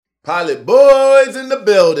Pilot Boys in the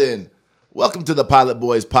building. Welcome to the Pilot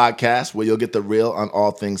Boys podcast, where you'll get the real on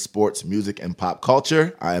all things sports, music, and pop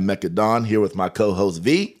culture. I am Mecca Don, here with my co-host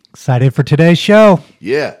V. Excited for today's show.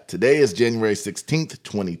 Yeah, today is January 16th,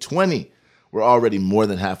 2020. We're already more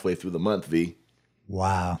than halfway through the month, V.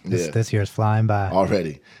 Wow, this year's flying by.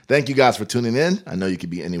 Already. Thank you guys for tuning in. I know you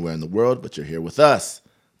could be anywhere in the world, but you're here with us.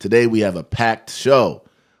 Today we have a packed show.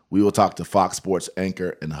 We will talk to Fox Sports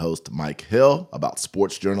anchor and host Mike Hill about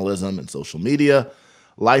sports journalism and social media,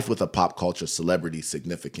 life with a pop culture celebrity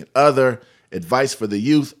significant other, advice for the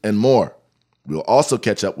youth, and more. We'll also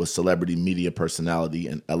catch up with celebrity media personality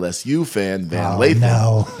and LSU fan Van Lathan.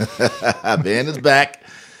 No. Van is back.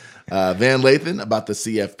 Van Lathan about the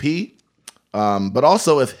CFP, but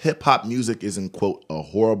also if hip-hop music is in, quote, a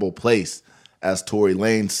horrible place, as Tory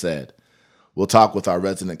Lanez said. We'll talk with our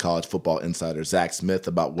resident college football insider, Zach Smith,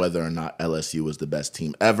 about whether or not LSU is the best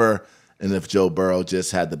team ever and if Joe Burrow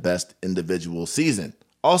just had the best individual season.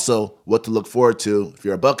 Also, what to look forward to if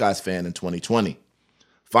you're a Buckeyes fan in 2020.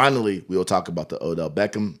 Finally, we will talk about the Odell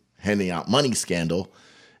Beckham handing out money scandal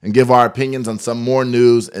and give our opinions on some more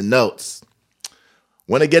news and notes.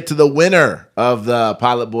 Want to get to the winner of the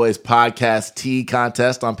Pilot Boys Podcast Tea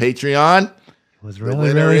Contest on Patreon? It was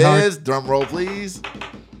really hard. Is, drum roll please,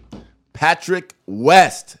 Patrick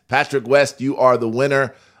West. Patrick West, you are the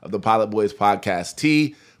winner of the Pilot Boys Podcast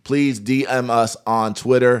Tea. Please DM us on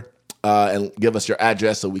Twitter and give us your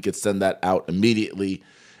address so we could send that out immediately.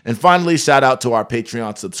 And finally, shout out to our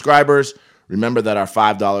Patreon subscribers. Remember that our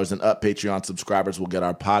 $5 and up Patreon subscribers will get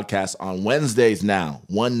our podcast on Wednesdays now,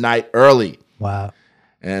 one night early. Wow.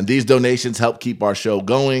 And these donations help keep our show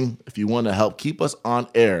going. If you want to help keep us on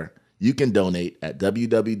air, you can donate at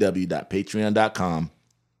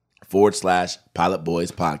www.patreon.com/Pilot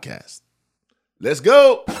Boys Podcast. Let's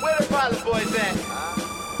go. Where the Pilot Boys at?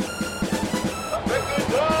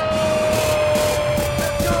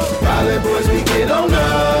 Pilot Boys, we get on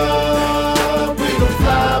up. We gon'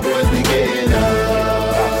 fly, boys, we getting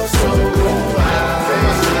up. So high.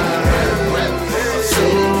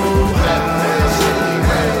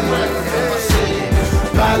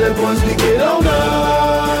 Pilot Boys, we get on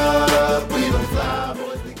up. We gon' fly,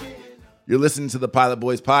 boys, we getting up. You're listening to the Pilot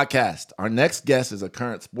Boys Podcast. Our next guest is a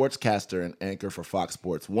current sportscaster and anchor for Fox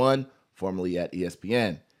Sports 1, formerly at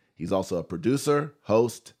ESPN. He's also a producer,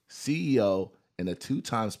 host, CEO, and a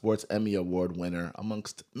two-time Sports Emmy Award winner,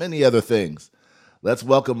 amongst many other things. Let's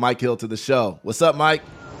welcome Mike Hill to the show. What's up, Mike?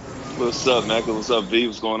 What's up, Michael? What's up, V?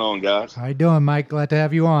 What's going on, guys? How you doing, Mike? Glad to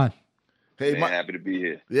have you on. Hey, Man, Mike. happy to be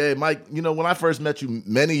here. Yeah, Mike, you know, when I first met you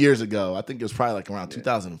many years ago, I think it was probably like around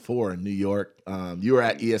 2004 in New York. You were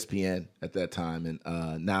at ESPN at that time, and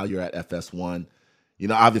now you're at FS1. You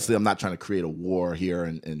know, obviously, I'm not trying to create a war here,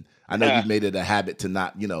 and I know you've made it a habit to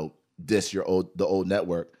not, you know, diss the old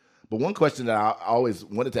network. But one question that I always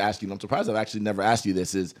wanted to ask you, and I'm surprised I've actually never asked you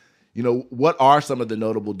this, is, you know, what are some of the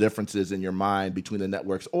notable differences in your mind between the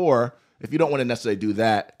networks? Or if you don't want to necessarily do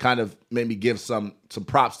that, kind of maybe give some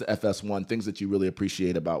props to FS1, things that you really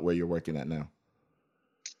appreciate about where you're working at now.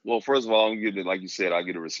 Well, first of all, I'm gonna give it, like you said, I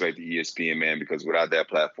get to respect the ESPN, man, because without that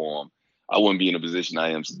platform, I wouldn't be in the position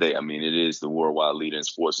I am today. I mean, it is the worldwide leader in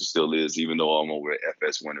sports. It still is, even though I'm over at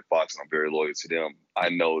FS1 and Fox, and I'm very loyal to them. I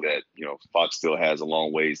know that, you know, Fox still has a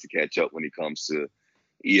long ways to catch up when it comes to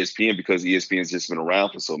ESPN, because ESPN's just been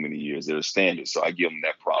around for so many years. They're a standard. So I give them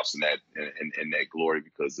that props and that glory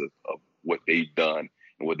because of what they've done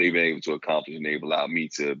and what they've been able to accomplish, and they've allowed me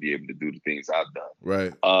to be able to do the things I've done.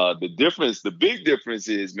 Right. The big difference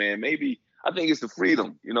is, man, I think it's the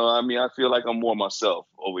freedom. You know, I mean, I feel like I'm more myself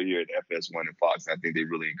over here at FS1 and Fox. And I think they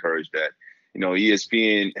really encourage that. You know,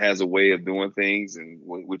 ESPN has a way of doing things, and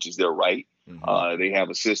which is their right. Mm-hmm. They have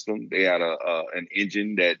a system. They had an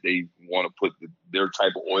engine that they want to put their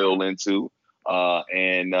type of oil into.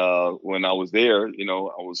 And when I was there, you know,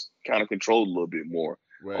 I was kind of controlled a little bit more.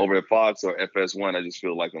 Right. Over at Fox or FS1, I just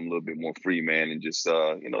feel like I'm a little bit more free, man. And just,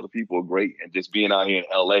 you know, the people are great. And just being out here in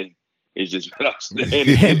L.A., it's just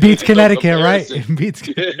outstanding. It beats Connecticut, right? It beats.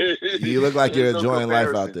 You look like you're enjoying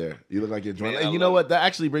life out there. You look like you're enjoying. And you know what? That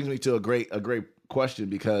actually brings me to a great question,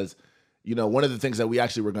 because, you know, one of the things that we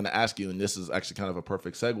actually were going to ask you, and this is actually kind of a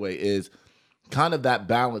perfect segue, is kind of that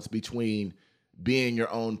balance between being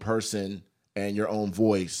your own person and your own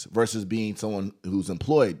voice versus being someone who's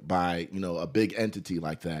employed by, you know, a big entity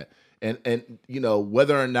like that. And you know,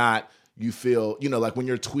 whether or not you feel, you know, like when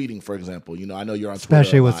you're tweeting, for example, you know, I know you're on Twitter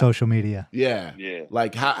especially with social media. Yeah. Yeah.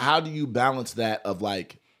 Like how do you balance that of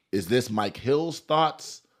like, is this Mike Hill's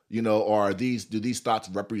thoughts, you know, or do these thoughts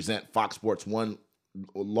represent Fox Sports 1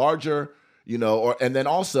 larger, you know, and then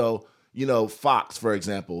also, you know, Fox, for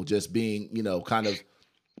example, just being, you know, kind of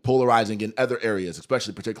polarizing in other areas,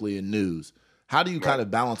 especially particularly in news. How do you kind of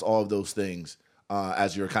balance all of those things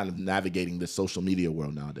as you're kind of navigating this social media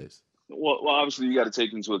world nowadays? Well, obviously you got to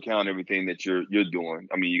take into account everything that you're doing.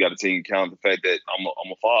 I mean, you got to take into account the fact that I'm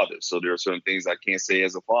a father, so there are certain things I can't say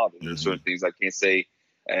as a father. There are certain things I can't say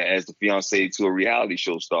as the fiance to a reality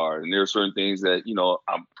show star, and there are certain things that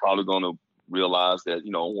I'm probably going to realize that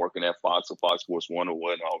I'm working at Fox or Fox Sports 1 or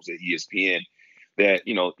when I was at ESPN. That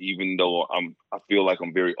even though I feel like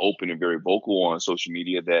I'm very open and very vocal on social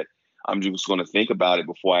media, that I'm just going to think about it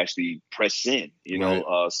before I actually press send,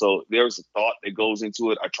 so there's a thought that goes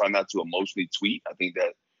into it. I try not to emotionally tweet. I think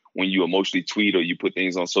that when you emotionally tweet or you put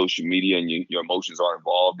things on social media and your emotions are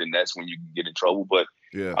involved, then that's when you can get in trouble. But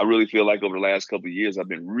I really feel like over the last couple of years, I've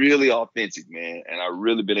been really authentic, man. And I've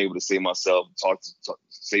really been able to say myself,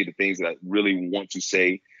 say the things that I really want to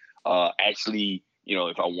say. Actually,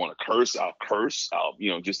 if I want to curse, I'll curse. I'll,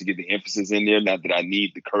 just to get the emphasis in there. Not that I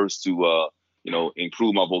need the curse to,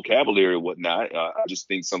 improve my vocabulary or whatnot. I just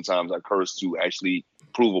think sometimes I curse to actually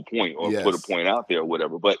prove a point or put a point out there or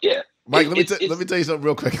whatever. But yeah. Mike, let me tell you something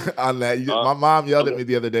real quick on that. My mom yelled at me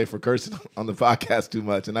the other day for cursing on the podcast too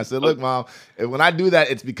much. And I said, look, Mom, when I do that,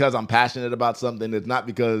 it's because I'm passionate about something. It's not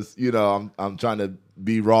because, I'm trying to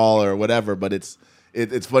be raw or whatever, but it's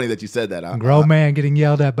funny that you said that. Grown man getting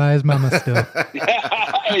yelled at by his mama still.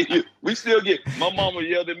 Hey, we still get. My mama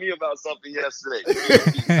yelled at me about something yesterday.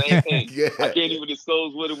 The same thing. I can't even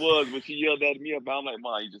disclose what it was, but she yelled at me about. I'm like,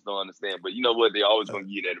 Mom, you just don't understand. But you know what? They always gonna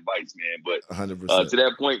give you that advice, man. But 100%. To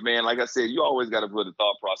that point, man, like I said, you always got to put a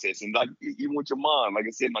thought process. And like even with your mom, like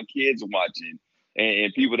I said, my kids are watching.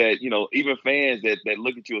 And people that, even fans that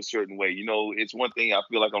look at you a certain way, it's one thing I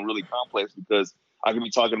feel like I'm really complex because I can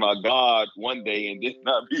be talking about God one day and then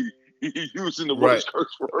not be using the worst curse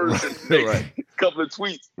words in the next couple of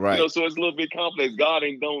tweets. Right. So it's a little bit complex. God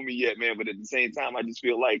ain't done with me yet, man. But at the same time, I just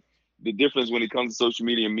feel like the difference when it comes to social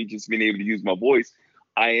media and me just being able to use my voice,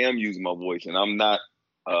 I am using my voice and I'm not,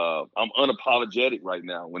 I'm unapologetic right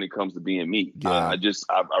now when it comes to being me. Yeah.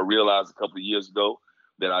 I realized a couple of years ago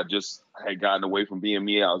that I just had gotten away from being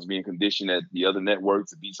me. I was being conditioned at the other network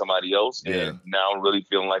to be somebody else. Yeah. And now I'm really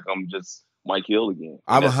feeling like I'm just Mike Hill again.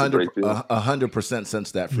 I've 100%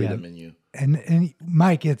 sensed that freedom in you. And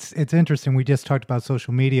Mike, it's interesting. We just talked about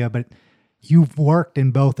social media, but you've worked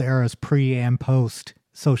in both eras, pre and post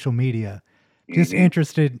social media. Just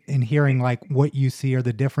interested in hearing like what you see are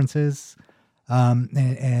the differences,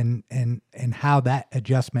 and how that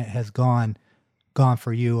adjustment has gone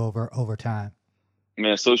for you over time.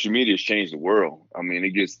 Man, social media has changed the world. I mean,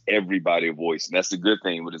 it gives everybody a voice. And that's a good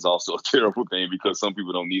thing, but it's also a terrible thing because some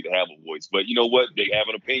people don't need to have a voice. But you know what? They have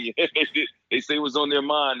an opinion. They say what's on their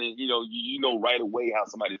mind. And, you know right away how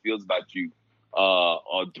somebody feels about you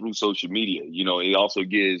through social media. It also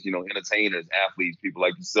gives, entertainers, athletes, people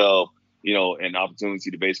like yourself, an opportunity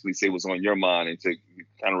to basically say what's on your mind and to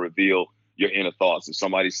kind of reveal your inner thoughts. If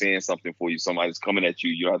somebody's saying something for you, somebody's coming at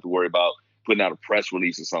you, you don't have to worry about putting out a press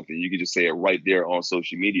release or something. You can just say it right there on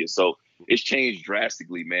social media. So it's changed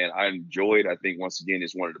drastically, man. I enjoy it. I think once again,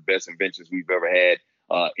 it's one of the best inventions we've ever had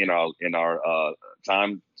in our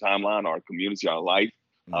timeline, our community, our life.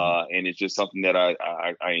 And it's just something that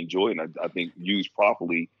I enjoy, and I think used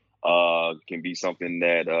properly can be something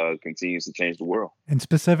that continues to change the world. And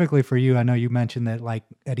specifically for you, I know you mentioned that like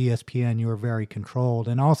at ESPN, you were very controlled,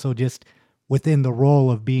 and also just within the role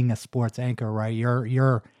of being a sports anchor, right?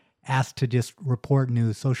 You're asked to just report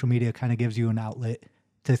news. Social media kind of gives you an outlet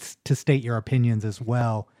to state your opinions as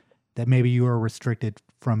well that maybe you were restricted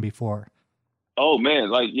from before. Oh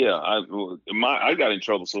man, I got in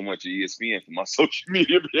trouble so much at ESPN for my social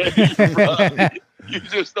media behavior. You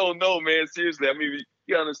just don't know, man. Seriously, I mean,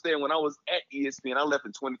 you gotta understand when I was at ESPN, I left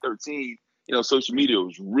in 2013. Social media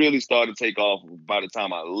was really starting to take off by the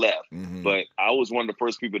time I left. But I was one of the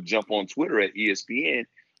first people to jump on Twitter at ESPN.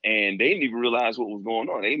 And they didn't even realize what was going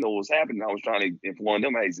on. They didn't know what was happening. I was trying to inform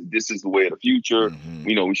them, hey, this is the way of the future.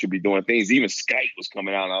 We should be doing things. Even Skype was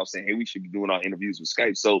coming out, and I was saying, hey, we should be doing our interviews with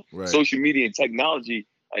Skype. So social media and technology,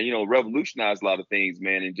 revolutionized a lot of things,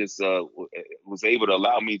 man, and just was able to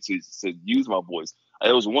allow me to use my voice.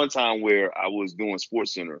 There was one time where I was doing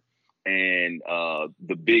SportsCenter, and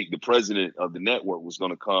the president of the network was going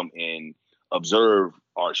to come and observe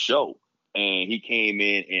our show. And he came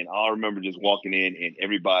in, and I remember just walking in, and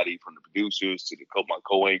everybody from the producers to my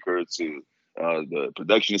co-anchor to the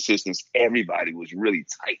production assistants, everybody was really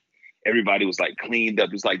tight. Everybody was like cleaned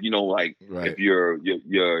up. It's like, if you're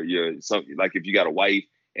something like if you got a wife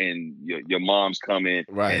and your mom's coming,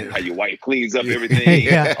 Right. and how your wife cleans up everything.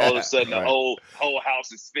 Yeah. All of a sudden, the Right. whole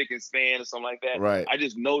house is spick and span or something like that. Right. I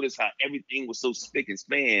just noticed how everything was so spick and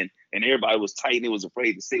span, and everybody was tight and they was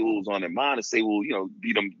afraid to say what was on their mind, to say, well,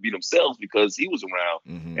 be themselves because he was around.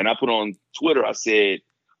 Mhm. And I put on Twitter, I said,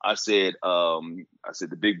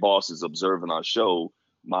 the big boss is observing our show.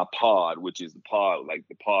 My pod, which is the pod, like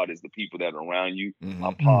the pod is the people that are around you.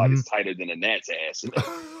 My pod is tighter than a gnat's ass.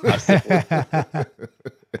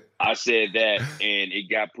 I said that, and it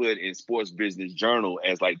got put in Sports Business Journal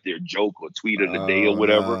as like their joke or tweet of the day or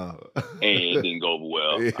whatever, no. and it didn't go over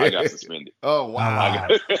well. I got suspended. Oh wow.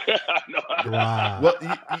 Wow.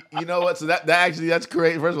 Well, you know what? So that's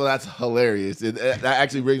great. First of all, that's hilarious. That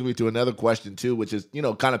actually brings me to another question too, which is,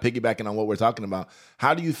 kind of piggybacking on what we're talking about.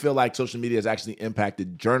 How do you feel like social media has actually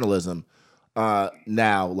impacted journalism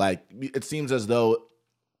now? Like, it seems as though,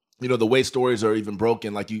 the way stories are even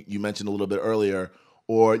broken, like you mentioned a little bit earlier,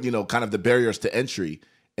 or, kind of the barriers to entry.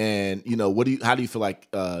 And, how do you feel like,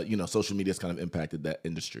 social media has kind of impacted that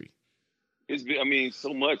industry?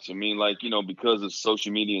 So much. Because of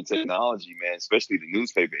social media and technology, man, especially the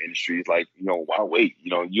newspaper industry, it's like, why wait? You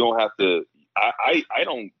don't have to. I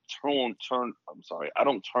don't turn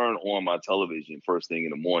on my television first thing in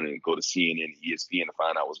the morning and go to CNN and ESPN to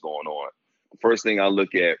find out what's going on. The first thing I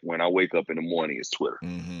look at when I wake up in the morning is Twitter.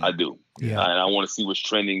 Mm-hmm. I do. Yeah. And I want to see what's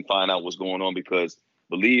trending, find out what's going on, because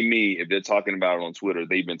believe me, if they're talking about it on Twitter,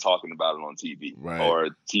 they've been talking about it on TV. Right. Or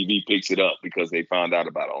TV picks it up because they found out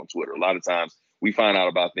about it on Twitter. A lot of times we find out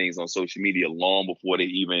about things on social media long before they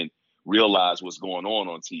even realize what's going on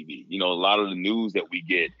TV. A lot of the news that we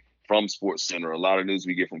get from Sports Center, a lot of news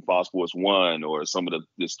we get from Fox Sports 1, or some of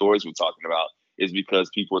the stories we're talking about is because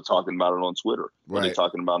people are talking about it on Twitter. Right. Or they're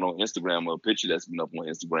talking about it on Instagram, or a picture that's been up on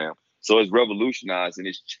Instagram. So it's revolutionized and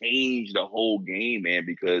it's changed the whole game, man,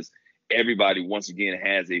 because everybody, once again,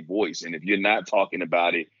 has a voice. And if you're not talking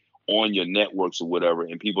about it on your networks or whatever,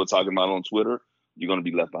 and people are talking about it on Twitter, you're going to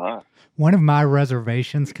be left behind. One of my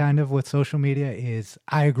reservations kind of with social media is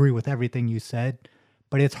I agree with everything you said,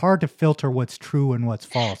 but it's hard to filter what's true and what's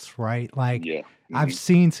false, right? Like, yeah. I've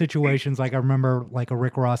seen situations, like I remember like a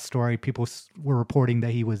Rick Ross story, people were reporting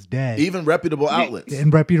that he was dead. Even reputable outlets. In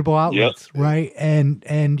reputable outlets, Yep. right?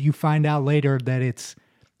 And you find out later that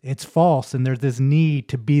it's false, and there's this need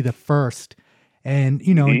to be the first. And,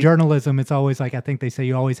 in journalism, it's always like, I think they say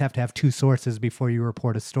you always have to have two sources before you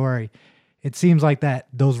report a story. It seems like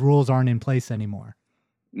those rules aren't in place anymore.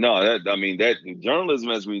 No, that journalism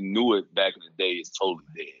as we knew it back in the day is totally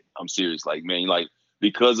dead. I'm serious. Like, man,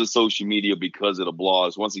 because of social media, because of the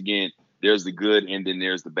blogs, once again, there's the good and then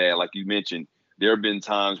there's the bad. Like you mentioned, there have been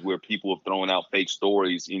times where people have thrown out fake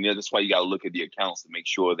stories. That's why you got to look at the accounts to make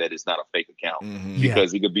sure that it's not a fake account. Mm-hmm.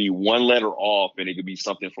 Because it could be one letter off, and it could be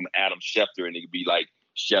something from Adam Schefter, and it could be like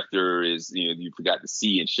Schefter is, you forgot the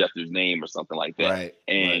C in Schefter's name or something like that. Right.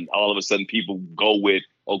 And all of a sudden people go with,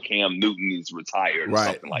 Cam Newton is retired or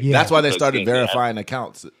something like that. That's why they started Because verifying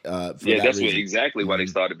accounts. that's reason. exactly why they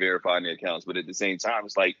started verifying the accounts. But at the same time,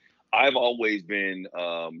 it's like, I've always been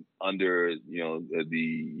under,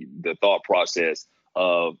 the thought process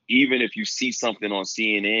of, even if you see something on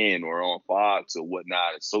CNN or on Fox or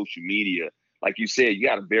whatnot, and social media, like you said, you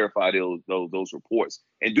got to verify those reports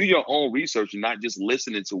and do your own research, and not just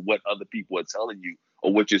listening to what other people are telling you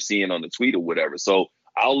or what you're seeing on the tweet or whatever. So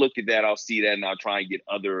I'll look at that, I'll see that, and I'll try and get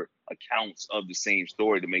other accounts of the same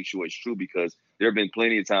story to make sure it's true, because there have been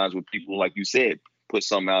plenty of times where people, like you said, put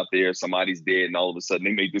something out there, somebody's dead, and all of a sudden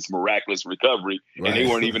they make this miraculous recovery, and they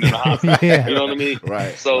weren't even in the hospital. Yeah. You know what I mean?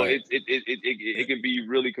 Right. So right. it can be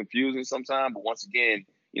really confusing sometimes, but once again,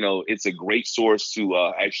 it's a great source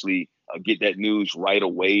to actually get that news right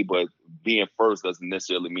away. But being first doesn't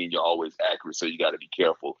necessarily mean you're always accurate, so you got to be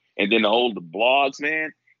careful. And then the blogs,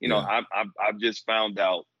 man. I've just found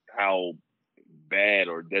out how bad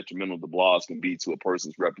or detrimental the blogs can be to a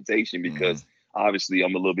person's reputation, because obviously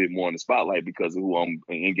I'm a little bit more in the spotlight because of who I'm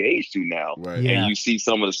engaged to now. Right. Yeah. And you see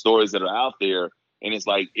some of the stories that are out there, and it's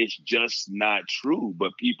like, it's just not true.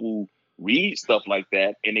 But people read stuff like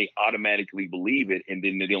that and they automatically believe it, and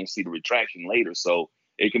then they don't see the retraction later. So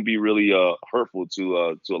it can be really hurtful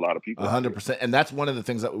to a lot of people. 100%. And that's one of the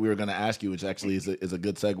things that we were going to ask you, which actually is a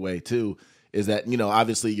good segue too, is that,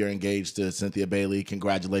 obviously you're engaged to Cynthia Bailey.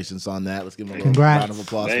 Congratulations on that. Let's give them a little round of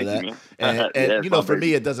applause for that. You, and for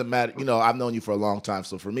me, it doesn't matter. I've known you for a long time.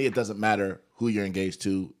 So for me, it doesn't matter who you're engaged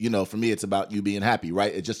to. For me, it's about you being happy,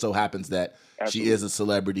 right? It just so happens that she is a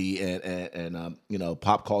celebrity and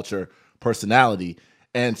pop culture personality.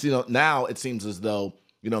 And, now it seems as though,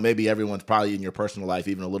 maybe everyone's probably in your personal life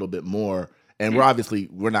even a little bit more. And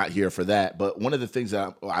we're not here for that. But one of the things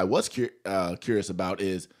that I was curious about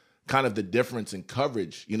is kind of the difference in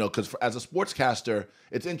coverage, because as a sportscaster,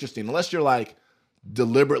 it's interesting. Unless you're like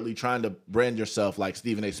deliberately trying to brand yourself like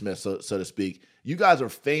Stephen A. Smith, so to speak, you guys are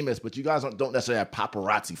famous, but you guys don't necessarily have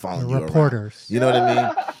paparazzi following you reporters. Around. You know what I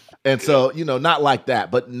mean? And so, not like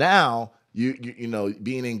that. But now, you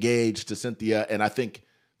being engaged to Cynthia, and I think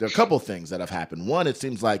there are a couple things that have happened. One, it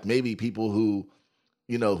seems like maybe people who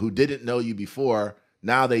didn't know you before,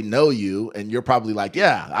 now they know you, and you're probably like,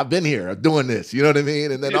 yeah, I've been here doing this. You know what I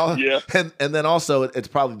mean? And then and then also it's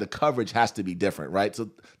probably the coverage has to be different, right? So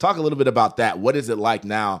talk a little bit about that. What is it like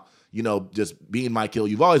now, just being Mike Hill?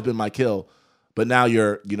 You've always been Mike Hill, but now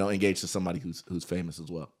you're, engaged to somebody who's famous as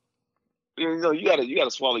well. You gotta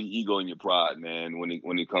swallow your ego and your pride, man, when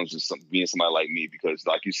it comes to being somebody like me, because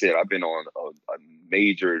like you said, I've been on a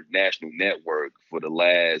major national network for the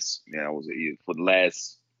last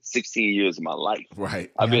 16 years of my life. Right.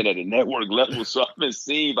 I've been at a network level, so I've been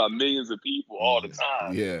seen by millions of people all the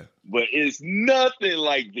time. Yeah. But it's nothing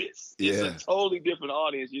like this. Yeah. It's a totally different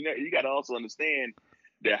audience. You got to also understand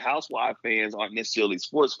that Housewife fans aren't necessarily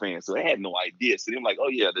sports fans, so they had no idea. So they're like, oh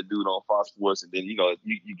yeah, the dude on Fox Sports, and then you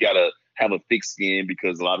gotta have a thick skin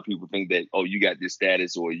because a lot of people think that, oh, you got this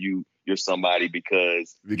status or you're somebody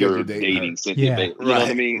because you're dating Cynthia Bailey. You know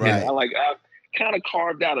what I mean? Right. And I've kind of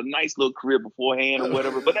carved out a nice little career beforehand or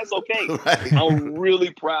whatever, but that's okay. Right. I'm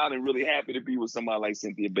really proud and really happy to be with somebody like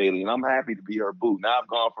Cynthia Bailey, and I'm happy to be her boo. Now I've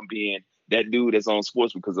gone from being that dude that's on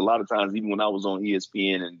sports, because a lot of times, even when I was on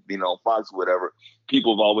ESPN and on Fox or whatever,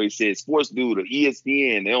 people have always said sports dude or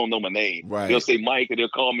ESPN. They don't know my name. Right. They'll say Mike, or they'll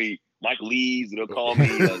call me Mike Lees, or they'll call me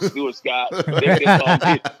Stuart Scott.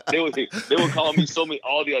 They would call me so many,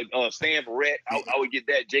 all the Stan Verrett. I would get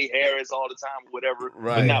that, Jay Harris all the time or whatever,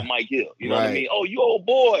 but not Mike Hill. You know what I mean? Oh, you old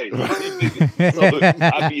boy. So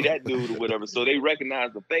I'd be that dude or whatever. So they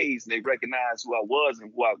recognize the face and they recognize who I was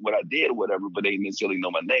and what I did or whatever, but they didn't necessarily know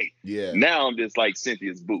my name. Yeah. Now I'm just like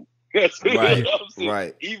Cynthia's boo. Right.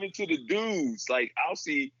 Right. Even to the dudes, like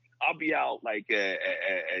I'll be out like at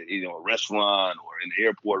a restaurant or in the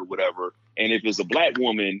airport or whatever, and if it's a black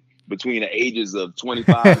woman between the ages of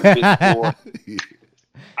 25 and 54,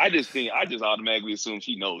 I just automatically assume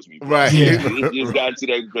she knows me. Bro. Right. Yeah. It just got to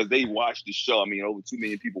that because they watched the show. I mean, over 2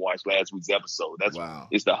 million people watched last week's episode.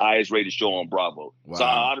 It's the highest rated show on Bravo. Wow. So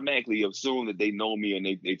I automatically assume that they know me and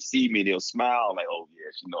they see me and they'll smile like, oh yeah,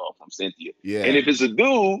 she know I'm from Cynthia. Yeah. And if it's a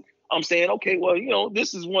dude, I'm saying, okay, well,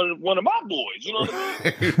 this is one of my boys. You know what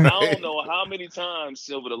I mean? Right. I don't know how many times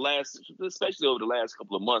especially over the last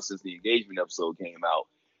couple of months since the engagement episode came out,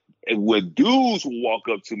 where dudes will walk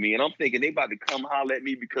up to me and I'm thinking they about to come holler at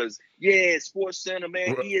me because, Sports Center,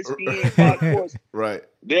 man, ESPN, Fox Sports. Right.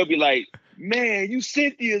 They'll be like, man, you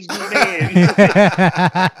Cynthia's man.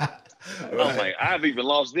 I'm like, I've even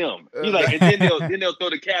lost them. And then they'll throw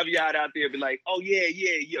the caveat out there, and be like, oh yeah,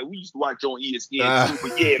 we used to watch on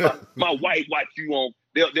ESPN too, but my wife watched you on.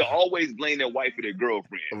 They'll always blame their wife for their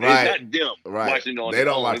girlfriend. Right. It's not them watching on. They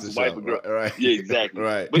don't watch the wife show. Or girl. Right. Yeah, exactly.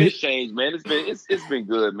 Right. But it's changed, man. It's been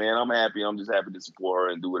good, man. I'm happy. I'm just happy to support her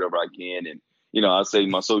and do whatever I can. And I say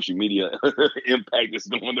my social media impact is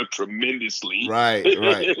going up tremendously. Right.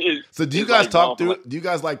 So do you guys talk through it? Do you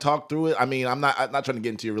guys talk through it? I mean, I'm not trying to get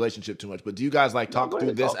into your relationship too much, but do you guys talk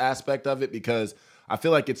through this aspect of it? Because I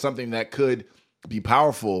feel like it's something that could be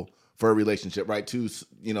powerful for a relationship, right? To,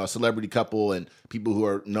 a celebrity couple and people who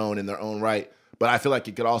are known in their own right. But I feel like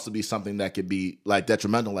it could also be something that could be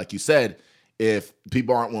detrimental, like you said, if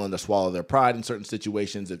people aren't willing to swallow their pride in certain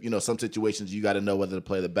situations. If, some situations you got to know whether to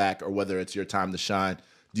play the back or whether it's your time to shine.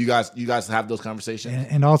 Do you guys have those conversations?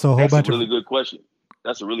 And also That's a really good question.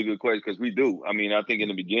 That's a really good question because we do. I mean, I think in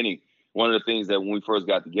the beginning, one of the things that when we first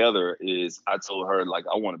got together is I told her,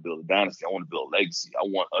 I want to build a dynasty. I want to build a legacy. I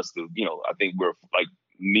want us to, I think we're like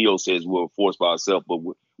Neo says, we're a force by ourselves, but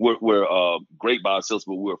we're great by ourselves,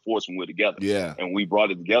 but we're a force when we're together. Yeah. And we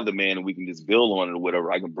brought it together, man, and we can just build on it or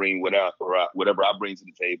whatever. I can bring whatever I bring to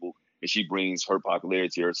the table, and she brings her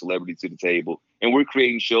popularity, her celebrity to the table. And we're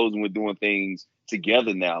creating shows and we're doing things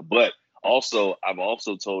together now. But also, I've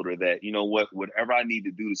also told her that, whatever I need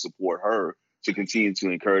to do to support her, to continue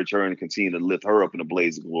to encourage her and continue to lift her up in a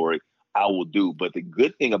blaze of glory, I will do. But the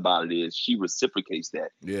good thing about it is she reciprocates that.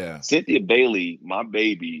 Yeah. Cynthia Bailey, my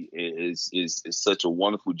baby, is such a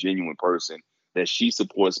wonderful, genuine person that she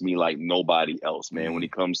supports me like nobody else, man. When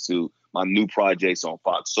it comes to my new projects on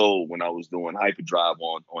Fox Soul, when I was doing Hyperdrive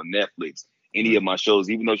on Netflix, any of my shows,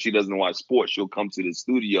 even though she doesn't watch sports, she'll come to the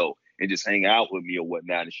studio and just hang out with me or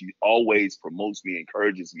whatnot. And she always promotes me,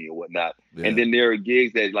 encourages me or whatnot. Yeah. And then there are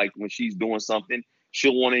gigs that when she's doing something,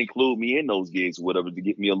 she'll want to include me in those gigs or whatever to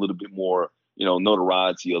get me a little bit more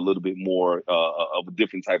notoriety, a little bit more of a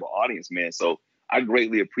different type of audience, man. So I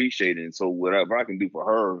greatly appreciate it. And so whatever I can do for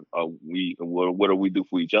her, whatever we do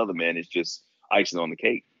for each other, man, it's just icing on the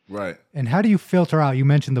cake. Right. And how do you filter out? You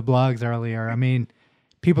mentioned the blogs earlier. I mean,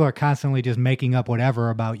 people are constantly just making up whatever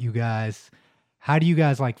about you guys. How do you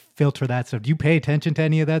guys like filter that stuff? Do you pay attention to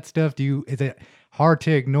any of that stuff? Is it hard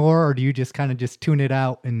to ignore, or do you just kind of just tune it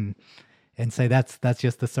out and say that's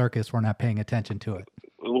just the circus, we're not paying attention to it?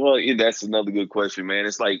 Well, that's another good question, man.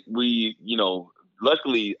 It's like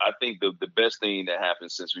luckily, I think the best thing that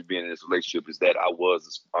happened since we've been in this relationship is that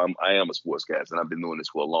I am a sportscaster, and I've been doing this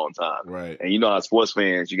for a long time. Right. And as sports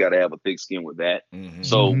fans, you got to have a thick skin with that. Mm-hmm.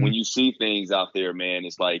 So when you see things out there, man,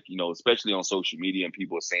 it's like, especially on social media, and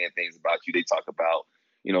people are saying things about you. They talk about,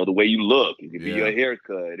 the way you look. It could be your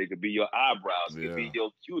haircut. It could be your eyebrows. It could be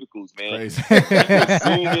your cuticles, man.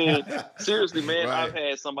 Zoom in. Seriously, man, right. I've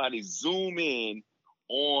had somebody zoom in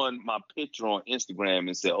on my picture on Instagram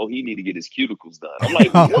and said, "Oh, he need to get his cuticles done." I'm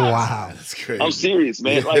like, what? Wow, that's crazy. I'm serious,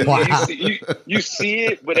 man. Like, wow. you see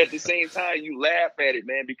it, but at the same time, you laugh at it,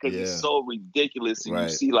 man, because it's so ridiculous. And you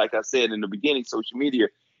see, like I said in the beginning, social media,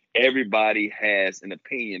 everybody has an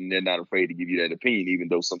opinion. They're not afraid to give you that opinion, even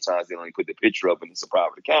though sometimes they don't even put the picture up and it's a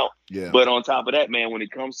private account. Yeah. But on top of that, man, when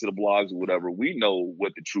it comes to the blogs or whatever, we know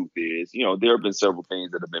what the truth is. There have been several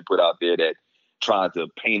things that have been put out there that tried to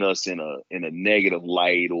paint us in a negative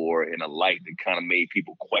light, or in a light that kind of made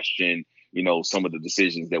people question, some of the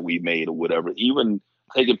decisions that we made or whatever. Even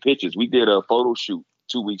taking pictures. We did a photo shoot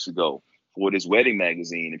 2 weeks ago for this wedding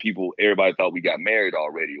magazine, and everybody thought we got married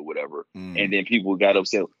already or whatever. And then people got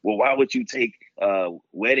upset. Well, why would you take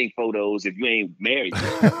wedding photos if you ain't married?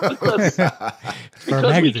 Because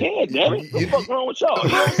we can, damn it. What's the fuck wrong with y'all?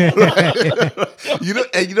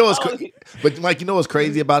 And what's but Mike, what's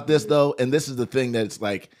crazy about this though? And this is the thing that's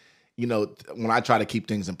like, when I try to keep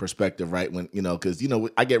things in perspective, right? When, because,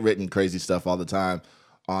 I get written crazy stuff all the time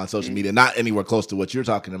on social media, not anywhere close to what you're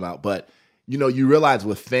talking about, but you realize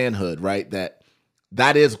with fanhood, right,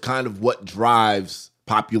 that is kind of what drives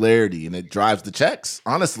popularity, and it drives the checks,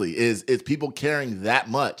 honestly, is people caring that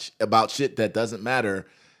much about shit that doesn't matter,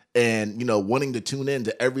 and, wanting to tune in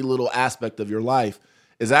to every little aspect of your life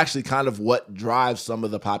is actually kind of what drives some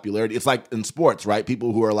of the popularity. It's like in sports, right?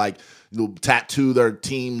 People who are like, tattoo their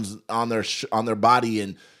teams on their body,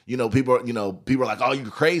 and, people are like, oh, you're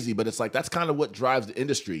crazy, but it's like, that's kind of what drives the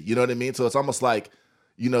industry. You know what I mean? So it's almost like,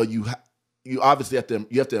 you obviously have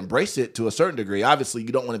to embrace it to a certain degree. Obviously, you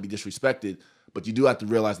don't want to be disrespected, but you do have to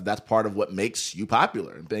realize that that's part of what makes you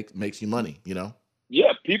popular and makes you money,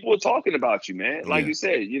 Yeah, people are talking about you, man. Like you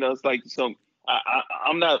said, it's like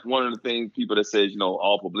I'm not one of the people that says,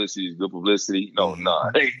 all publicity is good publicity. No,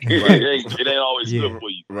 it ain't always good for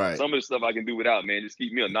you. Right. Some of the stuff I can do without, man. Just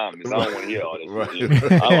keep me anonymous. I don't want to hear all that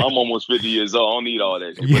shit. I'm almost 50 years old. I don't need all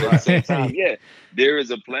that shit. But at the same time, there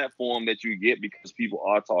is a platform that you get because people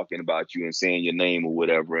are talking about you and saying your name or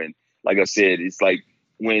whatever. And like I said, it's like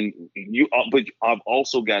but I've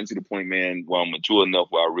also gotten to the point, man, where I'm mature enough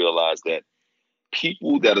where I realize that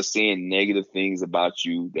people that are saying negative things about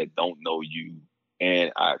you that don't know you,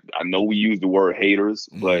 and I know we use the word haters,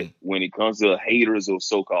 but when it comes to haters or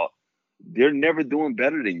so-called, they're never doing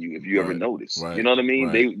better than you if you ever notice. Right. You know what I mean?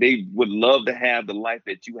 Right. They would love to have the life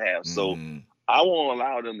that you have. So I won't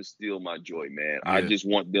allow them to steal my joy, man. Yeah. I just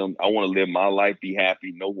want them. I want to live my life, be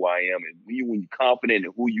happy, know who I am. And when you're confident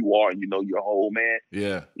in who you are and you know your whole, man,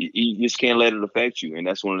 you just can't let it affect you. And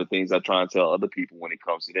that's one of the things I try and tell other people when it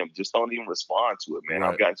comes to them. Just don't even respond to it, man.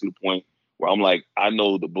 Right. I've gotten to the point where I'm like, I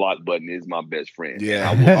know the block button is my best friend. Yeah.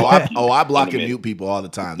 I block and mute people all the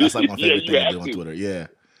time. That's like my favorite thing to do on Twitter. Yeah.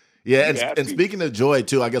 Yeah. And speaking of joy,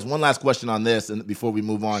 too, I guess one last question on this, and before we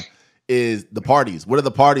move on, is the parties. What are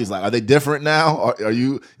the parties like? Are they different now? Or are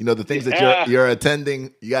you the things that you're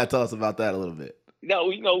attending? You got to tell us about that a little bit.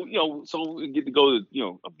 No, so we get to go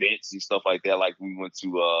to, events and stuff like that. Like we went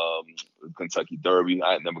to Kentucky Derby.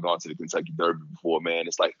 I had never gone to the Kentucky Derby before, man.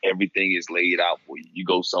 It's like everything is laid out for you. You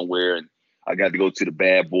go somewhere, and I got to go to the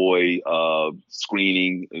Bad Boy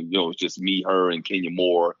screening. And, it's just me, her, and Kenya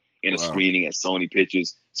Moore in a screening at Sony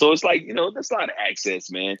Pictures. So it's like, that's a lot of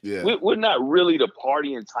access, man. Yeah. We're not really the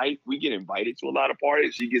partying type. We get invited to a lot of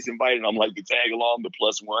parties. She gets invited, and I'm like the tag along, the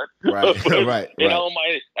plus one. Right, right. And I don't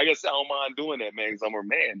mind. I guess I don't mind doing that, man, because I'm her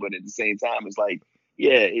man. But at the same time, it's like,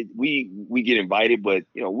 we get invited, but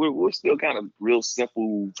we're still kind of real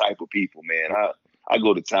simple type of people, man. I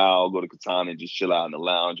go to Tao, go to Katana, and just chill out in the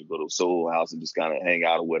lounge, or go to Soho House and just kind of hang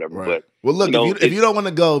out or whatever. Right. But well, look, if you don't want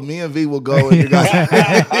to go, me and V will go. And you guys,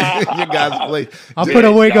 play. I'll put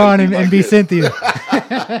a wig on and be Cynthia.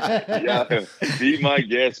 Yeah, be my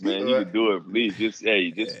guest, man. You can do it, please.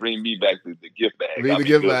 Just bring me back the gift bag. Be I'll the be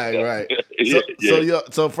gift good bag, with right? that.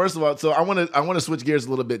 So first of all, so I want to switch gears a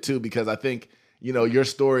little bit too, because I think your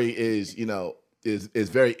story is is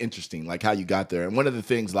very interesting, like how you got there. And one of the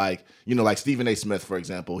things, like like Stephen A. Smith, for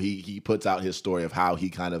example, he puts out his story of how he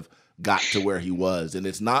kind of got to where he was, and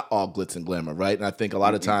it's not all glitz and glamour, right? And I think a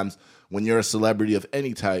lot of times when you're a celebrity of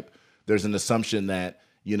any type, there's an assumption that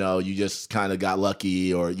you just kind of got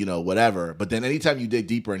lucky or whatever. But then anytime you dig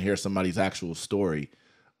deeper and hear somebody's actual story,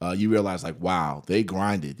 you realize like, wow, they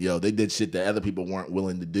grinded. They did shit that other people weren't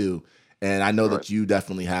willing to do. And I know that you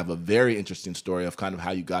definitely have a very interesting story of kind of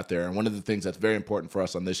how you got there. And one of the things that's very important for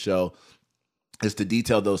us on this show is to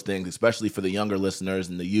detail those things, especially for the younger listeners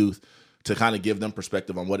and the youth, to kind of give them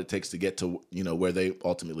perspective on what it takes to get to, where they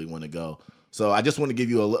ultimately want to go. So I just want to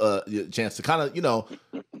give you a chance to kind of,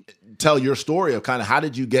 tell your story of kind of how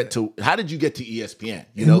did you get to ESPN?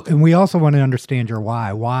 And we also want to understand your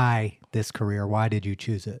why. Why this career? Why did you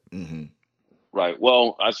choose it? Mm-hmm. Right.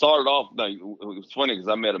 Well, I started off. Like, it was funny because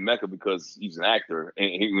I met Emeka because he's an actor, and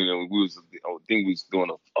he was doing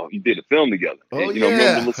he did a film together. Oh, and, yeah.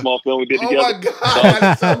 Remember the little small film we did together? Oh my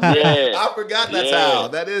God! So, yeah, I forgot that's how.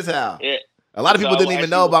 That is how. Yeah. A lot of people So didn't even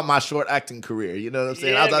know about my short acting career. You know what I'm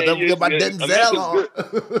saying? Yeah, I was like, don't forget my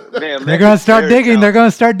Denzel on. Man, They're gonna start digging. They're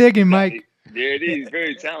gonna start digging, Mike. Yeah, it is. He's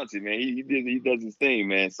very talented, man. He does his thing,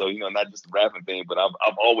 man. So not just the rapping thing, but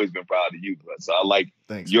I've always been proud of you, bro. So I like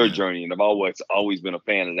your journey, and I've always been a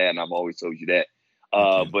fan of that, and I've always told you that.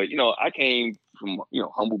 But I came from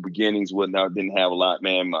humble beginnings, whatnot. Didn't have a lot,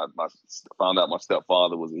 man. I found out my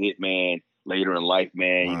stepfather was a hitman later in life,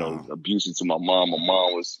 man. Wow. Abusive to my mom. My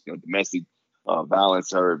mom was domestic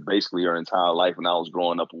violence basically her entire life when I was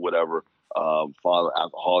growing up or whatever. Father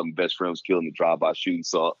alcohol and best friend was killed in the drive-by shooting.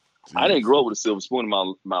 So I didn't grow up with a silver spoon in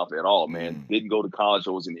my mouth at all, man. Didn't go to college.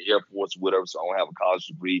 I was in the Air Force or whatever, so I don't have a college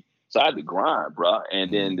degree. So I had to grind, bro.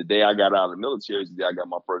 And then the day I got out of the military is the day I got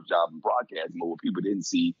my first job in broadcasting. But what people didn't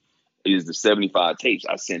see is the 75 tapes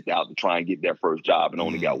I sent out to try and get that first job, and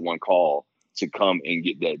only got one call to come and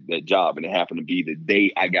get that job. And it happened to be the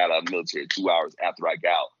day I got out of the military, 2 hours after I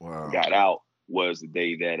got out was the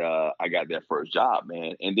day that I got that first job,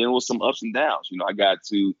 man. And then it was some ups and downs. I got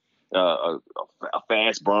to a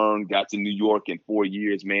fast burn, got to New York in 4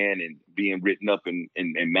 years, man, and being written up in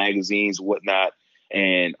magazines and whatnot.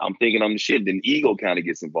 And I'm thinking I'm the shit. Then ego kind of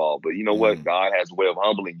gets involved. But you know what? God has a way of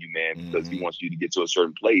humbling you, man, because he wants you to get to a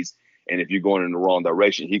certain place. And if you're going in the wrong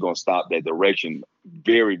direction, he's going to stop that direction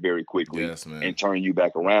very, very quickly and turn you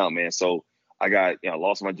back around, man. So I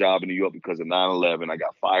lost my job in New York because of 9/11. I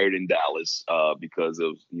got fired in Dallas because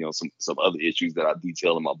of, some other issues that I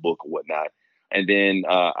detail in my book or whatnot. And then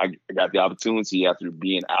I got the opportunity after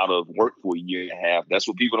being out of work for a year and a half. That's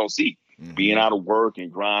what people don't see. Being out of work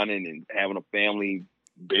and grinding and having a family,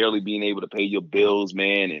 barely being able to pay your bills,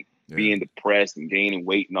 man, and being depressed and gaining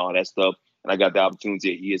weight and all that stuff. And I got the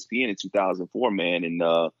opportunity at ESPN in 2004, man. And,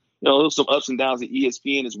 there was some ups and downs at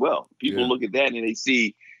ESPN as well. People look at that and they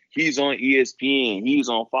see he's on ESPN, he's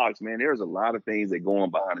on Fox, man. There's a lot of things that go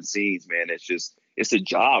on behind the scenes, man. It's a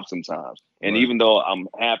job sometimes. And even though I'm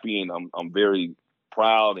happy and I'm very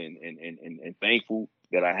proud and thankful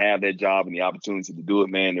that I have that job and the opportunity to do it,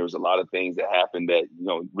 man, there's a lot of things that happen that,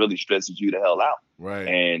 really stresses you the hell out. Right.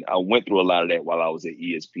 And I went through a lot of that while I was at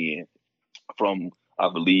ESPN, from,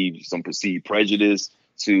 I believe, some perceived prejudice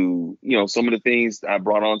to, some of the things I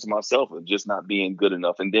brought on to myself of just not being good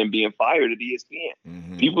enough, and then being fired at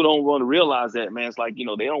ESPN. People don't want to realize that, man. It's like, they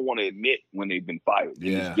don't want to admit when they've been fired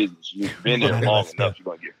in this business. You've been there long enough, you're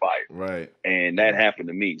going to get fired. Right. And that happened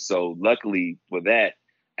to me. So luckily for that,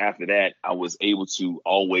 after that, I was able to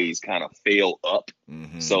always kind of fail up.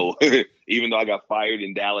 So even though I got fired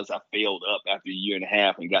in Dallas, I failed up after a year and a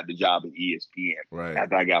half and got the job at ESPN. Right.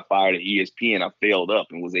 After I got fired at ESPN, I failed up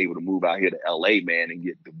and was able to move out here to LA, man, and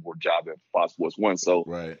get the more job at Fox Sports 1. So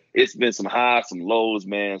it's been some highs, some lows,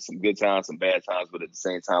 man, some good times, some bad times. But at the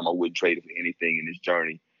same time, I wouldn't trade it for anything. And this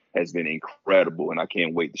journey has been incredible. And I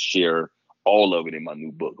can't wait to share all of it in my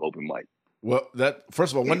new book, Open Mic. Well,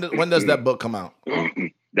 first of all, when does that book come out?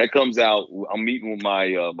 That comes out. I'm meeting with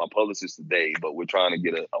my publicist today, but we're trying to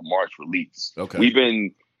get a March release. Okay. We've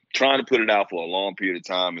been trying to put it out for a long period of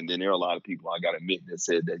time, and then there are a lot of people, I got to admit, that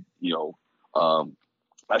said that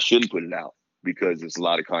I shouldn't put it out because there's a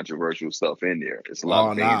lot of controversial stuff in there. It's a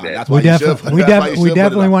lot of things that that's why we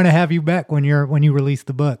definitely want to have you back when you release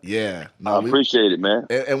the book. Yeah, I appreciate it, man.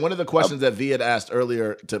 And one of the questions that V had asked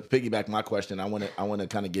earlier, to piggyback my question, I want to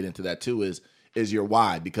kind of get into that too, is your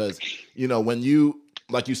why, because when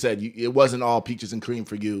like you said, it wasn't all peaches and cream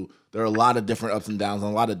for you. There are a lot of different ups and downs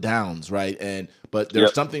and a lot of downs, right? But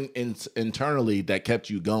there's something internally that kept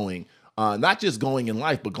you going, not just going in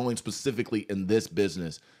life, but going specifically in this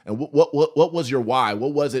business. And what was your why?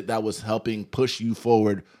 What was it that was helping push you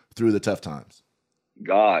forward through the tough times?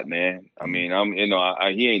 God, man. I mean,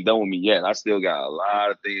 he ain't done with me yet. I still got a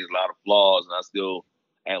lot of things, a lot of flaws, and I still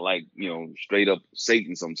act like, straight up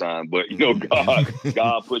Satan sometimes. But,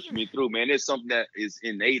 God pushed me through, man. There's something that is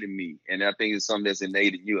innate in me. And I think it's something that's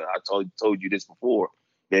innate in you. I told you this before,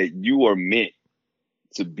 that you are meant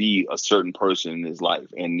to be a certain person in this life.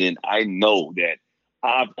 And then I know that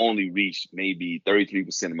I've only reached maybe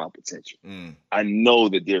 33% of my potential. I know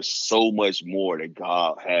that there's so much more that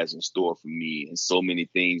God has in store for me, and so many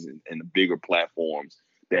things and the bigger platforms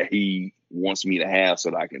that he wants me to have so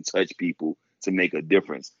that I can touch people to make a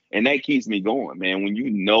difference. And that keeps me going, man. When you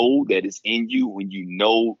know that it's in you, when you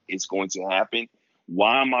know it's going to happen,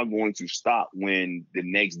 why am I going to stop when the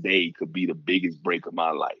next day could be the biggest break of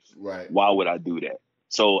my life? Right. Why would I do that?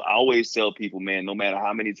 So I always tell people, man, no matter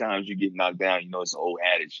how many times you get knocked down, it's an old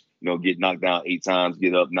adage, get knocked down 8 times,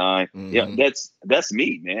 get up 9. Yeah, that's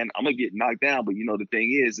me, man. I'm going to get knocked down. But, the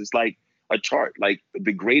thing is, it's like a chart, like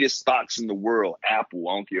the greatest stocks in the world, Apple,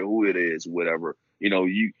 I don't care who it is, whatever.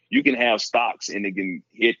 You can have stocks and it can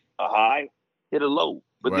hit a high, hit a low,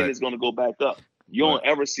 but then it's going to go back up. You don't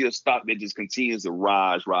ever see a stock that just continues to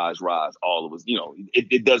rise all of us.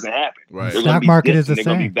 It doesn't happen. Right. Stock market is the same.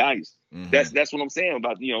 They're going to be values. That's what I'm saying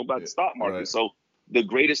about the stock market. Right. So the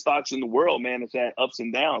greatest stocks in the world, man, it's had ups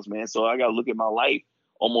and downs, man. So I got to look at my life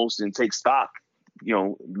almost and take stock,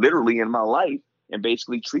 literally in my life, and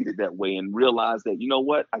basically treat it that way and realize that,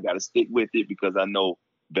 what, I got to stick with it because I know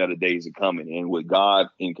better days are coming. And with God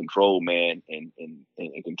in control, man, and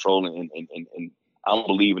controlling and I'm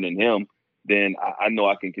believing in him, then I know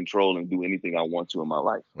I can control and do anything I want to in my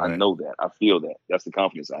life. Right. I know that. I feel that. That's the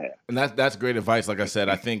confidence I have. And that's great advice. Like I said,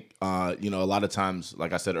 I think, a lot of times,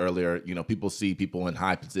 like I said earlier, people see people in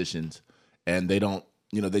high positions and they don't,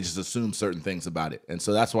 they just assume certain things about it. And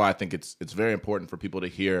so that's why I think it's very important for people to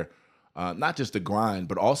hear not just the grind,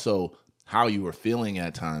 but also how you were feeling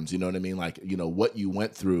at times. You know what I mean? Like, what you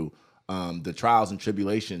went through, the trials and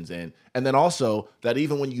tribulations, and then also that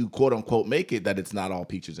even when you quote unquote make it, that it's not all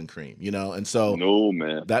peaches and cream, and so no,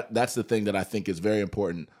 man, that's the thing that I think is very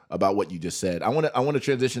important about what you just said. I want to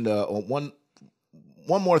transition to one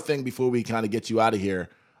more thing before we kind of get you out of here,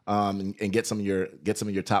 and get some of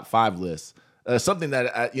your top 5 lists. Something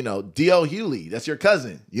that D.L. Hewley, that's your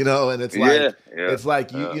cousin, and it's like it's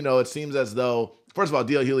like you it seems as though, first of all,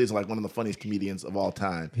 D.L. Hewley is like one of the funniest comedians of all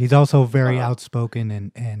time. He's also very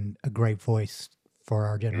outspoken and a great voice for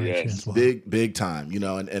our generation as well. Big time,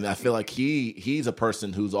 and I feel like he's a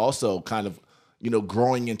person who's also kind of,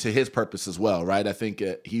 growing into his purpose as well, right? I think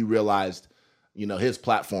he realized, his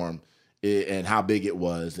platform and how big it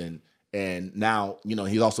was, and now,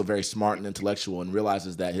 he's also very smart and intellectual and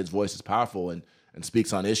realizes that his voice is powerful and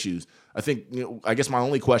speaks on issues. I think, I guess my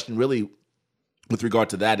only question really with regard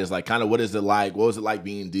to that is like, kind of what was it like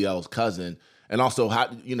being DL's cousin? And also how,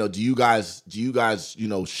 do you guys,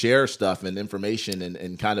 share stuff and information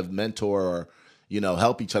and kind of mentor or,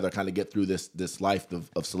 help each other kind of get through this life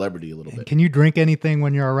of celebrity a little bit? Can you drink anything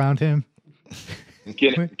when you're around him?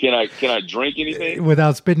 Can I drink anything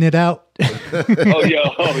without spitting it out? It's funny.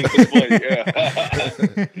 Yeah.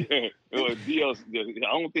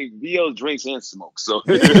 I don't think DL drinks and smokes. So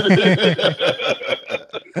can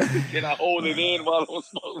I hold it in while I'm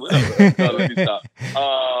smoking? No, let me stop.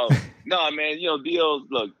 No, man.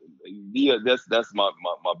 DL. That's my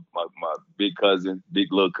big cousin,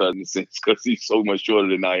 big little cousin, because he's so much shorter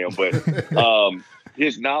than I am. But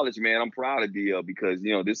his knowledge, man, I'm proud of DL because,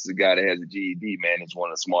 this is a guy that has a GED, man. He's one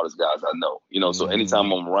of the smartest guys I know. So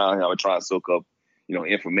anytime I'm around him, I try to soak up,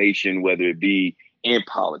 information, whether it be in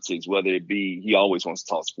politics, whether it be, he always wants to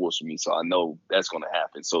talk sports with me. So I know that's going to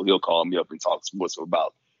happen. So he'll call me up and talk sports for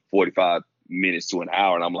about 45 minutes to an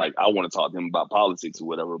hour. And I'm like, I want to talk to him about politics or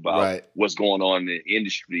whatever, about what's going on in the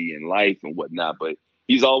industry and life and whatnot. But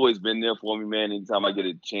he's always been there for me, man. Anytime I get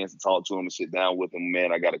a chance to talk to him and sit down with him,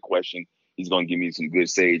 man, I got a question, he's going to give me some good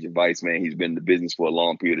sage advice, man. He's been in the business for a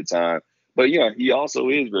long period of time. But, he also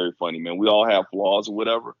is very funny, man. We all have flaws or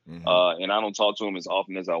whatever. Mm-hmm. And I don't talk to him as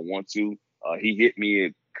often as I want to. He hit me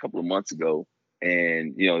a couple of months ago.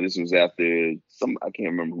 And, this was after I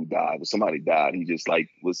can't remember who died, but somebody died. He just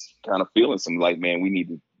was kind of feeling something like, man, we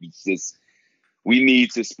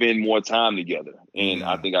need to spend more time together. And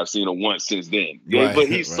I think I've seen him once since then. Yeah, but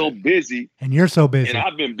he's so busy. And you're so busy. And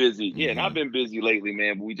I've been busy. Yeah, and I've been busy lately,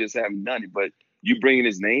 man, but we just haven't done it. But you bringing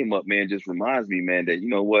his name up, man, just reminds me, man,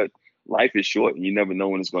 that, life is short and you never know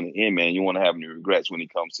when it's going to end, man. You want to have any regrets when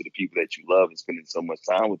it comes to the people that you love and spending so much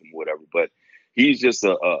time with them or whatever. But he's just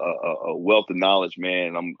a wealth of knowledge,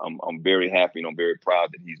 man. And I'm very happy and I'm very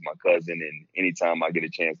proud that he's my cousin. And anytime I get a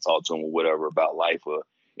chance to talk to him or whatever about life or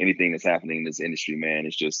anything that's happening in this industry, man,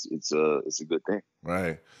 it's a good thing.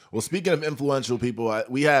 Right. Well, speaking of influential people,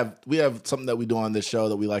 we have something that we do on this show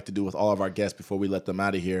that we like to do with all of our guests before we let them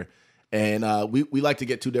out of here, and we like to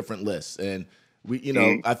get 2 different lists. And we,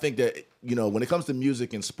 I think that when it comes to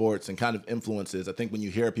music and sports and kind of influences, I think when you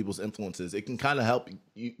hear people's influences, it can kind of help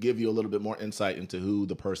you give you a little bit more insight into who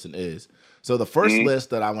the person is. So the first list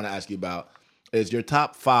that I want to ask you about is your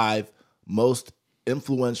top 5 most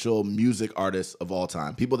influential music artists of all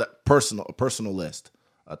time. People that personal list,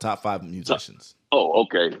 top 5 musicians. Oh,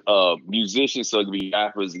 okay. Musicians, so it could be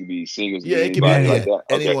rappers, it could be singers. Yeah, it could be like that.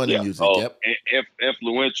 Anyone in music. Yep.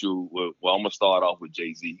 Influential. Well, I'm gonna start off with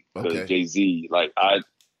Jay-Z because Okay. Jay-Z,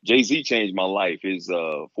 Jay-Z changed my life. His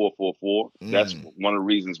 444. That's one of the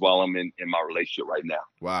reasons why I'm in my relationship right now.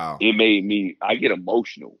 Wow. It made me. I get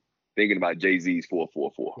emotional thinking about Jay-Z's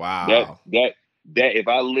 444. Wow. That if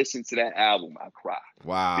I listen to that album, I cry.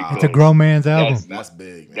 Wow. It's a grown man's album. That's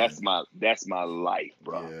big, man. That's my life,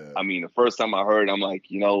 bro. Yeah. I mean, the first time I heard it, I'm like,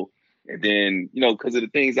 and then, because of the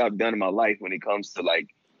things I've done in my life when it comes to like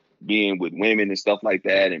being with women and stuff like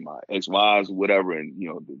that and my ex-wives or whatever, and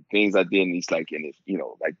the things I did, and he's like, and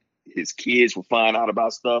like his kids will find out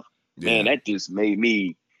about stuff. Yeah. Man, that just made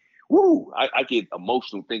me I get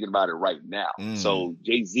emotional thinking about it right now. So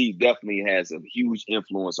Jay-Z definitely has a huge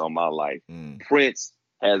influence on my life. Prince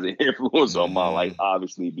has an influence on my life,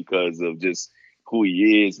 obviously, because of just who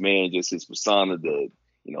he is, man, just his persona.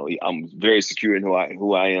 I'm very secure in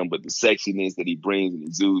who I am, but the sexiness that he brings and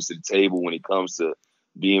exudes to the table when it comes to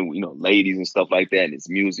being, ladies and stuff like that, and his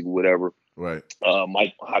music or whatever. Right.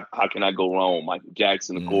 Mike, how can I go wrong? Michael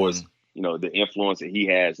Jackson, of course, the influence that he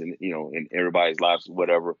has in everybody's lives or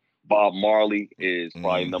whatever. Bob Marley is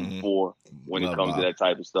probably number 4 when it comes to that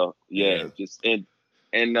type of stuff. Yeah. Just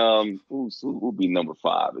who would be number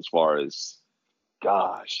 5 as far as?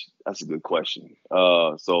 Gosh, that's a good question.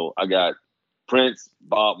 So I got Prince,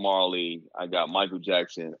 Bob Marley, I got Michael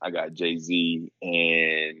Jackson, I got Jay-Z,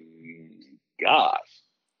 and gosh,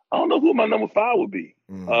 I don't know who my number 5 would be.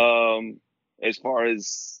 As far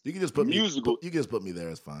as you can just put musical, you can just put me there.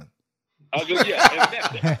 It's fine. And here's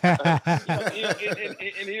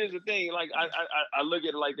the thing, like I look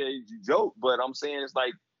at it like a joke, but I'm saying it's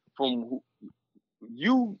like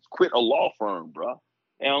you quit a law firm, bro.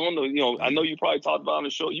 And I don't know, I know you probably talked about on the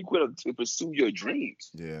show, you quit to pursue your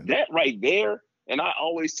dreams. Yeah. That right there, and I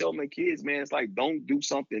always tell my kids, man, it's like, don't do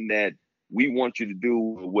something that we want you to do,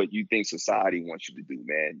 what you think society wants you to do,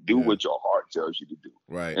 man. Do what your heart tells you to do.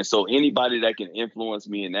 Right. And so anybody that can influence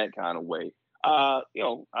me in that kind of way, I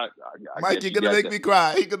Mike, you're gonna make me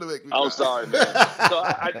cry. You're gonna make me cry. I'm sorry, man. So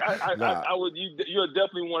I would. You're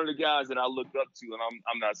definitely one of the guys that I looked up to, and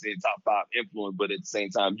I'm not saying top 5 influence, but at the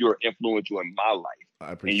same time, you're influential in my life,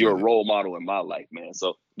 I appreciate and you're it. a role model in my life, man.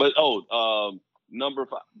 So, but number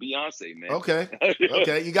 5, Beyonce, man. Okay.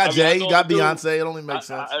 You got Jay, you got Beyonce. It only makes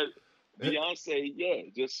sense.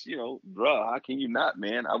 Beyonce, just bruh, how can you not,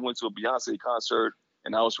 man? I went to a Beyonce concert.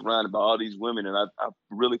 And I was surrounded by all these women, and I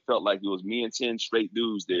really felt like it was me and 10 straight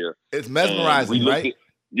dudes there. It's mesmerizing, right?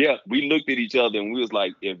 We looked at each other, and we was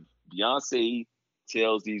like, if Beyonce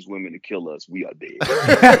tells these women to kill us, we are dead.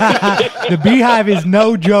 The Beehive is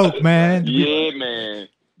no joke, man. Yeah, man.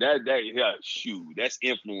 That's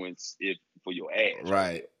influence for your ass.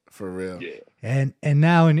 Right. For real. Yeah. And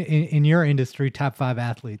now in your industry, top 5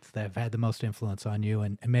 athletes that have had the most influence on you,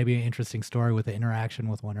 and maybe an interesting story with the interaction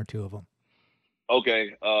with one or two of them.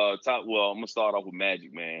 Okay, I'm gonna start off with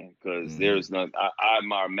Magic, man, because there's none. I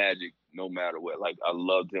admire Magic no matter what. Like, I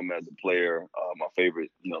loved him as a player. My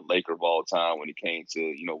favorite, Laker of all time when it came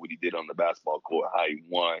to what he did on the basketball court, how he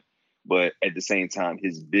won. But at the same time,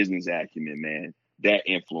 his business acumen, man, that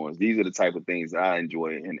influence. These are the type of things that I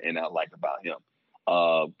enjoy and I like about him.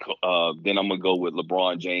 Then I'm gonna go with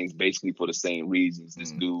LeBron James, basically for the same reasons.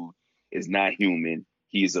 This dude is not human.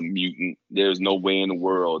 He's a mutant. There's no way in the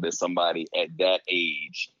world that somebody at that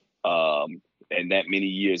age and that many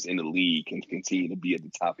years in the league can continue to be at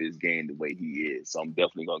the top of his game the way he is. So I'm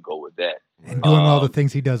definitely going to go with that. And doing all the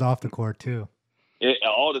things he does off the court, too.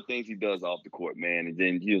 All the things he does off the court, man. And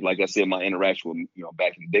then, like I said, my interaction with,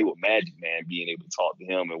 back in the day with Magic, man, being able to talk to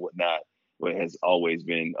him and whatnot, has always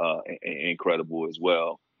been incredible as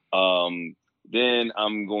well. Then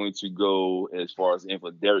I'm going to go as far as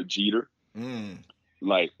Derek Jeter.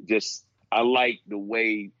 I like the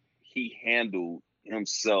way he handled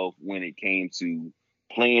himself when it came to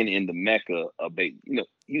playing in the Mecca of he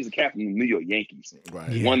was a captain of the New York Yankees, Right.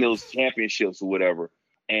 Yeah. won those championships or whatever.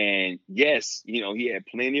 And yes, he had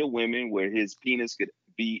plenty of women where his penis could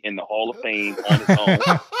be in the Hall of Fame on its own.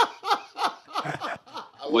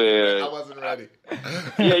 I wasn't ready.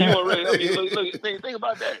 Yeah, you weren't ready. I mean, look, think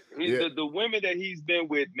about that. Yeah. The women that he's been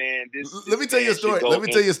with, man. Let me tell you a story. Let me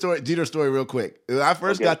tell you a story, Jeter story, real quick. When I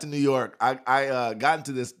first got to New York, I got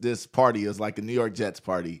into this party. It was like a New York Jets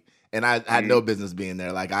party, and I had no business being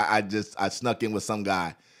there. Like I snuck in with some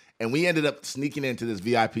guy, and we ended up sneaking into this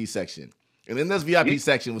VIP section. And in this VIP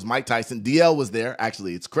section was Mike Tyson. DL was there.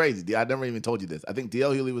 Actually, it's crazy. I never even told you this. I think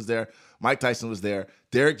DL Hewley was there. Mike Tyson was there.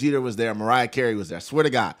 Derek Jeter was there. Mariah Carey was there. I swear to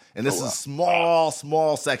God. And this is a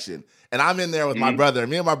small section. And I'm in there with my brother.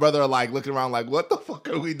 And me and my brother are like looking around like, what the fuck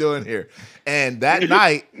are we doing here? And that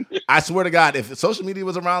night, I swear to God, if social media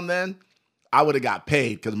was around then, I would have got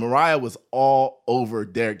paid because Mariah was all over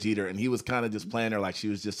Derek Jeter, and he was kind of just playing her like she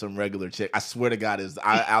was just some regular chick. I swear to God,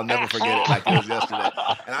 I'll never forget it like it was yesterday.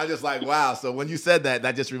 And I was just like, wow. So when you said that,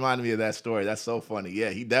 that just reminded me of that story. That's so funny. Yeah,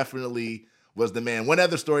 he definitely was the man. One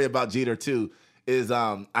other story about Jeter too is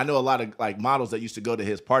I know a lot of like models that used to go to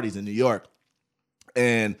his parties in New York,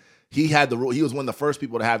 and he had the rule. He was one of the first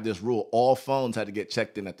people to have this rule: all phones had to get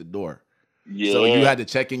checked in at the door. Yeah. So you had to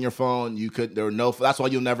check in your phone. There were no. That's why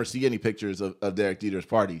you'll never see any pictures of Derek Jeter's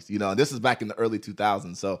parties. And this is back in the early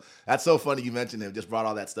 2000s. So that's so funny you mentioned him. Just brought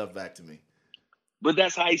all that stuff back to me. But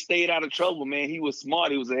that's how he stayed out of trouble, man. He was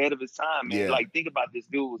smart. He was ahead of his time, man. Yeah. Like, think about this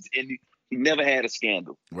dude. He never had a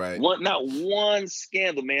scandal. Right. Not one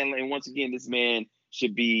scandal, man. And once again, this man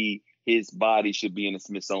his body should be in the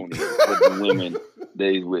Smithsonian with the women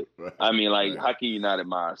that he's with. Right. I mean, like, how can you not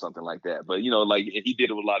admire something like that? But, like, he did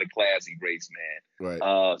it with a lot of class and grace, man.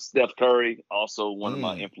 Right. Steph Curry, also one of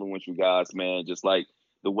my influential guys, man. Just like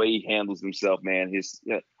the way he handles himself, man.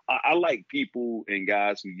 I like people and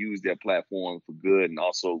guys who use their platform for good and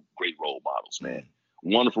also great role models, man.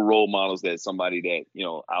 Wonderful role models that somebody that,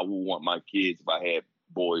 I would want my kids, if I had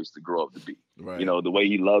boys, to grow up to be. Right. The way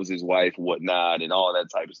he loves his wife and whatnot and all that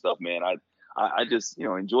type of stuff, man. I just,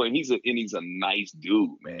 enjoy it. He's a nice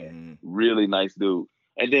dude, man. Really nice dude.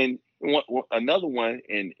 And then another one,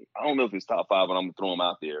 and I don't know if it's top 5, but I'm going to throw him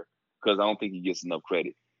out there because I don't think he gets enough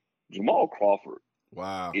credit. Jamal Crawford.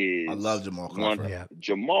 Wow. I love Jamal Crawford.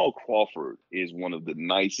 Jamal Crawford is one of the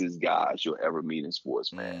nicest guys you'll ever meet in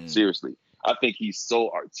sports, man. Seriously. I think he's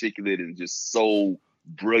so articulate and just so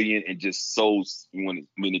brilliant and just so, when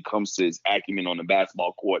it comes to his acumen on the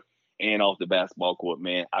basketball court and off the basketball court,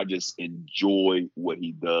 man, I just enjoy what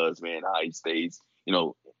he does, man, how he stays,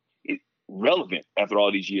 relevant after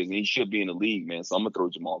all these years. And he should be in the league, man. So I'm going to throw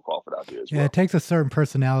Jamal Crawford out there as well. Yeah, it takes a certain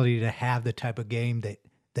personality to have the type of game that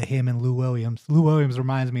him and Lou Williams. Lou Williams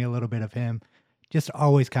reminds me a little bit of him. Just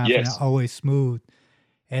always confident, always smooth.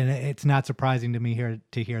 And it's not surprising to me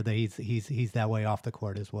to hear that he's that way off the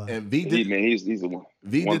court as well. And he's the one.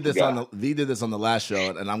 V did this on the last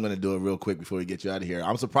show, and I'm going to do it real quick before we get you out of here.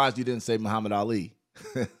 I'm surprised you didn't say Muhammad Ali.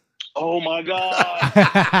 Oh my God!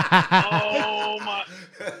 Oh my!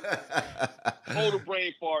 Hold a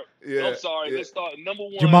brain fart. Yeah, I'm sorry. Let's start. Number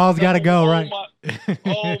one. Jamal's got to go, right?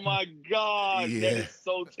 Oh my God! That is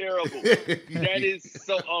so terrible. That is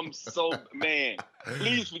so. Man,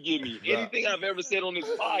 please forgive me. Anything I've ever said on this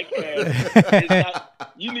podcast is not.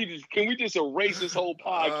 Can we just erase this whole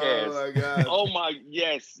podcast? Oh my God! Oh my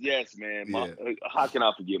yes, man. How can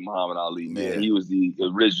I forget Muhammad Ali? Man, he was the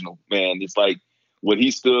original, man. It's like what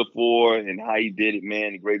he stood for and how he did it,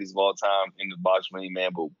 man. The greatest of all time in the boxing ring,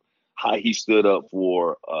 man. But how he stood up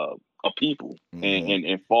for a people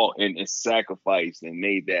and fought and sacrificed and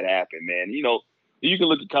made that happen, man. You can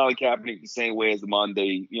look at Colin Kaepernick the same way as the modern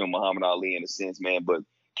day, Muhammad Ali in a sense, man. But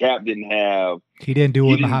Cap didn't have. He didn't do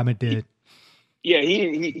what Muhammad did. He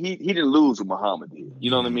didn't lose what Muhammad did.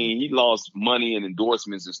 You know what I mean? He lost money and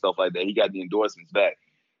endorsements and stuff like that. He got the endorsements back.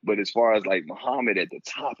 But as far as like Muhammad at the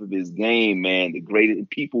top of his game, man, the greatest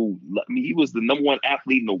people. I mean, he was the number 1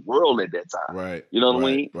 athlete in the world at that time. Right. You know what I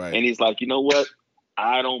mean? Right. And he's like, you know what?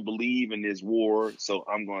 I don't believe in this war, so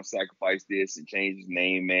I'm going to sacrifice this and change his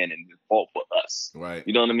name, man, and fought for us. Right.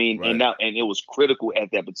 You know what I mean? Right. And it was critical at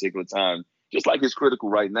that particular time, just like it's critical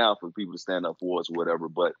right now for people to stand up for us or whatever.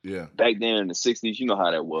 But back then in the 60s, you know how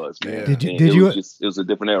that was, man. Yeah. It was a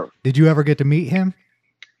different era. Did you ever get to meet him?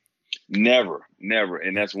 Never.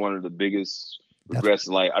 And that's one of the biggest regrets.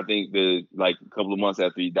 Like, I think a couple of months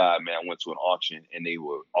after he died, man, I went to an auction and they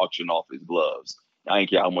were auctioning off his gloves. I didn't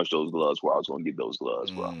care how much those gloves were. I was going to get those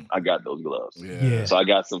gloves, bro. I got those gloves. Yeah. So I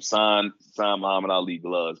got some signed Muhammad Ali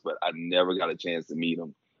gloves, but I never got a chance to meet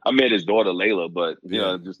him. I met his daughter, Layla, but,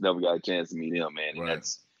 just never got a chance to meet him, man. And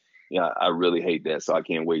yeah, I really hate that. So I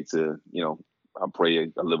can't wait to, I pray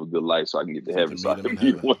I live a good life so I can get to heaven. So I can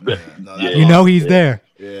meet one day. You know he's there.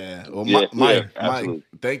 Yeah. Well, Yeah, Mike, absolutely.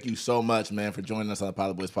 thank you so much, man, for joining us on the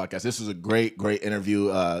Pilot Boys podcast. This was a great interview.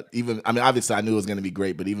 Obviously I knew it was going to be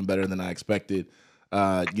great, but even better than I expected.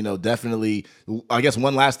 Definitely. I guess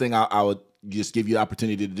one last thing I would just give you the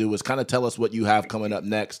opportunity to do is kind of tell us what you have coming up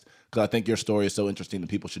next, because I think your story is so interesting that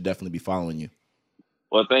people should definitely be following you.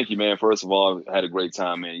 Well, thank you, man. First of all, I had a great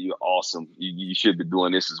time, man. You're awesome. You should be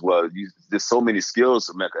doing this as well. There's so many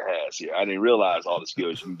skills Mecca has here. I didn't realize all the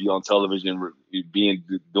skills. You can be on television,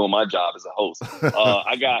 doing my job as a host.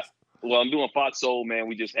 I'm doing Fox Soul, man.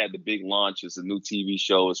 We just had the big launch. It's a new TV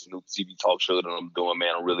show. It's a new TV talk show that I'm doing,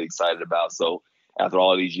 man. I'm really excited about. So after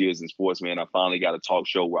all these years in sports, man, I finally got a talk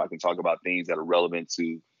show where I can talk about things that are relevant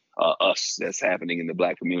to us that's happening in the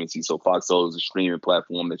Black community. So Fox Soul is a streaming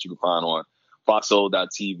platform that you can find on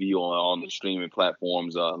foxsoul.tv on the streaming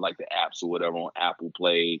platforms like the apps or whatever, on Apple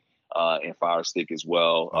Play and Fire Stick as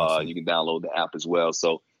well. Awesome. You can download the app as well.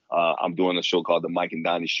 So I'm doing a show called The Mike and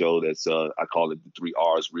Donnie Show. That's I call it the 3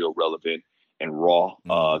 R's: real, relevant, and raw,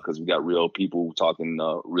 because we got real people talking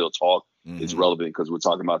real talk. It's relevant because we're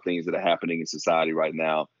talking about things that are happening in society right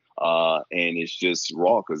now. And it's just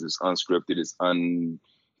raw because it's unscripted, it's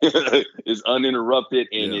uninterrupted,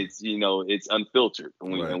 and it's unfiltered,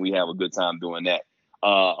 and we have a good time doing that.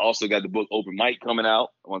 Also got the book Open Mic coming out.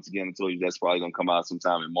 Once again, I told you that's probably gonna come out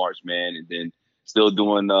sometime in March, man. And then still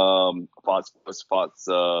doing Fox Sports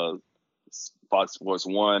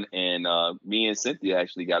 1, and me and Cynthia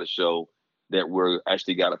actually got a show that we're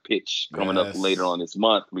actually got a pitch coming up later on this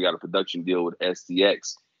month. We got a production deal with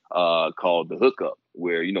STX called The Hookup,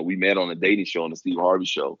 where we met on a dating show, on the Steve Harvey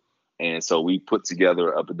Show. And so we put together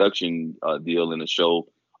a production deal in a show,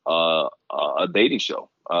 a dating show.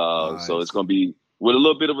 Nice. So it's going to be with a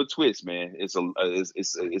little bit of a twist, man. It's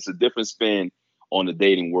a different spin on the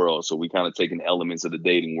dating world. So we kind of taking elements of the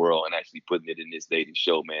dating world and actually putting it in this dating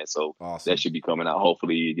show, man. So That should be coming out.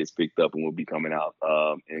 Hopefully it gets picked up and will be coming out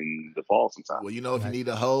in the fall sometime. Well, if you need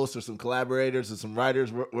a host or some collaborators or some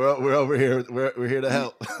writers, we're over here. We're here to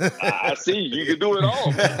help. I see. You can do it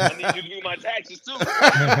all. I need you to do my taxes too.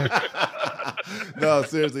 No,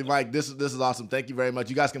 seriously, Mike, this is awesome. Thank you very much.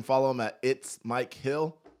 You guys can follow him at It's Mike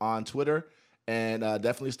Hill on Twitter, and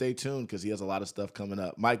definitely stay tuned because he has a lot of stuff coming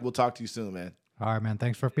up. Mike, we'll talk to you soon, man. All right, man.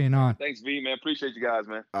 Thanks for being on. Thanks, V, man. Appreciate you guys,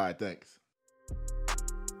 man. All right, thanks.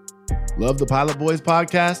 Love the Pilot Boys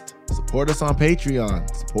podcast? Support us on Patreon.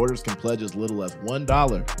 Supporters can pledge as little as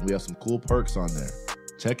 $1, and we have some cool perks on there.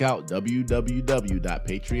 Check out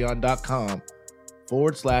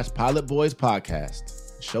www.patreon.com/Pilot Boys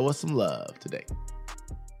podcast. Show us some love today.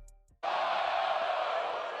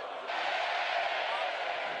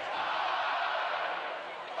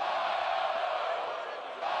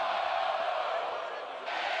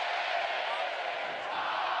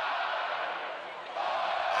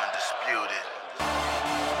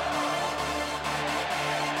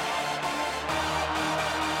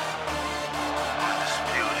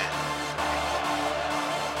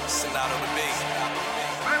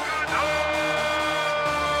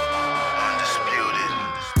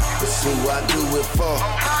 It's who I do it for.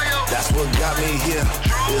 That's what got me here.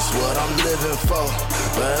 It's what I'm living for.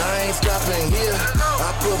 But I ain't stopping here.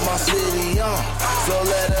 I put my city on. So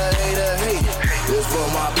let a hater hate. It's for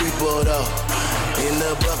my people though. In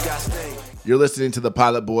the book I stay. You're listening to the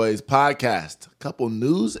Pilot Boys podcast. A couple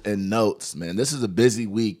news and notes, man. This is a busy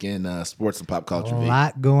week in sports and pop culture. A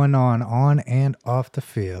lot going on and off the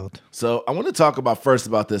field. So I want to talk about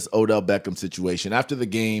this Odell Beckham situation. After the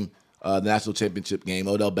game, the national championship game,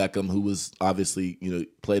 Odell Beckham, who was obviously,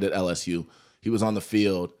 played at LSU, he was on the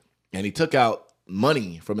field and he took out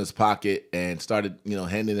money from his pocket and started,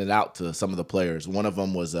 handing it out to some of the players. One of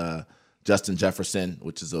them was Justin Jefferson,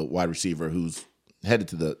 which is a wide receiver who's headed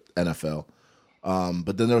to the NFL.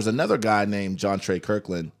 But then there was another guy named John Trey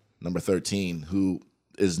Kirkland, number 13, who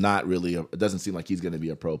is not really, it doesn't seem like he's going to be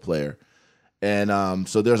a pro player. And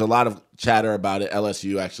so there's a lot of chatter about it.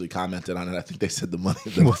 LSU actually commented on it. I think they said the money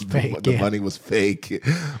was fake.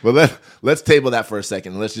 But let's table that for a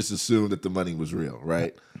second. Let's just assume that the money was real,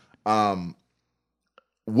 right?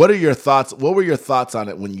 What are your thoughts? What were your thoughts on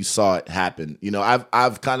it when you saw it happen?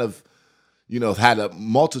 I've kind of, had a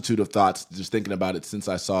multitude of thoughts just thinking about it since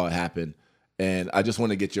I saw it happen. And I just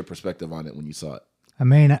want to get your perspective on it when you saw it. I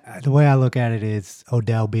mean, the way I look at it is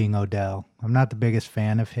Odell being Odell. I'm not the biggest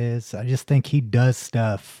fan of his. I just think he does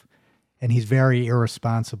stuff and he's very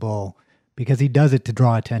irresponsible because he does it to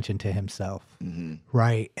draw attention to himself,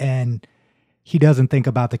 right? And he doesn't think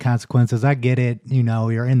about the consequences. I get it,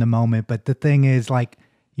 you're in the moment. But the thing is,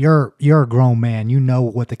 you're a grown man. You know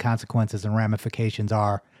what the consequences and ramifications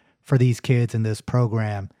are for these kids in this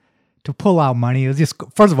program. To pull out money, it was just,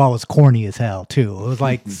 first of all, it was corny as hell too. It was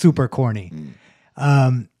like super corny.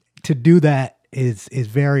 To do that is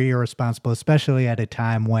very irresponsible, especially at a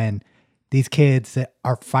time when these kids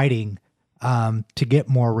are fighting to get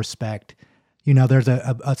more respect. You know, there's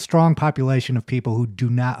a strong population of people who do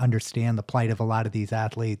not understand the plight of a lot of these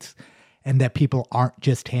athletes, and that people aren't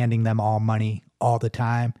just handing them all money all the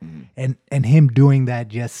time. And him doing that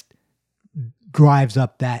just drives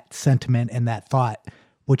up that sentiment and that thought,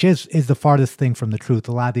 which is the farthest thing from the truth.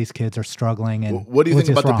 A lot of these kids are struggling. And what do you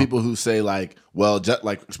think about the people who say like, well,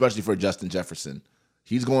 like especially for Justin Jefferson,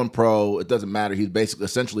 he's going pro. It doesn't matter. He's basically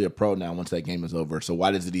essentially a pro now once that game is over. So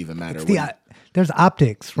why does it even matter? There's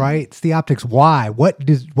optics, right? It's the optics. Why? What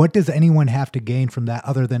does anyone have to gain from that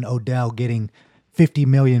other than Odell getting 50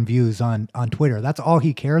 million views on Twitter? That's all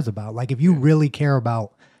he cares about. Like, if you really care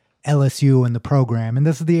about LSU and the program, and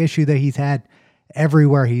this is the issue that he's had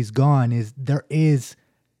everywhere he's gone, is there is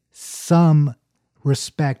some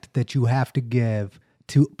respect that you have to give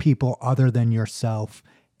to people other than yourself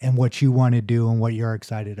and what you want to do and what you're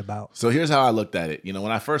excited about. So here's how I looked at it. You know,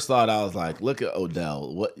 when I first thought, I was like, look at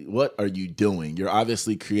Odell. What are you doing? You're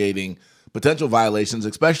obviously creating potential violations,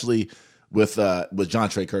 especially with John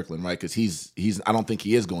Trey Kirkland, right? Because he's I don't think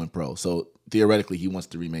he is going pro. So theoretically, he wants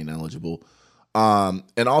to remain eligible. And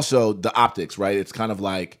also the optics, right? It's kind of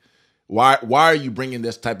like, why are you bringing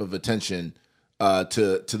this type of attention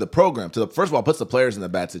to the program? First of all, puts the players in a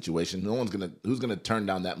bad situation. Who's gonna turn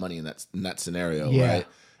down that money in that scenario, right?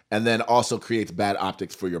 And then also creates bad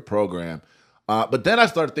optics for your program. But then I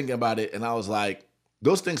started thinking about it, and I was like,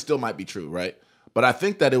 those things still might be true, right? But I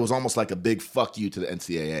think that it was almost like a big fuck you to the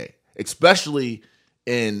NCAA, especially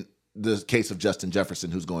in the case of Justin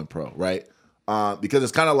Jefferson, who's going pro, right? Because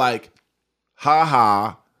it's kind of like,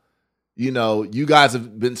 you know, you guys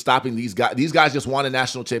have been stopping these guys. These guys just won a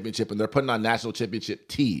national championship, and they're putting on national championship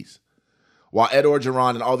tees, while Ed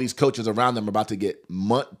Orgeron and all these coaches around them are about to get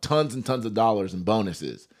tons and tons of dollars in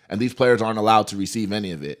bonuses, and these players aren't allowed to receive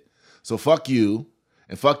any of it. So fuck you,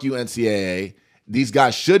 and fuck you, NCAA. These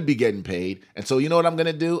guys should be getting paid. And so you know what I'm going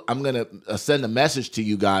to do? I'm going to send a message to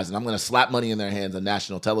you guys, and I'm going to slap money in their hands on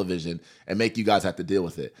national television and make you guys have to deal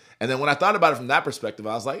with it. And then when I thought about it from that perspective,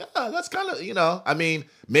 I was like, that's kind of, you know, I mean,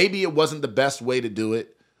 maybe it wasn't the best way to do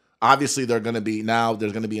it. Obviously, there's going to be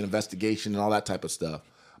an investigation and all that type of stuff.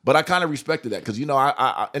 But I kind of respected that because, you know,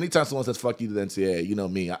 I anytime someone says fuck you to the NCAA, you know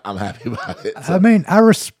me, I'm happy about it. So. I mean, I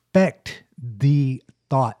respect the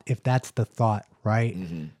thought, if that's the thought, right?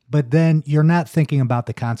 Mm-hmm. But then you're not thinking about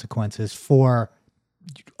the consequences for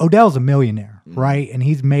Odell's a millionaire, right? And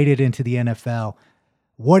he's made it into the NFL.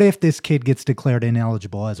 What if this kid gets declared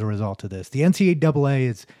ineligible as a result of this? The NCAA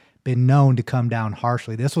has been known to come down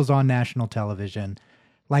harshly. This was on national television.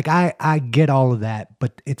 Like, I get all of that,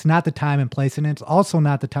 but it's not the time and place, and it's also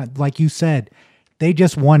not the time. Like you said, they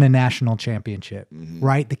just won a national championship,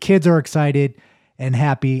 right? The kids are excited and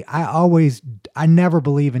happy. I never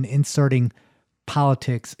believe in inserting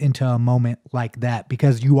politics into a moment like that,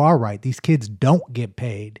 because you are right. These kids don't get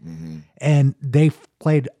paid, and they've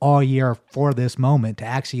played all year for this moment to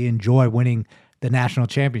actually enjoy winning the national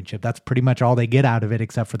championship. That's pretty much all they get out of it,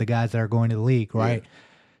 except for the guys that are going to the league, right? Yeah.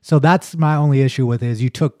 So that's my only issue with it, is you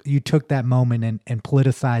took that moment and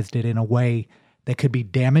politicized it in a way that could be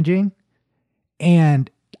damaging. And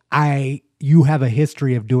you have a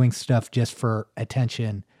history of doing stuff just for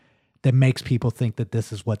attention that makes people think that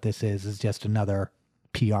this is what this is just another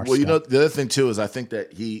PR stuff. Well, you know, the other thing too is I think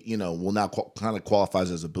that he, you know, will now kind of qualifies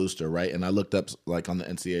as a booster, right? And I looked up, like, on the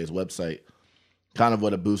NCAA's website, kind of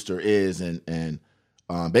what a booster is, and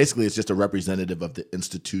basically it's just a representative of the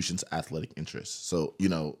institution's athletic interests. So, you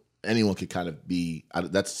know, anyone could kind of be,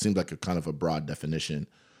 that seems like a kind of a broad definition.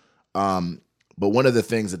 But one of the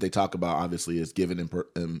things that they talk about, obviously, is giving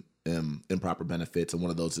improper benefits, and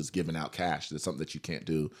one of those is giving out cash. That's something that you can't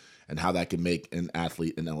do, and how that can make an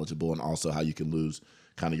athlete ineligible, and also how you can lose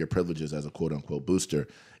kind of your privileges as a quote unquote booster.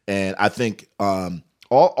 And I think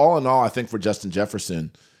all in all, I think for Justin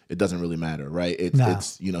Jefferson, it doesn't really matter, right?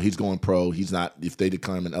 It's you know, he's going pro. He's not, if they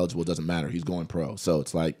declare him ineligible, it doesn't matter. He's going pro. So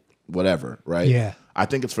it's like, whatever, right? Yeah. I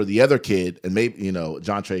think it's for the other kid, and maybe, you know,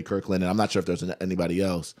 John Trey Kirkland, and I'm not sure if there's anybody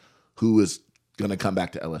else who is going to come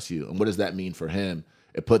back to LSU. And what does that mean for him?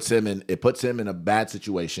 It puts him in a bad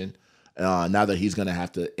situation now that he's going to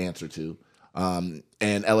have to answer to, and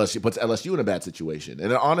LSU puts LSU in a bad situation.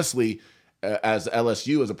 And honestly, as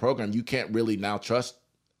LSU as a program, you can't really now trust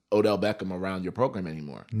Odell Beckham around your program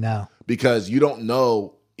anymore. No, because you don't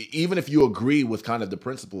know even if you agree with kind of the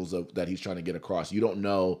principles that he's trying to get across, you don't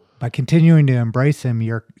know. By continuing to embrace him,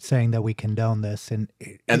 you're saying that we condone this, and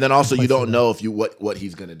then also you don't know if what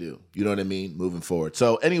he's going to do. You know what I mean, moving forward.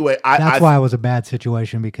 So anyway, that's why it was a bad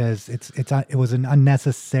situation, because it was an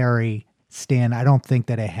unnecessary stand. I don't think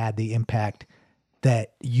that it had the impact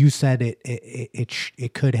that you said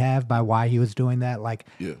it could have by why he was doing that. Like,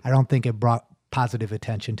 I don't think it brought positive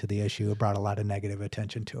attention to the issue. It brought a lot of negative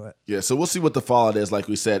attention to it. Yeah, so we'll see what the fallout is. Like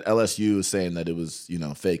we said, LSU is saying that it was,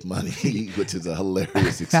 fake money, which is a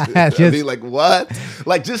hilarious experience. I mean, like, what?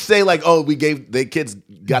 Like, just say, like, oh, the kids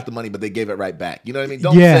got the money, but they gave it right back. You know what I mean?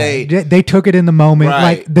 Don't say they took it in the moment.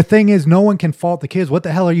 Right. Like, the thing is, no one can fault the kids. What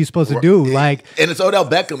the hell are you supposed to do? Like, and it's Odell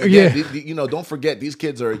Beckham. Again, don't forget, these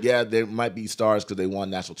kids are, they might be stars because they won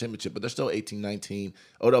national championship, but they're still 18, 19.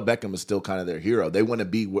 Odell Beckham is still kind of their hero. They want to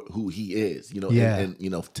be who he is,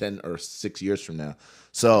 in 10 or 6 years from now.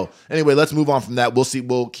 So anyway, let's move on from that. We'll see.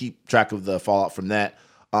 We'll keep track of the fallout from that.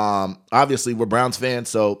 Obviously, we're Browns fans,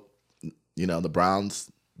 so the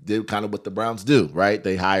Browns did kind of what the Browns do, right?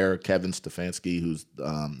 They hire Kevin Stefanski, who's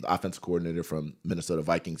the offensive coordinator from Minnesota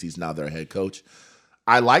Vikings. He's now their head coach.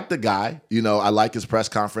 I like the guy. I like his press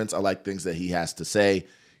conference. I like things that he has to say.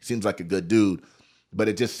 He seems like a good dude, but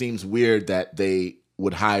it just seems weird that they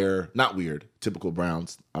would hire, not weird, typical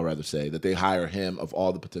Browns, I'd rather say, that they hire him of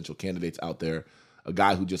all the potential candidates out there, a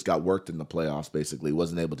guy who just got worked in the playoffs, basically,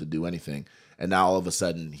 wasn't able to do anything. And now all of a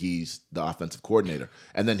sudden he's the offensive coordinator.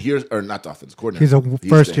 And then not the offensive coordinator. He's a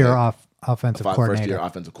first-year offensive coordinator. First-year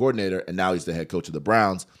offensive coordinator, and now he's the head coach of the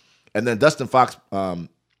Browns. And then Dustin Fox,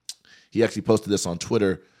 he actually posted this on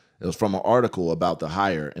Twitter. It was from an article about the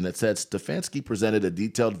hire, and it said Stefanski presented a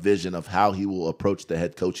detailed vision of how he will approach the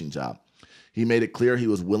head coaching job. He made it clear he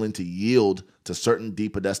was willing to yield to certain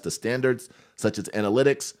DePodesta standards, such as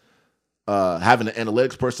analytics, having an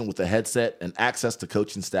analytics person with a headset and access to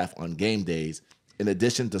coaching staff on game days, in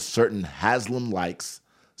addition to certain Haslam likes,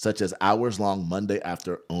 such as hours-long Monday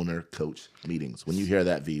after owner-coach meetings. When you hear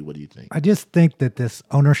that, V, what do you think? I just think that this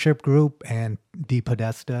ownership group and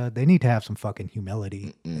DePodesta, they need to have some fucking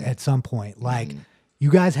humility at some point. Like, you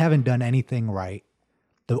guys haven't done anything right.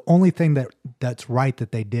 The only thing that's right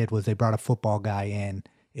that they did was they brought a football guy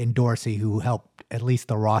in Dorsey, who helped at least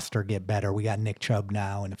the roster get better. We got Nick Chubb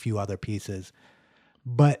now and a few other pieces.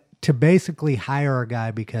 But to basically hire a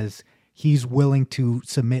guy because he's willing to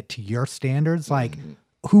submit to your standards, like,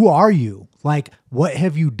 who are you? Like, what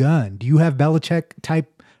have you done? Do you have Belichick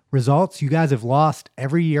type results? You guys have lost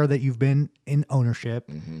every year that you've been in ownership.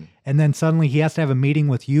 And then suddenly he has to have a meeting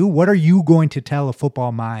with you. What are you going to tell a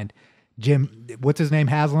football mind, Jim, what's his name,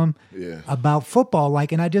 Haslam, about football?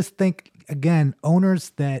 Like, and I just think, again,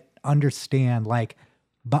 owners that understand, like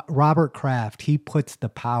Robert Kraft, he puts the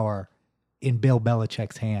power in Bill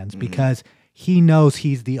Belichick's hands because he knows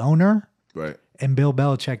he's the owner, right? And Bill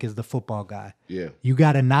Belichick is the football guy. Yeah, you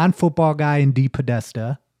got a non-football guy in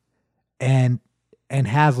DePodesta, and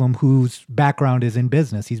Haslam, whose background is in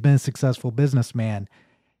business. He's been a successful businessman,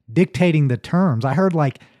 dictating the terms. I heard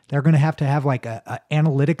like they're going to have like a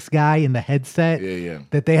analytics guy in the headset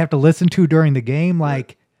that they have to listen to during the game.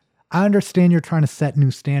 Like, I understand you're trying to set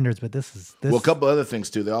new standards, but this is. Well, a couple other things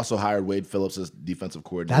too. They also hired Wade Phillips as defensive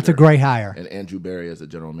coordinator. That's a great hire. And Andrew Berry as the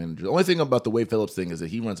general manager. The only thing about the Wade Phillips thing is that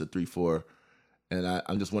he runs a 3-4, and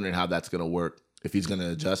I'm just wondering how that's going to work. If he's going to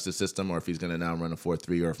adjust the system, or if he's going to now run a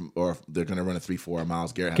 4-3, or if they're going to run a 3-4.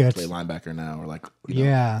 Myles Garrett has to play linebacker now, or like.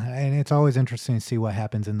 Yeah, and it's always interesting to see what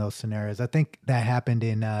happens in those scenarios. I think that happened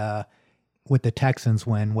in with the Texans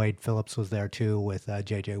when Wade Phillips was there too, with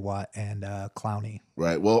J.J. Watt and Clowney.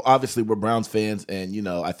 Right. Well, obviously we're Browns fans, and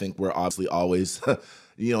I think we're obviously always,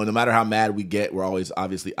 no matter how mad we get, we're always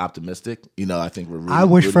obviously optimistic. I think we're. Really, I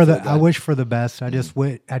wish for the best. I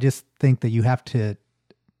just think that you have to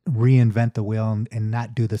reinvent the wheel and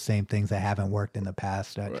not do the same things that haven't worked in the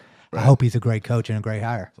past. Right. I hope he's a great coach and a great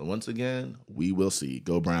hire. So once again, we will see.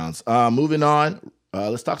 Go Browns. Moving on,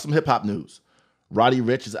 let's talk some hip hop news. Roddy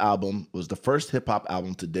Ricch's album was the first hip hop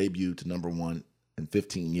album to debut to #1 in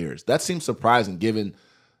 15 years. That seems surprising given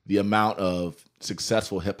the amount of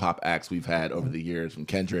successful hip hop acts we've had over the years, from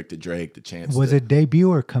Kendrick to Drake to Chance. Was it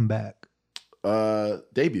debut or comeback?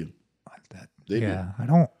 Debut. Yeah, I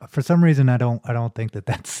don't. For some reason, I don't think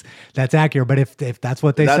that's accurate. But if that's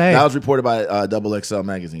what they say, that was reported by XXL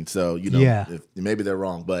magazine. So if, maybe they're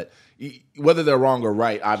wrong. But whether they're wrong or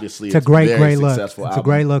right, obviously it's a great look. Album. It's a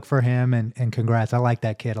great look for him, and congrats. I like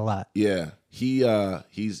that kid a lot. Yeah, he's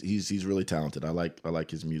really talented. I like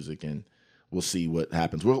his music, and we'll see what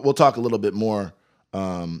happens. We'll talk a little bit more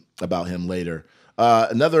about him later.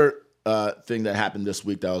 Another thing that happened this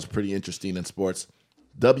week that was pretty interesting in sports.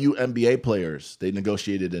 WNBA players, they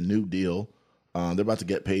negotiated a new deal. They're about to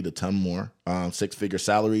get paid a ton more, 6-figure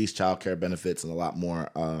salaries, childcare benefits, and a lot more.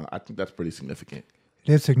 I think that's pretty significant.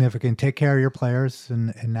 It is significant. Take care of your players,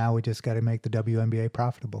 and now we just got to make the WNBA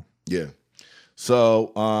profitable. Yeah.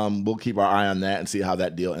 So we'll keep our eye on that and see how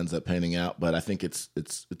that deal ends up panning out. But I think it's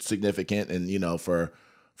significant, and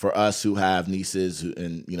for us who have nieces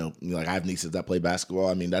like I have nieces that play basketball.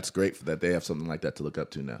 I mean, that's great that they have something like that to look up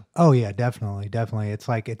to now. Oh yeah, definitely. It's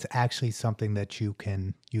like it's actually something that you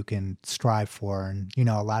can strive for, and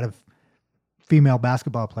a lot of female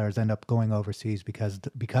basketball players end up going overseas because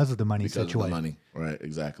of the money situation. Of the money, right?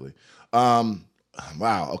 Exactly.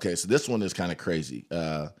 Wow. Okay, so this one is kind of crazy.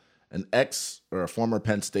 An ex or a former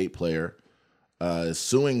Penn State player is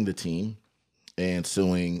suing the team and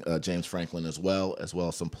suing James Franklin as well as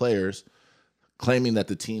some players, claiming that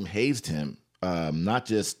the team hazed him, not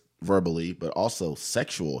just verbally, but also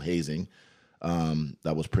sexual hazing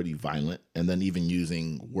that was pretty violent, and then even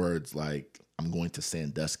using words like, I'm going to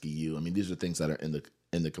Sandusky you. I mean, these are things that are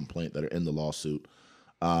in the complaint, that are in the lawsuit.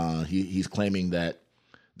 He's claiming that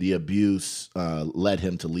the abuse led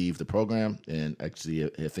him to leave the program, and actually,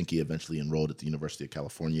 I think he eventually enrolled at the University of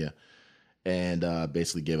California, and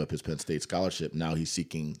basically gave up his Penn State scholarship. Now he's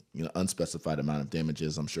seeking unspecified amount of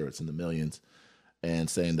damages. I'm sure it's in the millions, and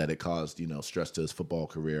saying that it caused stress to his football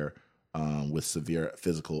career with severe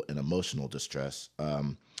physical and emotional distress.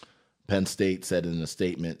 Penn State said in a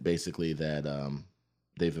statement basically that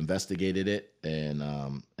they've investigated it and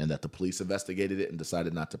that the police investigated it and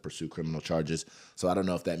decided not to pursue criminal charges. So I don't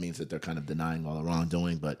know if that means that they're kind of denying all the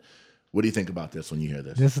wrongdoing, but what do you think about this when you hear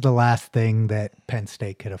this? This is the last thing that Penn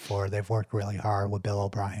State could afford. They've worked really hard with Bill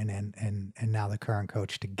O'Brien and now the current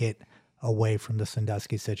coach to get away from the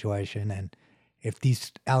Sandusky situation. And if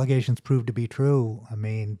these allegations prove to be true, I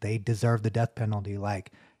mean, they deserve the death penalty.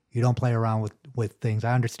 Like, you don't play around with things.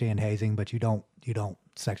 I understand hazing, but you don't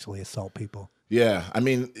sexually assault people. Yeah, I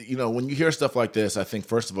mean, when you hear stuff like this, I think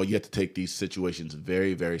first of all you have to take these situations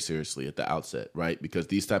very, very seriously at the outset, right? Because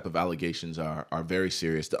these type of allegations are very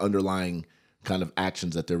serious. The underlying kind of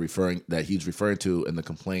actions that he's referring to in the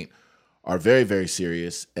complaint are very, very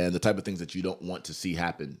serious, and the type of things that you don't want to see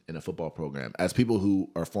happen in a football program. As people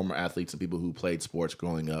who are former athletes and people who played sports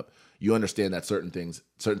growing up, you understand that certain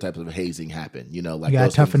types of hazing happen. Like you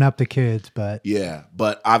gotta toughen up the kids, but yeah,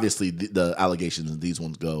 but obviously the allegations of these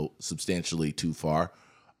ones go substantially too far.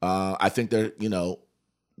 I think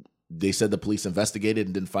they said the police investigated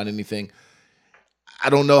and didn't find anything. I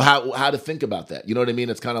don't know how to think about that. You know what I mean?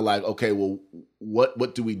 It's kind of like, okay, well,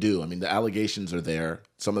 what do we do? I mean, the allegations are there.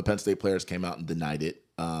 Some of the Penn State players came out and denied it.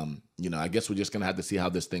 I guess we're just going to have to see how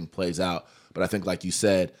this thing plays out. But I think, like you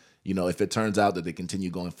said, if it turns out that they continue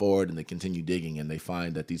going forward and they continue digging and they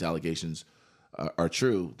find that these allegations are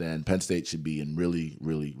true, then Penn State should be in really,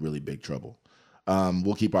 really, really big trouble.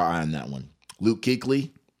 We'll keep our eye on that one. Luke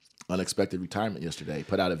Kuechly, unexpected retirement yesterday.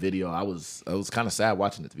 Put out a video. I was kind of sad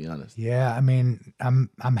watching it, to be honest. Yeah, I mean,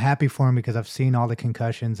 I'm happy for him because I've seen all the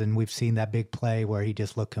concussions and we've seen that big play where he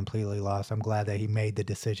just looked completely lost. I'm glad that he made the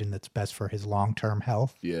decision that's best for his long-term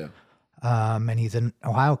health. Yeah. And he's an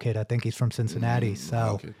Ohio kid. I think he's from Cincinnati.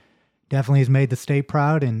 So definitely he's made the state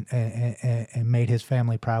proud and made his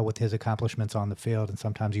family proud with his accomplishments on the field. And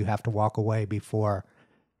sometimes you have to walk away before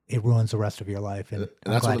it ruins the rest of your life. And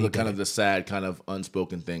that's one of the kind of the sad, kind of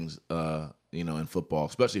unspoken things, in football,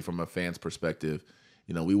 especially from a fan's perspective.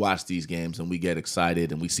 We watch these games and we get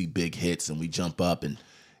excited and we see big hits and we jump up and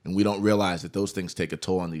we don't realize that those things take a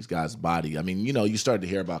toll on these guys' body. I mean, you started to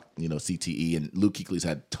hear about, CTE, and Luke Kuechly's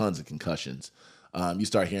had tons of concussions. You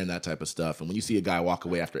start hearing that type of stuff. And when you see a guy walk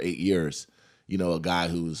away after 8 years, a guy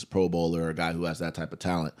who's Pro Bowler, a guy who has that type of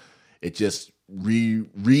talent, it just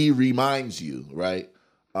reminds you, right?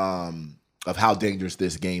 Of how dangerous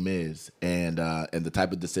this game is and the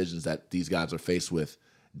type of decisions that these guys are faced with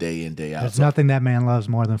day in, day out. There's nothing that man loves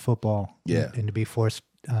more than football. Yeah. And to be forced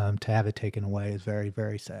to have it taken away is very,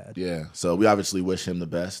 very sad. Yeah. So we obviously wish him the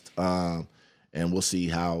best. And we'll see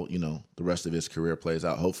how, the rest of his career plays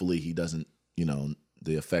out. Hopefully he doesn't, the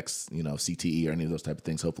effects, CTE or any of those type of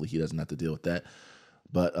things, hopefully he doesn't have to deal with that.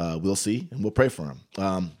 But we'll see, and we'll pray for him.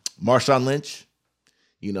 Marshawn Lynch,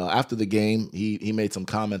 after the game, he made some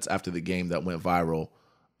comments after the game that went viral,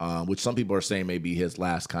 which some people are saying may be his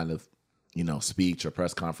last kind of, speech or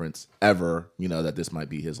press conference ever, that this might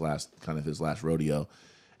be his last rodeo.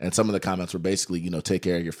 And some of the comments were basically, take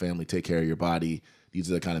care of your family, take care of your body. These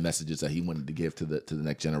are the kind of messages that he wanted to give to the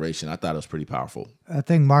next generation. I thought it was pretty powerful. I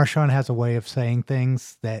think Marshawn has a way of saying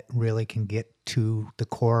things that really can get to the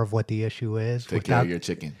core of what the issue is. Take care of your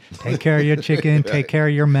chicken. Take care of your chicken. Take care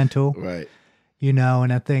of your mental. Right.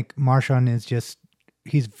 And I think Marshawn is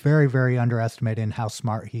he's very, very underestimated in how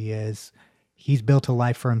smart he is. He's built a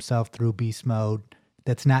life for himself through beast mode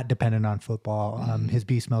that's not dependent on football. His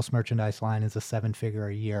beast mode merchandise line is a 7-figure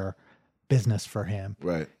a year business for him.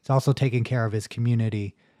 Right. It's also taking care of his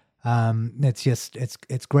community.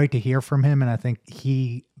 It's great to hear from him, and I think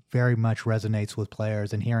he very much resonates with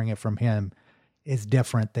players, and hearing it from him is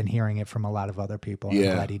different than hearing it from a lot of other people. Yeah,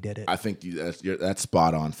 I'm glad he did it. I think that's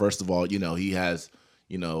spot on. First of all, he has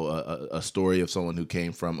a story of someone who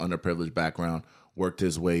came from underprivileged background, worked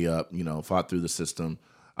his way up, fought through the system,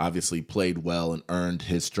 obviously played well and earned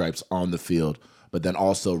his stripes on the field, but then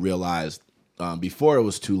also realized before it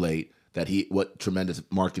was too late that what tremendous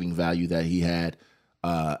marketing value that he had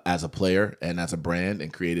as a player and as a brand,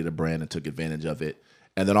 and created a brand and took advantage of it.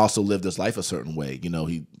 And then also lived his life a certain way.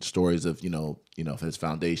 He stories of, his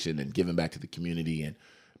foundation and giving back to the community and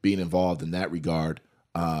being involved in that regard.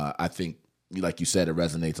 I think, like you said, it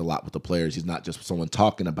resonates a lot with the players. He's not just someone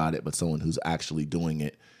talking about it, but someone who's actually doing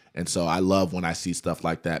it. And so I love when I see stuff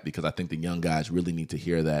like that, because I think the young guys really need to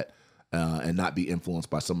hear that and not be influenced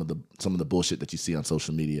by some of the bullshit that you see on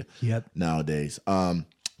social media nowadays. 2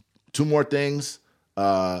 more things.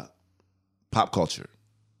 Pop culture.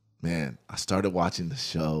 Man, I started watching the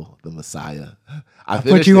show, The Messiah. I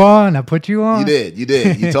put you on. You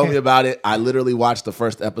did. You told me about it. I literally watched the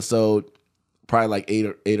first episode probably like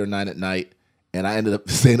 8 or 9 at night, and I ended up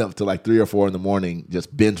staying up till like 3 or 4 in the morning,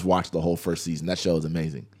 just binge watched the whole first season. That show is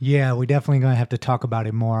amazing. Yeah, we definitely going to have to talk about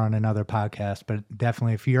it more on another podcast, but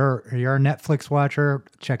definitely if you're a Netflix watcher,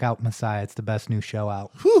 check out Messiah. It's the best new show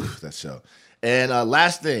out. Whew, that show. And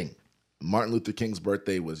last thing, Martin Luther King's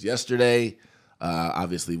birthday was yesterday.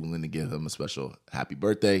 Obviously, we're going to give him a special happy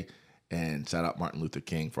birthday and shout out Martin Luther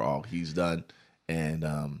King for all he's done. And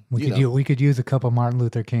we could use a couple Martin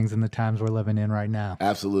Luther Kings in the times we're living in right now.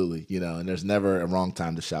 Absolutely, and there's never a wrong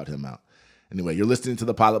time to shout him out. Anyway, you're listening to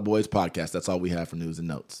the Pilot Boys podcast. That's all we have for news and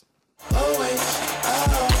notes.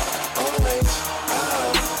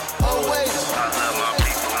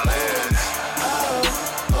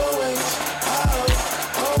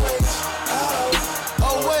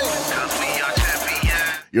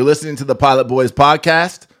 You're listening to the Pilot Boys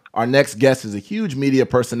podcast. Our next guest is a huge media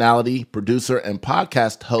personality, producer, and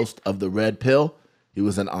podcast host of The Red Pill. He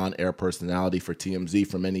was an on-air personality for TMZ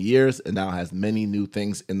for many years and now has many new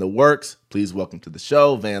things in the works. Please welcome to the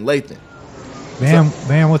show, Van Lathan.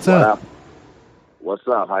 Van, what's up? What's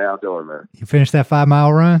up? How y'all doing, man? You finished that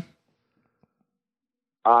 5-mile run?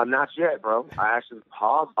 Not yet, bro. I actually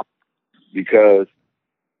paused because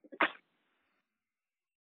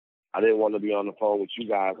I didn't want to be on the phone with you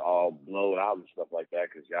guys all blowed out and stuff like that,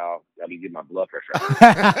 because y'all be getting my blood pressure up.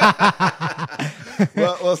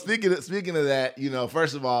 well, speaking of that,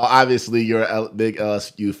 first of all, obviously you're a big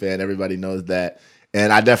LSU fan. Everybody knows that,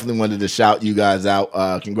 and I definitely wanted to shout you guys out.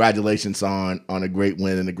 Congratulations on a great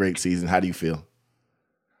win and a great season. How do you feel?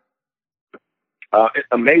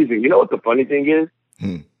 Amazing. You know what the funny thing is?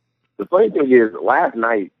 The funny thing is, last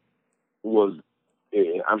night was,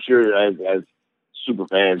 I'm sure as super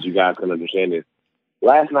fans, you guys can understand this.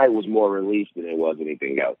 Last night was more relief than it was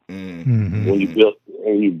anything else. Mm-hmm. When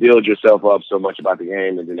you build yourself up so much about the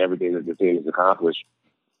game and then everything that the team has accomplished,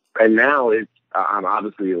 and now I'm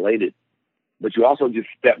obviously elated, but you also just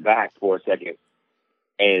step back for a second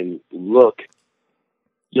and look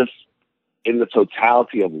just in the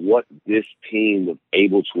totality of what this team was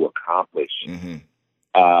able to accomplish. Mm-hmm.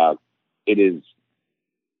 It's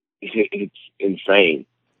insane.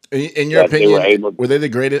 In your opinion, were they the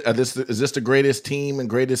greatest? Is this the greatest team and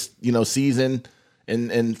greatest season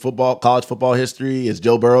in football, college football history? Is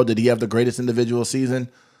Joe Burrow? Did he have the greatest individual season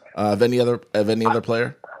of any other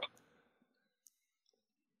player?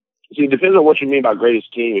 See, it depends on what you mean by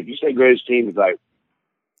greatest team. If you say greatest team, it's like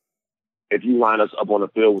if you line us up on the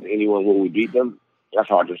field with anyone when we beat them, that's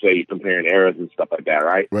hard to say. You're comparing eras and stuff like that,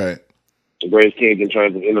 right? Right. The greatest teams in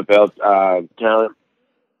terms of NFL talent.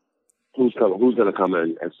 Who's going to come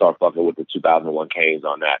in and start fucking with the 2001 Canes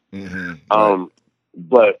on that? Mm-hmm. Right.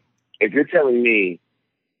 But if you're telling me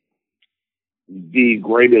the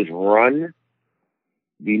greatest run,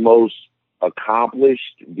 the most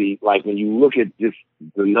accomplished, when you look at just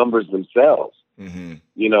the numbers themselves, mm-hmm.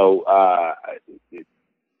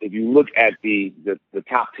 If you look at the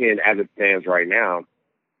top 10 as it stands right now,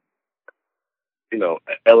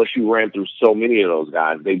 LSU ran through so many of those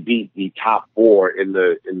guys. They beat the top 4 in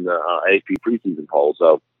the AP preseason poll.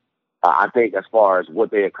 So I think as far as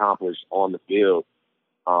what they accomplished on the field,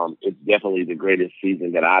 it's definitely the greatest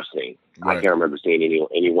season that I've seen. Right. I can't remember seeing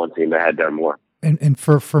any one team that had done more. And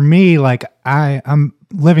for me, like I'm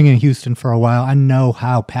living in Houston for a while. I know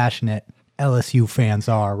how passionate LSU fans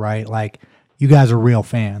are, right? Like you guys are real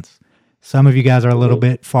fans. Some of you guys are a little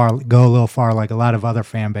bit go a little far like a lot of other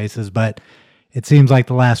fan bases, but it seems like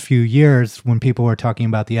the last few years when people were talking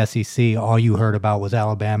about the SEC, all you heard about was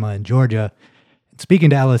Alabama and Georgia.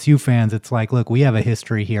 Speaking to LSU fans, it's like, look, we have a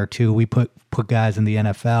history here too. We put guys in the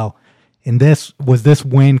NFL. And was this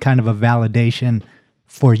win kind of a validation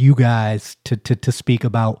for you guys to speak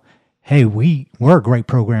about, hey, we're a great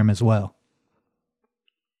program as well?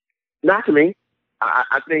 Not to me.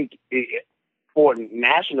 I think for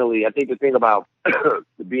nationally, I think the thing about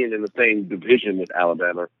being in the same division with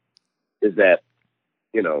Alabama is that,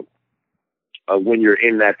 when you're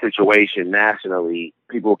in that situation nationally,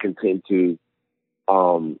 people can tend to,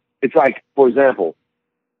 it's like, for example,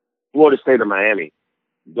 Florida State and Miami.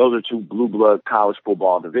 Those are two blue blood college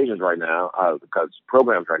football divisions right now, because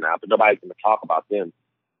programs right now, but nobody's going to talk about them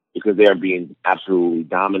because they are being absolutely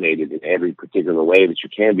dominated in every particular way that you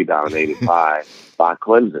can be dominated by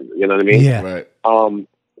Clemson. You know what I mean? Yeah. Right.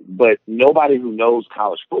 But nobody who knows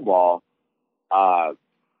college football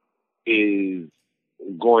is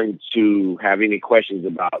going to have any questions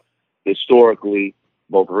about historically,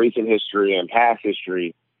 both recent history and past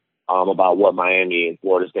history, about what Miami and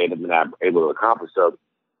Florida State have been able to accomplish. So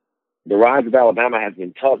the rise of Alabama has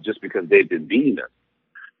been tough just because they've been beating us.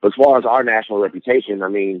 But as far as our national reputation, I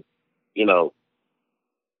mean,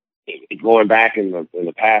 going back in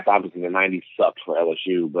the past, obviously the 90s sucked for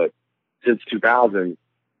LSU, but since 2000,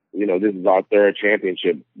 this is our third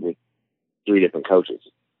championship with 3 different coaches.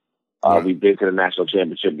 We've been to the national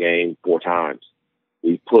championship game 4 times.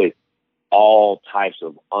 We've put all types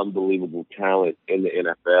of unbelievable talent in the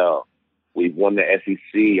NFL. We've won the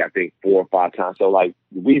SEC, I think, 4 or 5 times. So, as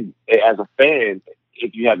a fan,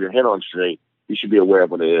 if you have your head on straight, you should be aware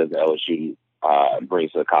of what it is that LSU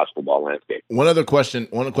brings to the college football landscape. One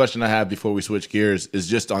question I have before we switch gears is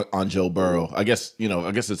just on Joe Burrow. I guess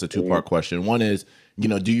it's a 2-part question. One is,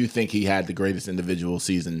 do you think he had the greatest individual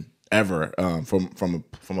season ever from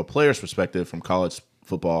a player's perspective from college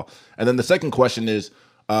football? And then the second question is,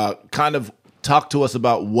 kind of talk to us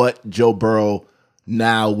about what Joe Burrow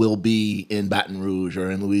now will be in Baton Rouge or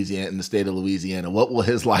in Louisiana, in the state of Louisiana. What will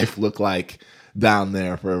his life look like down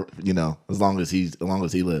there for, as long as he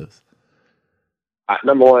lives?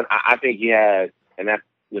 Number one, I think he has, and that's,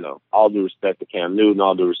 all due respect to Cam Newton,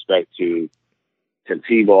 all due respect to Tim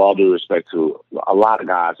Tebow, all due respect to a lot of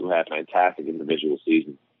guys who have fantastic individual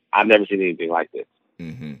seasons. I've never seen anything like this.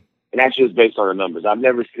 Mm-hmm. And that's just based on the numbers. I've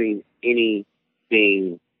never seen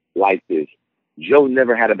anything like this. Joe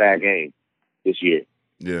never had a bad game this year.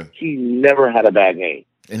 Yeah. He never had a bad game.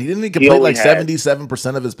 And he didn't complete like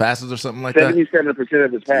 77% of his passes or something like 77%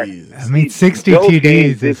 of his passes. Jesus. I mean, 60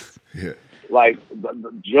 TDs. Yeah. Like,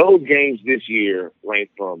 Joe's games this year range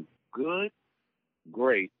from good,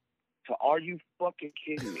 great, to are you fucking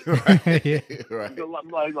kidding me? Right.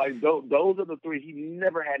 Like those are the 3. He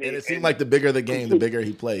never had any. And it seemed like the bigger the game, the bigger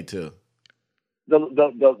he played too.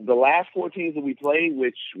 The last 4 teams that we played,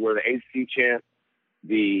 which were the ACC champ,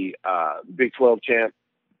 the Big 12 champ,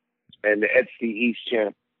 and the SEC East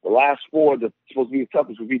champ, the last 4 that's supposed to be the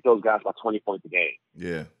toughest, we beat those guys by 20 points a game.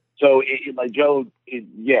 Yeah. So Joe,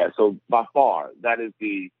 so by far that's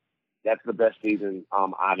the best season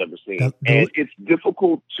I've ever seen. And it's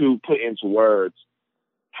difficult to put into words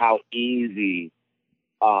how easy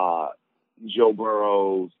Joe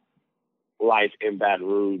Burrow's life in Baton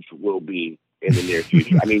Rouge will be in the near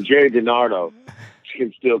future. I mean, Jerry DiNardo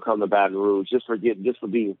can still come to Baton Rouge just for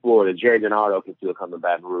being Florida. Jerry DiNardo can still come to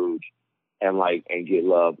Baton Rouge and get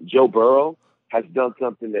love. Joe Burrow has done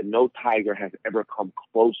something that no Tiger has ever come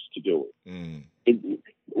close to doing. And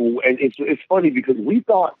it's funny because we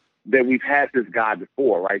thought that we've had this guy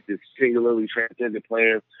before, right? This singularly transcendent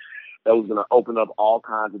player that was going to open up all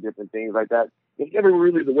kinds of different things like that. It's never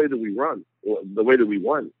really the way that we won.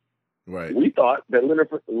 Right. We thought that Leonard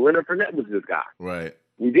Fournette was this guy. Right.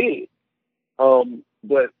 We did.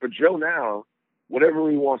 But for Joe now, whatever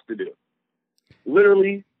he wants to do,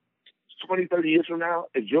 literally 20, 30 years from now,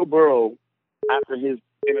 if Joe Burrow, after his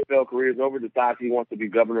NFL career is over, decides he wants to be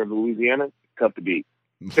governor of Louisiana, tough to beat.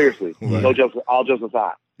 Seriously. Right. No jokes, all jokes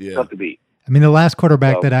aside. Yeah. Tough to beat. I mean, the last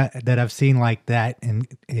quarterback that I've seen like that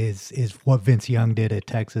is what Vince Young did at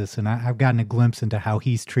Texas, and I've gotten a glimpse into how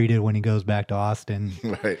he's treated when he goes back to Austin.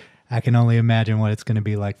 Right. I can only imagine what it's going to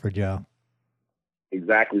be like for Joe.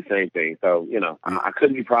 Exactly same thing. So, I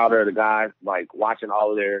couldn't be prouder of the guys, watching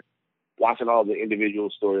all the individual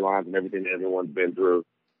storylines and everything that everyone's been through.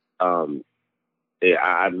 I'm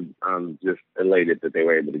just elated that they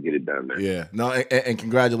were able to get it done, man. Yeah, no, and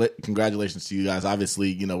congratulations to you guys.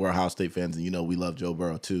 Obviously, we're Ohio State fans, and we love Joe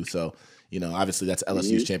Burrow too. So, obviously that's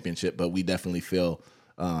LSU's championship, but we definitely feel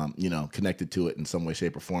connected to it in some way,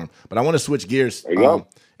 shape, or form. But I want to switch gears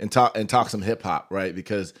and talk some hip hop, right?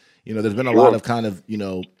 Because there's been a lot of kind of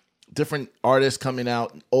different artists coming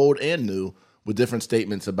out, old and new, with different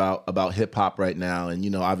statements about hip hop right now.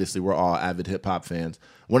 And obviously we're all avid hip hop fans.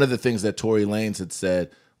 One of the things that Tory Lanez had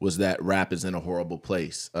said was that rap is in a horrible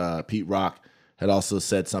place. Pete Rock had also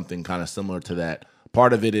said something kind of similar to that.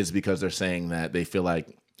 Part of it is because they're saying that they feel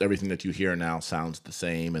like everything that you hear now sounds the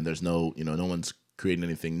same, and there's no one's creating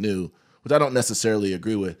anything new, which I don't necessarily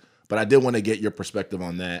agree with. But I did want to get your perspective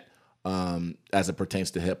on that as it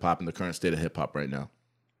pertains to hip hop and the current state of hip hop right now.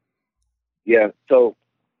 Yeah, so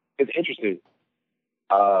it's interesting.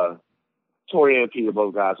 Tory and Pete are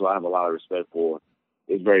both guys who I have a lot of respect for.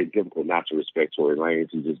 It's very difficult not to respect Tory Lanez.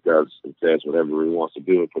 He just does and says whatever he wants to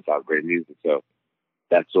do and puts out great music. So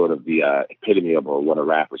that's sort of the epitome of what a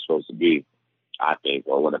rapper is supposed to be, I think,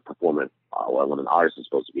 or what a performance or what an artist is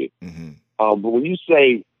supposed to be. Mm-hmm. But when you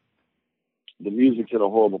say the music's in a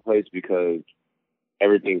horrible place because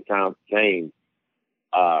everything sounds the same,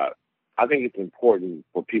 I think it's important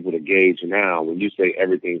for people to gauge now, when you say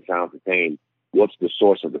everything sounds the same, what's the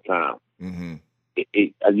source of the sound? Mm-hmm.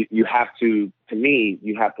 You have to me,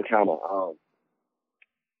 you have to kind of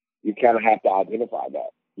have to identify that,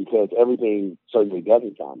 because everything certainly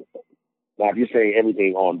doesn't sound the same. Now, if you're saying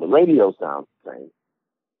everything on the radio sounds the same,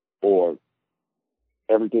 or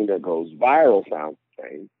everything that goes viral sounds the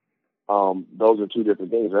same, those are two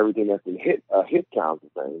different things. Everything that's been hit sounds the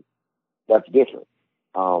same. That's different.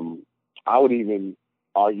 I would even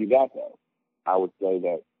argue that, though. I would say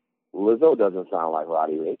that Lizzo doesn't sound like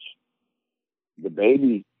Roddy Ricch. The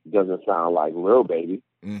Baby doesn't sound like Lil Baby.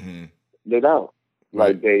 Mm-hmm. They don't.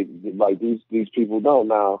 Right. These people don't.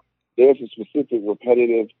 Now, there's a specific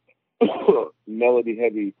repetitive, melody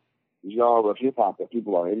heavy genre of hip hop that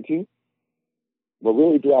people are into. But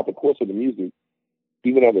really, throughout the course of the music,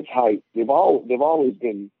 even at its height, they've always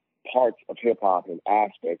been parts of hip hop and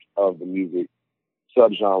aspects of the music,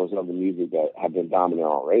 subgenres of the music that have been dominant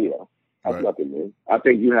on radio. That's right. Nothing new. I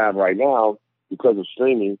think you have right now, because of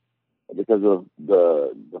streaming, because of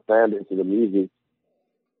the fan base of the music,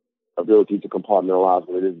 ability to compartmentalize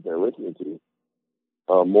what it is they're listening to,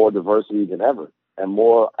 more diversity than ever, and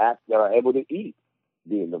more acts that are able to eat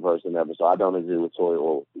being diverse than ever. So I don't agree with Tory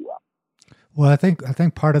or with P-Rock. Well, I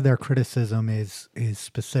think part of their criticism is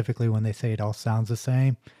specifically when they say it all sounds the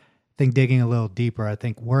same. I think digging a little deeper, I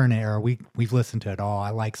think we're in an era, we've listened to it all. I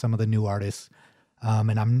like some of the new artists,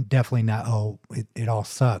 and I'm definitely not, it all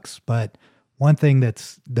sucks. But one thing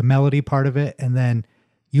that's the melody part of it, and then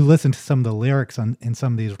you listen to some of the lyrics in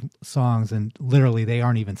some of these songs, and literally they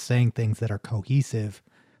aren't even saying things that are cohesive,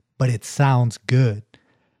 but it sounds good.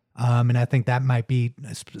 And I think that might be,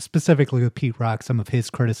 specifically with Pete Rock, some of his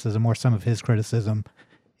criticism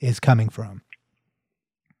is coming from.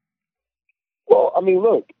 Well, I mean,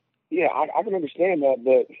 look, yeah, I can understand that,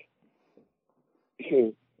 but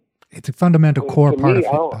it's a fundamental core part of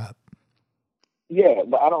hip hop. Yeah,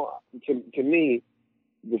 but I don't. To me,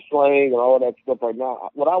 the slang and all that stuff right now,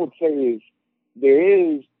 what I would say is there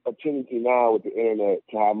is a tendency now with the internet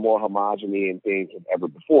to have more homogeneity in things than ever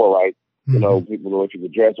before, right? Mm-hmm. You know, people know what you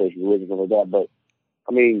could dress or if you live like that. But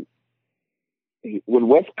I mean, when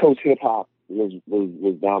West Coast hip hop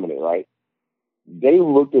was dominant, right? They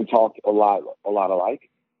looked and talked a lot alike.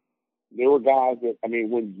 There were guys that, I mean,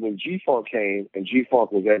 when G-Funk came, and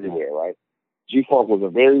G-Funk was everywhere, right? G-Funk was a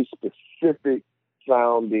very specific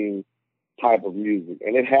sounding type of music,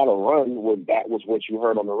 and it had a run where that was what you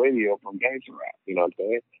heard on the radio from gangster rap. You know what I'm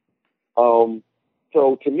saying?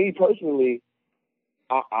 So to me personally,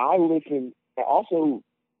 I listen. Also,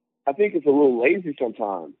 I think it's a little lazy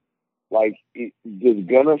sometimes. Like, does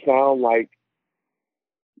Gunna sound like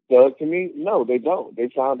Thug to me? No, they don't.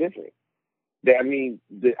 They sound different.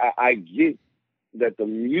 I get that the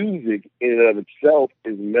music in and of itself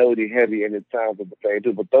is melody heavy and it sounds like the same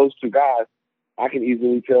too. But those two guys, I can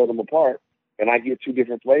easily tell them apart, and I get two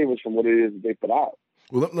different flavors from what it is that they put out.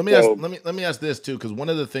 Well, let me ask this too, because one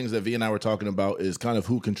of the things that V and I were talking about is kind of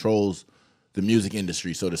who controls the music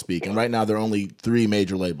industry, so to speak. And right now there are only three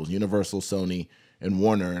major labels: Universal, Sony, and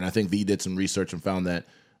Warner. And I think V did some research and found that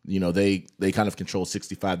they kind of control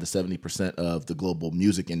 65 to 70% of the global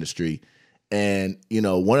music industry. And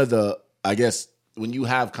one of the, I guess, when you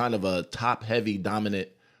have kind of a top-heavy dominant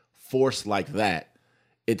force like that,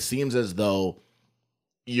 it seems as though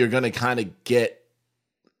you're going to kind of get,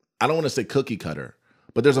 I don't want to say cookie cutter,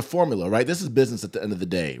 but there's a formula, right? This is business at the end of the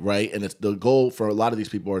day, right? And it's the goal for a lot of these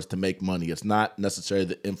people is to make money. It's not necessarily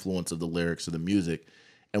the influence of the lyrics or the music.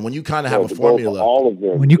 And when you kind of have a formula,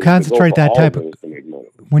 when you concentrate that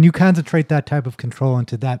type of control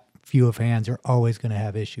into that few of hands, you're always going to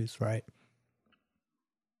have issues, right?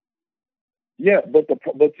 Yeah, but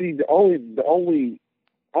see, the only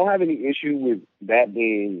I don't have any issue with that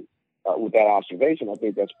being with that observation. I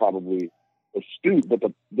think that's probably astute. But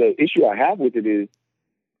the issue I have with it is,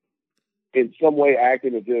 in some way,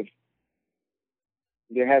 acting as if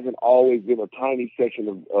there hasn't always been a tiny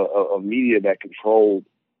section of media that controlled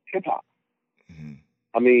hip hop. Mm-hmm.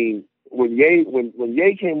 I mean, when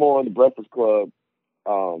Ye came on the Breakfast Club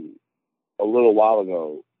a little while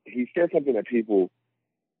ago, he said something that people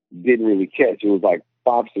didn't really catch. It was like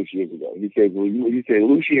 5-6 years ago. He said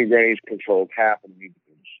Lucien Grange controls half of the music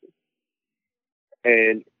industry,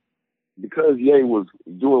 and because Ye was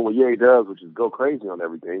doing what Ye does, which is go crazy on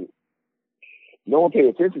everything, no one paid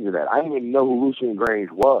attention to that. I didn't even know who Lucien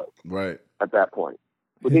Grange was right at that point.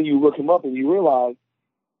 But then you look him up and you realize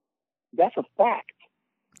that's a fact.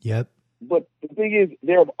 Yep. But the thing is,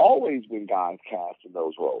 there have always been guys cast in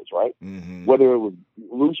those roles, right? Mm-hmm. Whether it was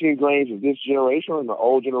Lucien Grange of this generation or in the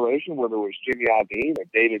old generation, whether it was Jimmy Iovine or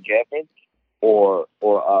David Geffen or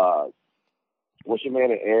what's your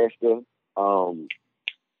man at Arista,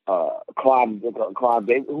 Clive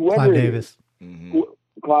Davis, whoever Clive it Davis. is. Mm-hmm.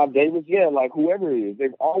 Clive Davis, yeah, like whoever it is.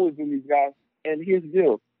 They've always been these guys. And here's the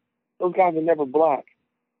deal. Those guys are never black.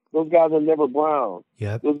 Those guys are never brown.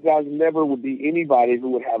 Yep. Those guys never would be anybody who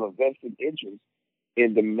would have a vested interest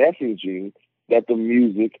in the messaging that the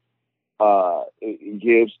music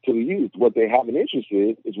gives to the youth. What they have an interest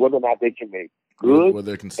in is whether or not they can make good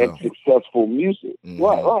whether they can sell. and successful music. Mm-hmm.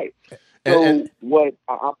 Right. So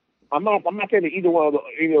I'm not saying that either of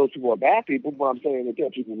those people are bad people, but I'm saying that there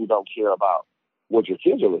are people who don't care about what your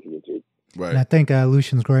kids are listening to. Right. And I think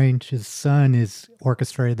Lucien Grange's son is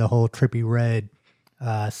orchestrated the whole Trippie Redd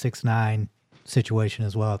 6ix9ine situation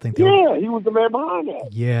as well. I think. He was the man behind that.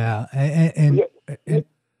 Yeah, and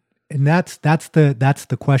that's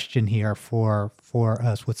the question here for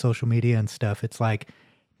us with social media and stuff. It's like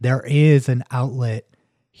there is an outlet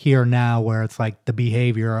here now where it's like the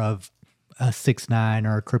behavior of a 6ix9ine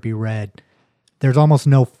or a Trippie Redd. There's almost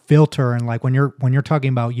no filter, and like when you're talking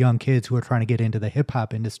about young kids who are trying to get into the hip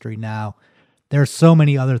hop industry now, there's so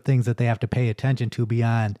many other things that they have to pay attention to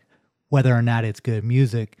beyond whether or not it's good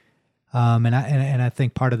music. And I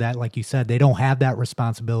think part of that, like you said, they don't have that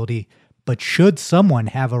responsibility. But should someone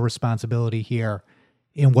have a responsibility here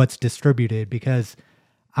in what's distributed? Because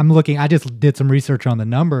I just did some research on the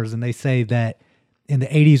numbers, and they say that in the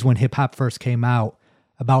 80s when hip hop first came out,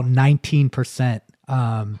 about 19%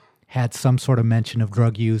 had some sort of mention of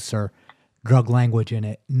drug use or drug language in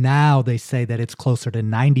it. Now they say that it's closer to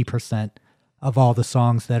 90% of all the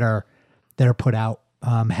songs that are put out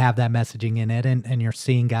have that messaging in it, and you're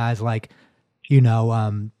seeing guys like,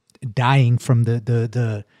 dying from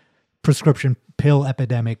the prescription pill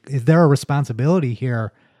epidemic. Is there a responsibility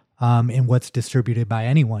here in what's distributed by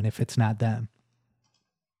anyone if it's not them?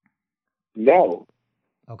 No,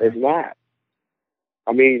 Okay. it's not.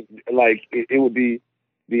 I mean, like it would be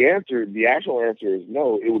the answer. The actual answer is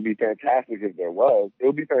no. It would be fantastic if there was. It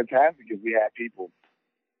would be fantastic if we had people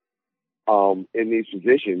in these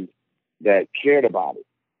positions that cared about it,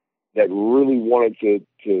 that really wanted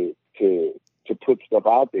to put stuff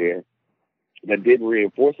out there that didn't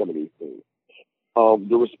reinforce some of these things.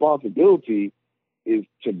 The responsibility is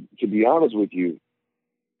to be honest with you,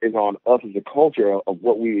 is on us as a culture of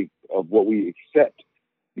what we accept,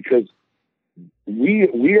 because we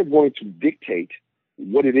are going to dictate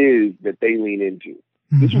what it is that they lean into.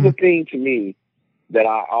 Mm-hmm. This was a thing to me that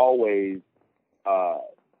I always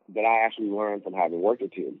that I actually learned from having worked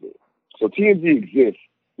at TMZ. So TMZ exists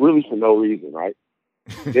really for no reason, right?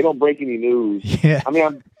 They don't break any news. Yeah. I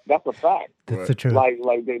mean, that's a fact. That's the truth.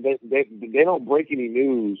 Like they don't break any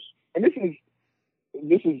news, and this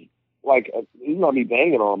is like you know me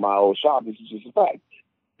banging on my old shop. This is just a fact.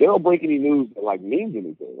 They don't break any news that like means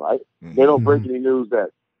anything, right? Mm-hmm. They don't break any news that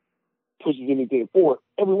pushes anything forward.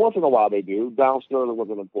 Every once in a while they do. Down Sterling was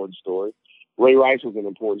an important story. Ray Rice was an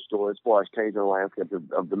important story as far as changing the landscape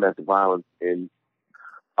of domestic violence in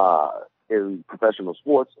professional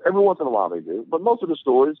sports. Every once in a while they do, but most of the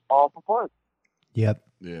stories are for fun. Yep.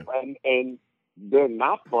 Yeah. And they're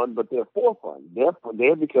not fun, but they're for fun.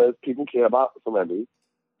 They're because people care about celebrities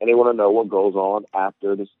and they want to know what goes on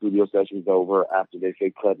after the studio session's over, after they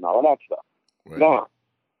say cut and all of that stuff. Right. Now,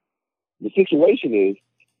 the situation is,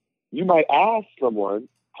 you might ask someone,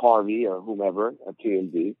 Harvey or whomever at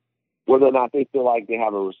TMZ, whether or not they feel like they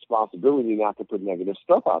have a responsibility not to put negative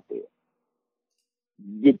stuff out there.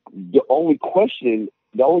 The only thing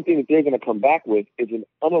that they're going to come back with is an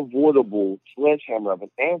unavoidable sledgehammer of an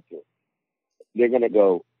answer. They're going to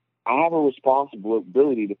go, I have a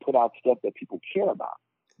responsibility to put out stuff that people care about.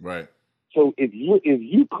 Right. So if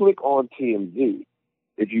you click on TMZ,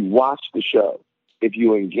 if you watch the show, if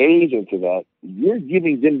you engage into that, you're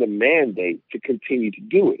giving them the mandate to continue to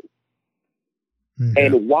do it. Mhm.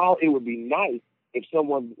 And while it would be nice if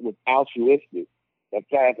someone was altruistic that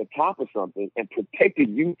sat at the top of something and protected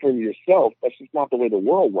you from yourself, that's just not the way the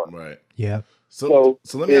world works. Right. Yeah. So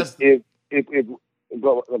let me ask.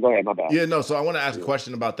 Go ahead, my bad. Yeah, no. So I want to ask a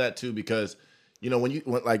question about that too, because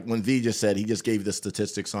when V just said, he just gave the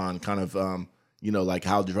statistics on kind of like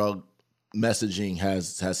how drug messaging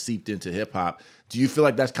has seeped into hip hop. Do you feel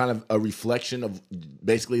like that's kind of a reflection of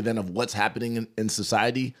basically then of what's happening in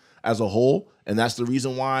society as a whole, and that's the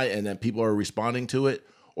reason why, and that people are responding to it,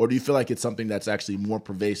 or do you feel like it's something that's actually more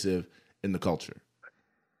pervasive in the culture?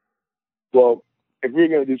 Well, if we're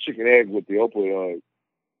going to do chicken egg with the opioid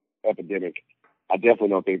epidemic, I definitely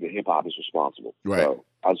don't think that hip hop is responsible. Right. So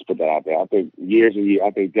I'll just put that out there. I think years and years,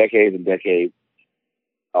 I think decades and decades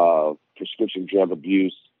of prescription drug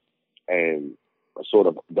abuse and sort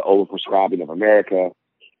of the overprescribing of America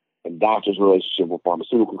and doctors' relationship with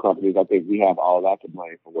pharmaceutical companies, I think we have all that to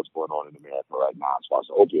blame for what's going on in America right now as far as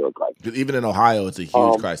the opioid crisis. Because even in Ohio, it's a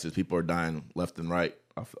huge crisis. People are dying left and right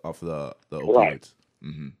off the opioids. Right.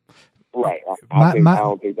 Mm-hmm. Right. I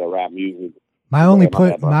don't think that rap music. My only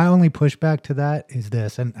pushback to that is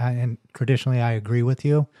this, and traditionally I agree with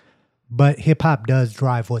you, but hip hop does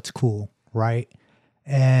drive what's cool, right?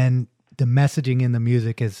 And the messaging in the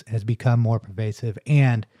music has become more pervasive,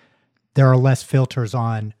 and there are less filters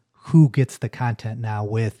on who gets the content now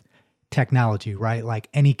with technology, right? Like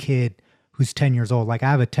any kid who's 10 years old, like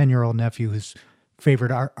I have a 10-year-old nephew whose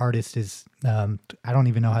favorite artist is, I don't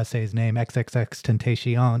even know how to say his name,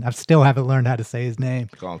 XXXTentacion. I still haven't learned how to say his name.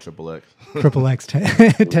 Call him Triple X. Triple X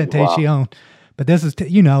Tentacion. Wow. But this is,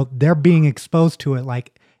 they're being exposed to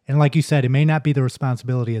it. And like you said, it may not be the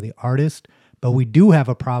responsibility of the artist, but we do have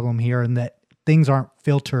a problem here in that things aren't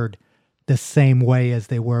filtered the same way as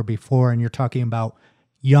they were before. And you're talking about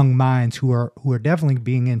young minds who are definitely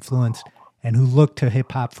being influenced and who look to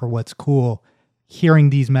hip hop for what's cool. Hearing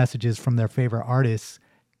these messages from their favorite artists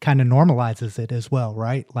kind of normalizes it as well,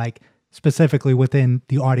 right? Like specifically within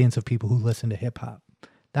the audience of people who listen to hip hop.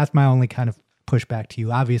 That's my only kind of pushback to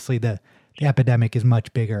you. Obviously, the epidemic is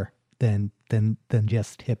much bigger than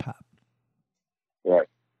just hip hop. Right.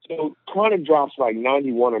 So Chronic drops like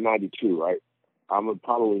 91 or 92, right? I'm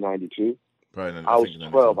probably 92. Probably. I was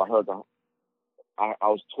 12. I heard I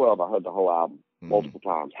was 12. I heard the whole album multiple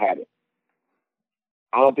times. Had it.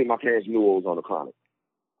 I don't think my parents knew what was on the Chronic.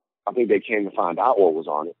 I think they came to find out what was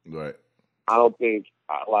on it. Right. I don't think,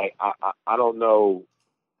 I don't know.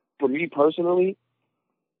 For me personally,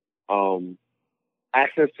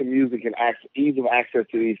 access to music and ease of access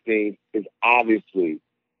to these things is obviously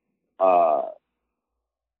at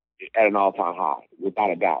an all-time high,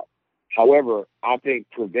 without a doubt. However, I think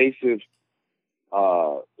pervasive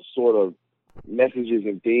sort of messages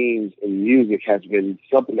and themes in music has been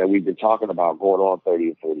something that we've been talking about going on 30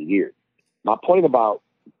 or 40 years. My point about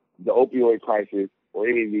the opioid crisis or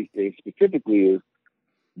any of these things specifically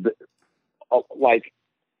is,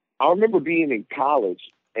 I remember being in college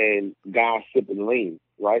and guys sipping lean,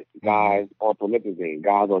 right? Guys on promethazine,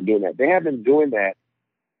 guys on doing that. They have been doing that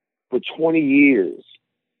for 20 years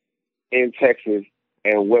in Texas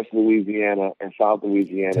and West Louisiana and South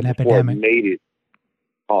Louisiana before it made it.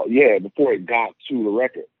 Before it got to the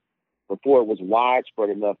record, before it was widespread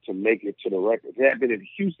enough to make it to the record. It had been in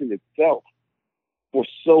Houston itself for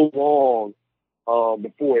so long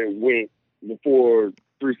before 3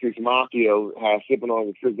 6 Mafia had Sipping on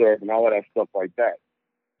the Scissor and all of that stuff like that.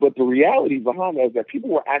 But the reality behind that is that people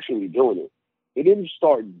were actually doing it. They didn't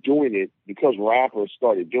start doing it because rappers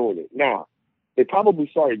started doing it. Now, they probably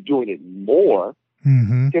started doing it more.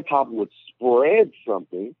 Mm-hmm. Hip-hop would spread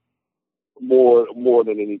something more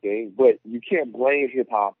than anything, but you can't blame hip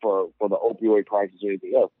hop for the opioid crisis or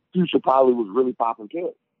anything else. Future probably was really popping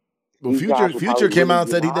pills. Well, Future came out and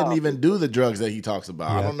said he didn't even do the drugs that he talks about.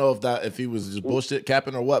 Yeah. I don't know if he was just bullshit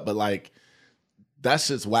capping or what, but that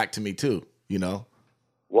shit's whack to me too.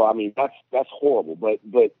 Well, I mean that's horrible. But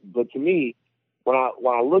to me, when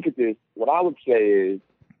I look at this, what I would say is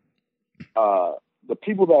the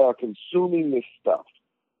people that are consuming this stuff,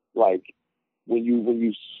 like. When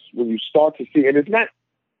you start to see, and it's not,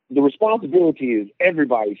 the responsibility is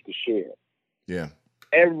everybody's to share. Yeah.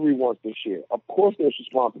 Everyone's to share. Of course, there's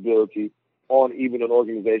responsibility on even an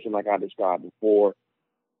organization like I described before.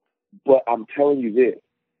 But I'm telling you this,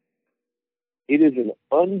 it is an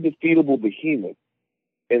undefeatable behemoth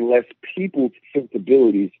unless people's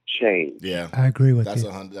sensibilities change. Yeah. I agree with you.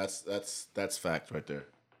 That's fact right there.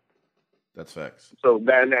 That's facts. So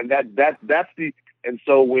that's And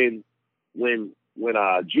so when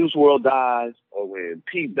Juice World dies, or when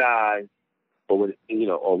Pete dies, or when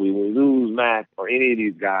we lose Mac or any of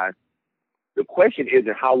these guys, the question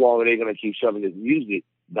isn't how long are they going to keep shoving this music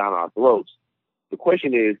down our throats. The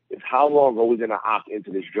question is how long are we going to opt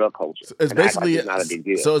into this drug culture? So it's basically it's not a big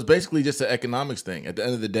deal. So it's basically just an economics thing. At the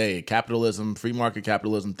end of the day, capitalism, free market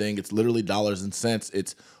capitalism thing. It's literally dollars and cents.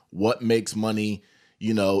 It's what makes money.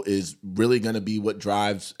 Is really going to be what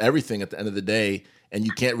drives everything at the end of the day. And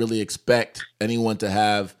you can't really expect anyone to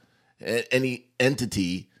have any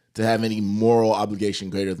entity to have any moral obligation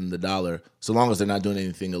greater than the dollar, so long as they're not doing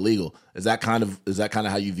anything illegal. Is that kind of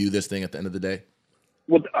how you view this thing at the end of the day?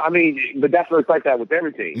 Well, I mean, but that's what it's like that with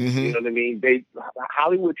everything. Mm-hmm. You know what I mean?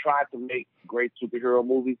 Hollywood tried to make great superhero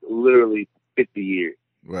movies literally 50 years.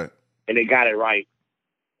 Right. And they got it right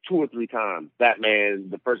 2 or 3 times. Batman,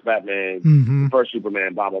 the first Batman, Mm-hmm. the first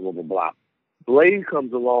Superman, blah, blah, blah, blah, blah. Blade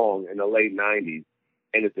comes along in the late 90s,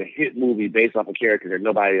 and it's a hit movie based off a character that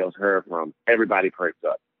nobody else heard from. Everybody perks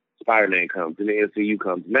up. Spider-Man comes, and the MCU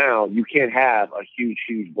comes. Now, you can't have a huge,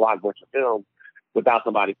 huge blockbuster film without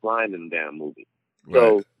somebody flying in the damn movie. Right.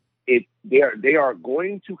 So they are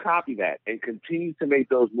going to copy that and continue to make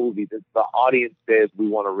those movies. The audience says we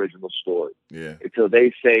want original stories. Yeah. Until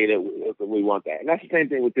they say that we want that. And that's the same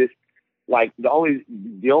thing with this. Like the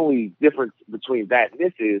only difference between that and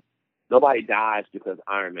this is nobody dies because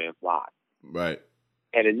Iron Man flies. Right.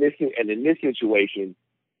 And in this situation,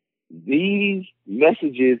 these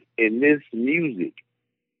messages in this music,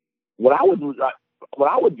 what I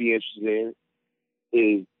would be interested in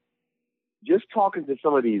is just talking to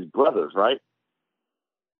some of these brothers, right?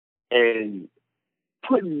 And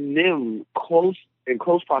putting them in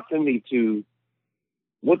close proximity to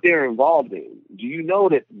what they're involved in. Do you know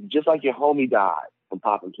that just like your homie died from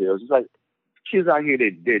popping pills, it's like kids out here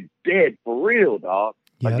they're dead for real, dog.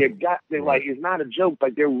 Like they're like it's not a joke,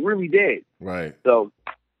 like they're really dead. Right. So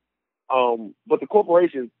but the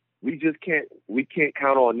corporations, we can't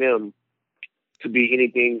count on them to be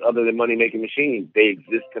anything other than money making machines. They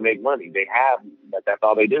exist to make money. They have that's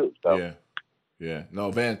all they do. So yeah.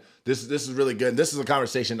 No, Van, this is really good. This is a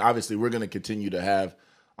conversation obviously we're going to continue to have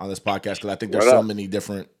on this podcast because I think there's so many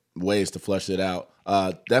different ways to flush it out.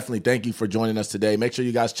 Definitely thank you for joining us today. Make sure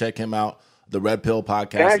you guys check him out, the Red Pill Podcast.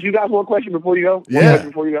 Can I ask you guys one question before you go? Yeah. One question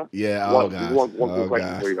before you go? Yeah. One quick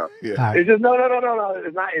question before you go. Yeah. All right. It's just no.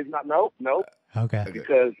 It's not. No. Okay.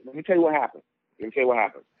 Because let me tell you what happened.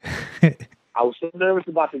 I was so nervous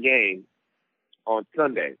about the game on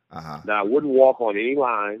Sunday that I wouldn't walk on any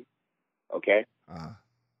line. Okay.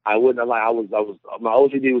 I wouldn't like. I was. My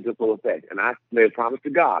OCD was in full effect, and I made a promise to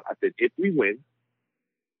God. I said, if we win,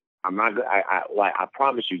 I'm not. I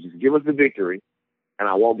promise you, just give us the victory, and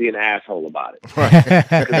I won't be an asshole about it. Right.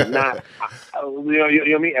 Because if not, you know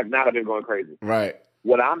what I mean. If not, I've been going crazy. Right.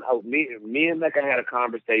 Me and Mecca had a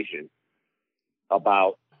conversation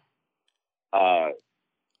about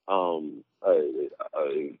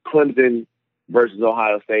Clemson versus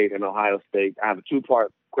Ohio State and Ohio State. I have a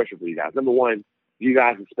 2-part question for you guys. Number one, do you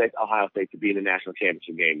guys expect Ohio State to be in the national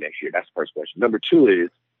championship game next year? That's the first question. Number 2 is,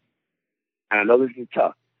 and I know this is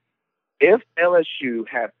tough, if LSU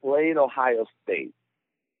had played Ohio State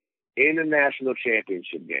in the national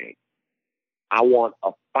championship game, I want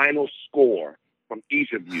a final score from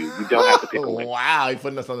each of you. You don't have to pick a winner. Wow, you're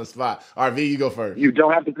putting us on the spot. All right, V, you go first. You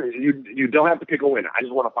don't have to. You don't have to pick a winner. I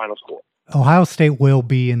just want a final score. Ohio State will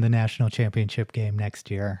be in the national championship game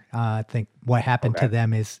next year. I think what happened to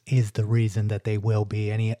them is the reason that they will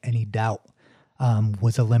be. Any doubt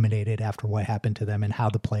was eliminated after what happened to them and how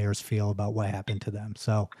the players feel about what happened to them.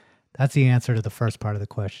 So that's the answer to the first part of the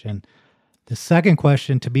question. The second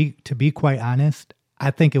question, to be quite honest,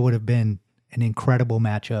 I think it would have been an incredible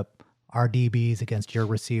matchup. Our DBs against your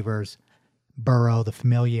receivers, Burrow, the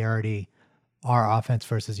familiarity, our offense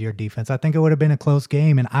versus your defense. I think it would have been a close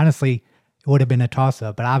game, and honestly, it would have been a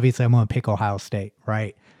toss-up. But obviously, I'm going to pick Ohio State,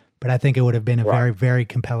 right? But I think it would have been a very, very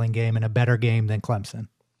compelling game and a better game than Clemson.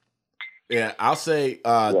 Yeah, I'll say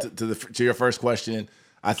to your first question,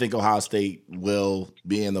 I think Ohio State will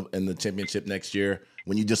be in the championship next year.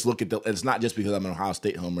 When you just look at it's not just because I'm an Ohio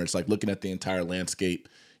State homer. It's like looking at the entire landscape.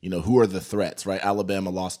 You know, who are the threats, right? Alabama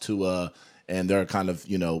lost Tua, and they're kind of,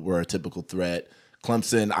 we're a typical threat.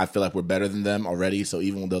 Clemson, I feel like we're better than them already. So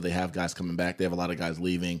even though they have guys coming back, they have a lot of guys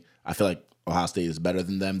leaving. I feel like Ohio State is better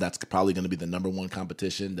than them. That's probably going to be the number one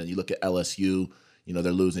competition. Then you look at LSU,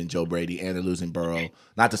 they're losing Joe Brady and they're losing Burrow.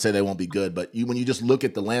 Not to say they won't be good, but when you just look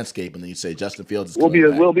at the landscape and then you say Justin Fields is we'll be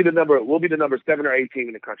the number 7 or 8 team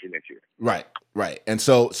in the country next year. Right. And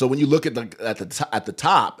so when you look at the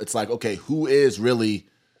top, it's like, okay,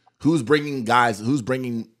 who's bringing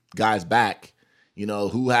guys back,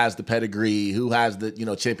 who has the pedigree, who has the,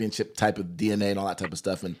 championship type of DNA and all that type of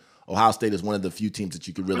stuff. And Ohio State is one of the few teams that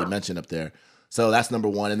you could really mention up there. So that's number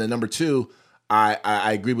one. And then number two,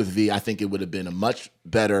 I agree with V. I think it would have been a much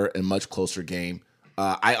better and much closer game.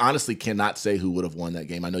 I honestly cannot say who would have won that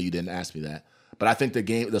game. I know you didn't ask me that. But I think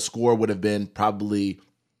the score would have been probably,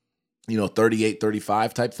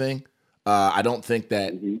 38-35 type thing. I don't think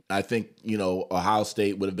that I think, Ohio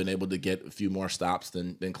State would have been able to get a few more stops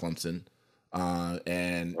than Clemson.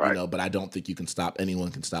 But I don't think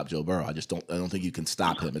anyone can stop Joe Burrow. I don't think you can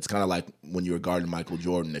stop him. It's kind of like when you were guarding Michael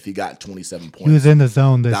Jordan. If he got 27 points, he was in the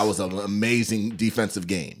zone. That was an amazing defensive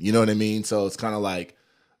game. You know what I mean? So it's kind of like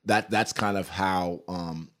that's kind of how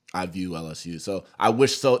I view LSU. So I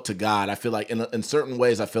wish to God. I feel like in certain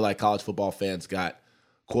ways, I feel like college football fans got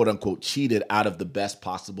quote unquote cheated out of the best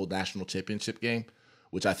possible national championship game,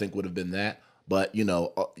 which I think would have been that. But,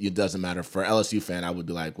 it doesn't matter. For LSU fan, I would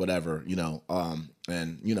be like, whatever,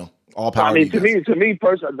 all power. I mean, to me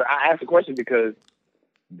personally, I asked the question because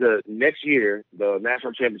the next year, the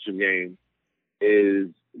national championship game is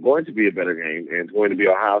going to be a better game, and it's going to be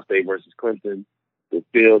Ohio State versus Clemson. The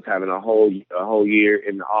Fields having a whole year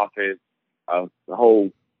in the offense, the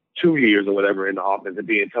whole 2 years or whatever in the offense and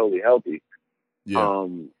being totally healthy. Yeah.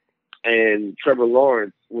 And Trevor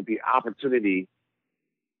Lawrence with the opportunity.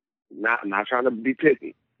 Not trying to be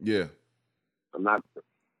picky. Yeah. I'm not.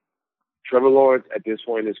 Trevor Lawrence at this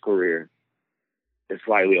point in his career is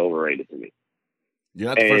slightly overrated to me. You're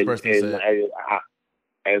not the first person to say that.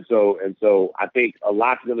 And so I think a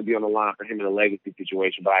lot's going to be on the line for him in a legacy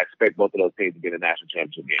situation, but I expect both of those teams to be in the national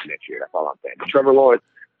championship game next year. That's all I'm saying. But Trevor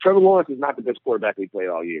Lawrence is not the best quarterback we played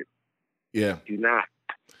all year. Yeah. He's not.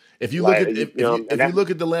 If you look if you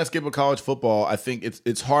look at the landscape of college football, I think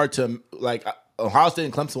it's hard to like Ohio State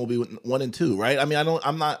and Clemson will be 1 and 2, right? I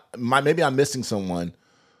mean, maybe I'm missing someone.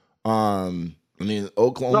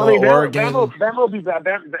 Oklahoma, Oregon. Bama will be bad.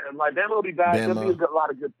 Bama will be bad. There'll be a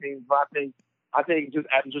lot of good teams, but I think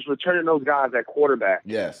just returning those guys at quarterback.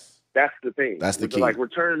 Yes, that's the thing. That's the key. Like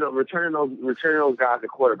returning those guys at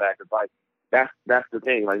quarterback is like that's the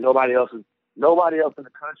thing. Like nobody else in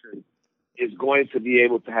the country is going to be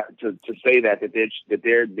able to have to say that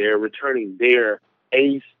they're returning their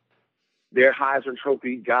ace, their Heisman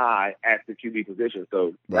Trophy guy at the QB position.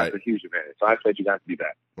 So that's a huge advantage. So I expect you guys to be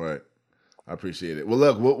back. Right. I appreciate it. Well,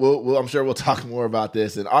 look, we'll I'm sure we'll talk more about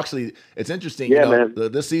this. And actually, it's interesting. Man.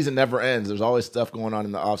 This season never ends. There's always stuff going on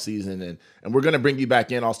in the off season, and we're going to bring you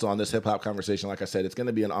back in also on this hip hop conversation. Like I said, it's going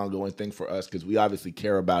to be an ongoing thing for us because we obviously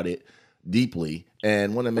care about it deeply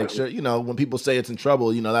and want to make sure, when people say it's in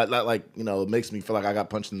trouble, that it makes me feel like I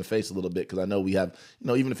got punched in the face a little bit because I know we have,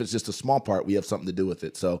 even if it's just a small part, we have something to do with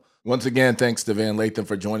it. So once again, thanks to Van Lathan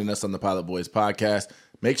for joining us on the Pilot Boys podcast.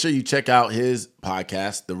 Make sure you check out his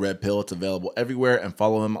podcast, The Red Pill. It's available everywhere, and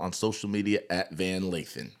follow him on social media at Van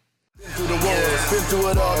Lathan. Through the wars, been through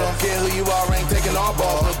it all, don't care who you are, ain't taking our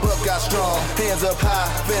ball. The book got strong, hands up high,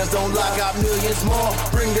 fans don't lie, got millions more.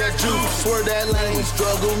 Bring that juice, swerve that lane, we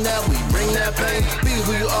struggle now, we bring that pain. Be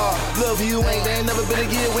who you are, love who you ain't, there ain't never been a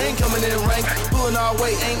year, we ain't coming in rank. Pulling our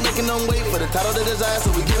weight, ain't making them wait for the title they desire, so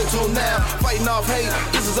we give it to them now. Fighting off hate,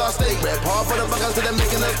 this is our stake, rap hard for the Buckeyes till they're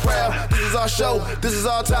making us proud. This is our show, this is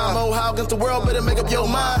our time, oh how against the world, better make up your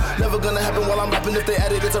mind. Never gonna happen while I'm rapping, if they add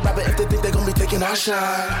it, it's a rapper, if they think they gonna be taking our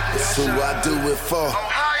shine. It's who I do it for.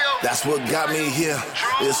 That's what got me here.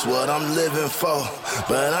 It's what I'm living for.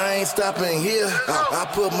 But I ain't stopping here. I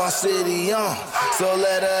put my city on. So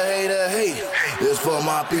let a hater hate. It's for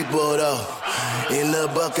my people though. In the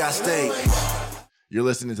Buckeye State. You're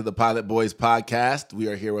listening to the Pilot Boys podcast. We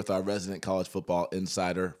are here with our resident college football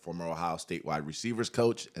insider, former Ohio State wide receivers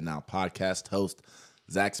coach, and now podcast host,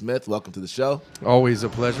 Zach Smith. Welcome to the show. Always a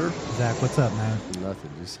pleasure. Zach, what's up, man?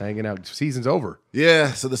 Nothing, just hanging out. Season's over.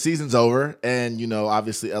 Yeah, so the season's over, and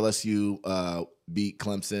obviously LSU beat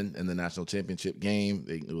Clemson in the national championship game.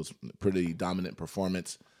 It was a pretty dominant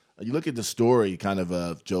performance. You look at the story kind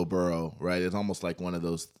of Joe Burrow, right? It's almost like one of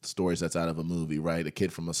those stories that's out of a movie, right? A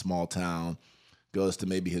kid from a small town goes to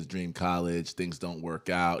maybe his dream college. Things don't work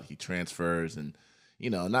out. He transfers and,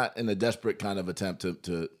 not in a desperate kind of attempt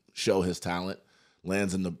to show his talent,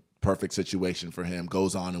 lands in the perfect situation for him,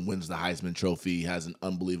 goes on and wins the Heisman Trophy, has an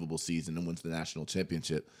unbelievable season and wins the national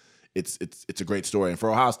championship. It's a great story. And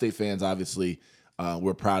for Ohio State fans, obviously,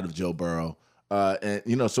 we're proud of Joe Burrow. But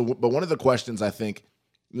one of the questions I think,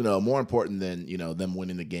 more important than, them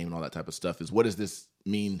winning the game and all that type of stuff is what does this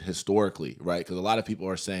mean historically, right? Because a lot of people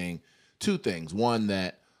are saying two things. One,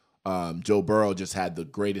 that Joe Burrow just had the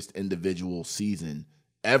greatest individual season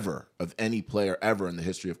ever of any player ever in the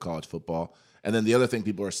history of college football. And then the other thing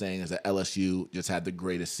people are saying is that LSU just had the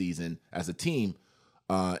greatest season as a team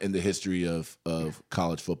in the history of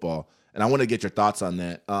college football. And I want to get your thoughts on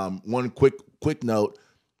that. One quick note.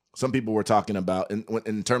 Some people were talking about,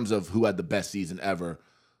 in terms of who had the best season ever,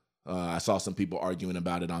 I saw some people arguing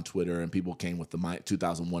about it on Twitter, and people came with the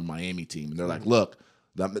 2001 Miami team. And they're like, look,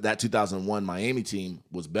 that 2001 Miami team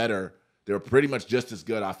was better. They were pretty much just as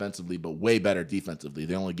good offensively, but way better defensively.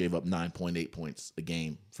 They only gave up 9.8 points a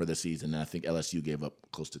game for the season, and I think LSU gave up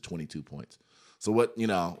close to 22 points. So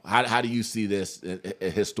how do you see this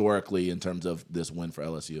historically in terms of this win for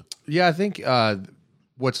LSU? Yeah, I think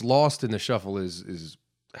what's lost in the shuffle is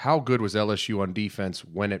how good was LSU on defense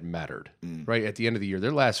when it mattered, right? At the end of the year,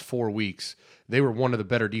 their last 4 weeks, they were one of the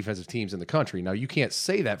better defensive teams in the country. Now, you can't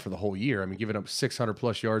say that for the whole year. I mean, giving up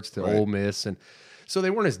 600-plus yards to Ole Miss. And so they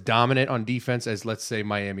weren't as dominant on defense as, let's say,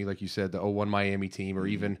 Miami, like you said, the 01 Miami team, or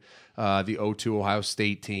even the 02 Ohio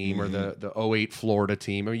State team, or the 08 Florida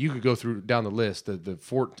team. I mean, you could go down the list. The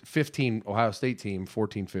 15 Ohio State team,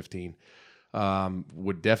 14-15,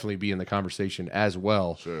 would definitely be in the conversation as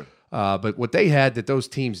well. Sure. But what they had that those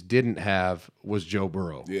teams didn't have was Joe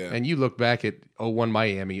Burrow. Yeah. And you look back at 01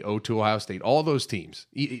 Miami, 02 Ohio State, all those teams,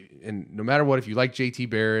 and no matter what, if you like JT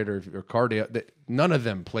Barrett or Cardale, none of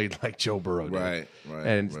them played like Joe Burrow did. Right.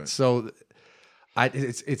 And so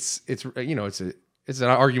it's an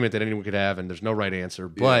argument that anyone could have, and there's no right answer,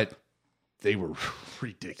 but they were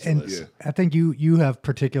ridiculous. And I think you have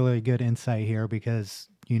particularly good insight here because,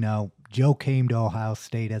 Joe came to Ohio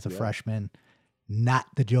State as a freshman, not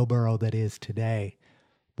the Joe Burrow that is today.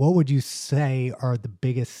 What would you say are the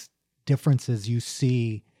biggest differences you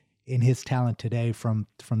see in his talent today from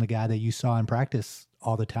the guy that you saw in practice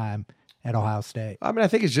all the time at Ohio State? I mean, I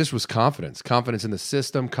think it just was confidence in the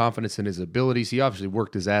system, confidence in his abilities. He obviously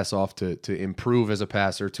worked his ass off to improve as a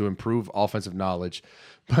passer, to improve offensive knowledge.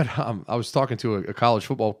 But I was talking to a college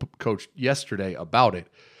football coach yesterday about it.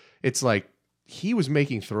 It's like he was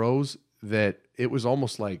making throws that it was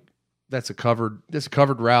almost like, that's a covered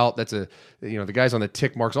route. That's the guys on the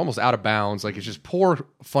tick marks almost out of bounds. Like, it's just poor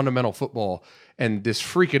fundamental football. And this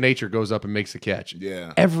freak of nature goes up and makes the catch.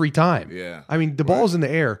 Yeah. Every time. Yeah. I mean, the ball's in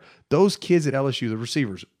the air. Those kids at LSU, the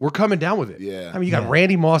receivers, were coming down with it. Yeah. I mean, you got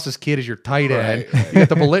Randy Moss's kid as your tight end. You got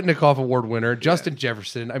the Bolitnikoff Award winner, Justin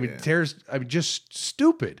Jefferson. I mean, just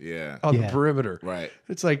stupid on the perimeter. Right.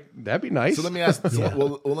 It's like, that'd be nice. So let me ask.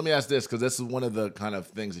 Let me ask this, because this is one of the kind of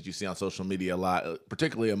things that you see on social media a lot,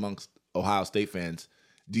 particularly amongst Ohio State fans.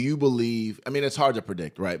 Do you believe, I mean, it's hard to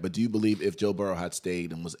predict, right? But do you believe if Joe Burrow had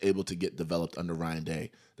stayed and was able to get developed under Ryan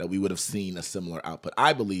Day, that we would have seen a similar output?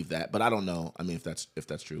 I believe that, but I don't know. I mean, if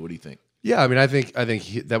that's true, what do you think? Yeah, I mean, I think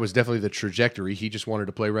that was definitely the trajectory. He just wanted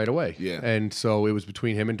to play right away. Yeah. And so it was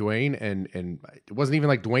between him and Dwayne, and it wasn't even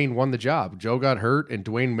like Dwayne won the job. Joe got hurt, and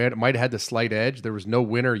Dwayne might have had the slight edge. There was no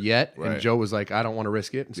winner yet, and Joe was like, I don't want to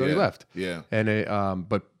risk it, and so he left. Yeah. And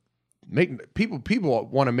but people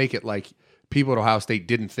want to make it like people at Ohio State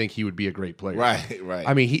didn't think he would be a great player. Right.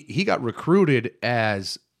 I mean, he got recruited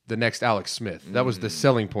as the next Alex Smith. That was the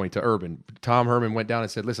selling point to Urban. Tom Herman went down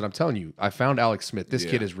and said, listen, I'm telling you, I found Alex Smith. This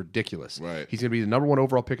kid is ridiculous. Right. He's going to be the number 1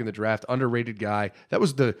 overall pick in the draft, underrated guy. That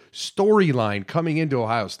was the storyline coming into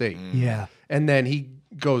Ohio State. Yeah. And then he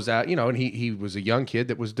goes out, and he was a young kid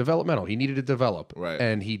that was developmental. He needed to develop. Right.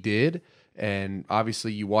 And he did. And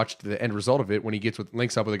obviously you watched the end result of it when he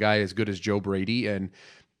links up with a guy as good as Joe Brady, and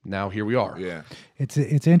now here we are. Yeah. It's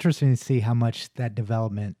interesting to see how much that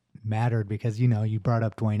development mattered because, you brought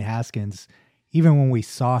up Dwayne Haskins. Even when we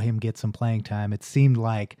saw him get some playing time, it seemed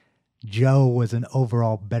like Joe was an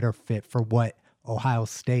overall better fit for what Ohio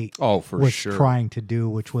State was trying to do,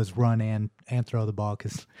 which was run and throw the ball,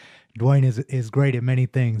 because Dwayne is great at many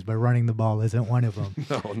things, but running the ball isn't one of them.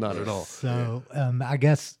 No, not at all. So I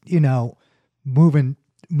guess,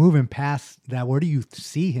 moving past that, where do you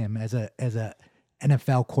see him as a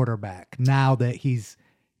NFL quarterback now that he's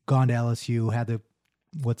gone to LSU, had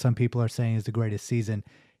what some people are saying is the greatest season?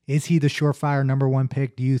 Is he the surefire number 1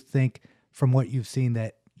 pick? Do you think, from what you've seen,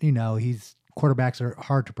 that quarterbacks are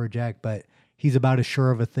hard to project, but he's about as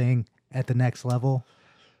sure of a thing at the next level?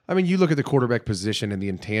 I mean, you look at the quarterback position and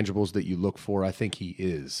the intangibles that you look for, I think he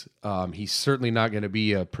is. He's certainly not going to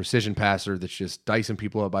be a precision passer that's just dicing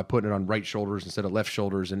people up by putting it on right shoulders instead of left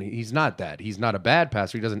shoulders, and he's not that. He's not a bad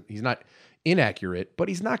passer. He's not inaccurate, but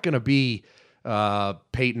he's not going to be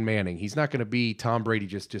Peyton Manning. He's not going to be Tom Brady,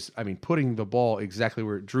 putting the ball exactly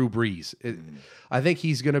where Drew Brees. I think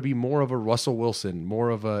he's going to be more of a Russell Wilson, more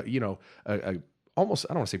of a almost,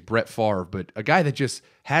 I don't want to say Brett Favre, but a guy that just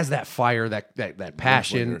has that fire, that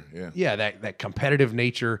passion, that competitive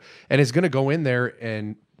nature, and is going to go in there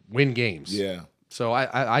and win games. Yeah. So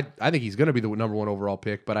I think he's going to be the number 1 overall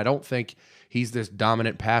pick, but I don't think he's this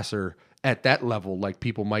dominant passer at that level like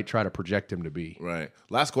people might try to project him to be. Right.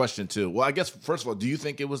 Last question too. Well, I guess first of all, do you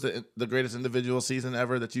think it was the greatest individual season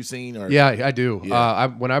ever that you've seen? Or Yeah, I do. Yeah.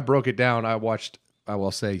 When I broke it down, I rewatched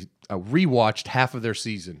half of their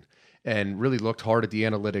season and really looked hard at the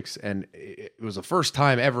analytics. And it was the first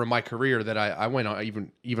time ever in my career that I went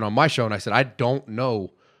on even on my show and I said, I don't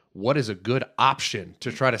know what is a good option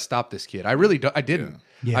to try to stop this kid. I didn't.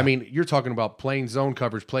 Yeah. I mean, you're talking about playing zone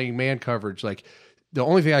coverage, playing man coverage, like. The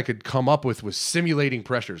only thing I could come up with was simulating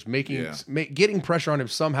pressures, getting pressure on him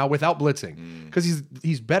somehow without blitzing, because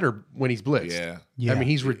he's better when he's blitzed. Yeah. I mean,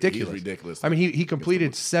 he's ridiculous. He's ridiculous. I mean, he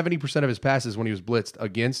completed 70% of his passes when he was blitzed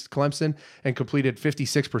against Clemson, and completed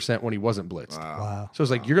 56% when he wasn't blitzed. Wow. So it's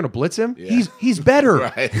like, you're going to blitz him? Yeah. He's better.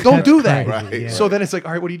 Right. Don't do that. Crazy, yeah. So then it's like,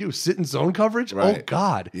 all right, what do you do? Sit in zone coverage? Right. Oh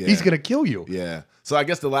God, Yeah. he's going to kill you. Yeah. So I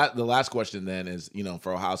guess the last question then is,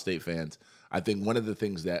 for Ohio State fans, I think one of the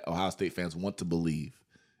things that Ohio State fans want to believe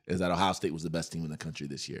is that Ohio State was the best team in the country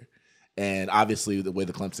this year. And obviously the way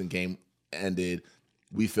the Clemson game ended,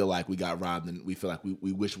 we feel like we got robbed, and we feel like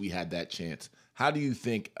we wish we had that chance. How do you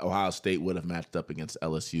think Ohio State would have matched up against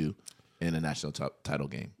LSU in a national title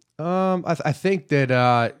game? I think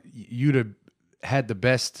that you'd have had the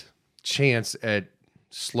best chance at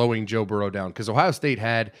slowing Joe Burrow down, because Ohio State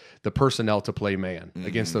had the personnel to play man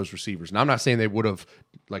against those receivers. Now, I'm not saying they would have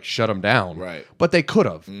shut them down, right? But they could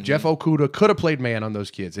have. Jeff Okudah could have played man on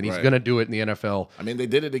those kids, and he's going to do it in the NFL. I mean, they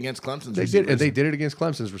did it against Clemson's receivers. Did, and they did it against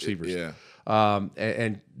Clemson's receivers. Yeah.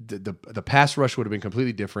 And the pass rush would have been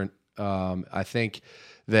completely different. I think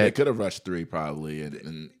that they could have rushed 3 probably,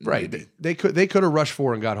 and right. Maybe. They could have rushed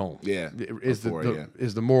 4 and got home. Yeah, is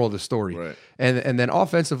the moral of the story. Right. And then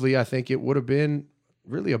offensively, I think it would have been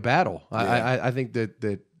really a battle. Yeah. I think that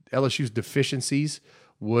LSU's deficiencies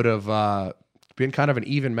would have been kind of an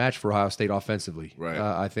even match for Ohio State offensively. Right.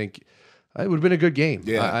 I think it would have been a good game.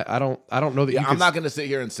 Yeah. I don't know that. Yeah, I'm not going to sit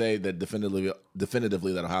here and say that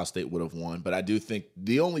definitively that Ohio State would have won, but I do think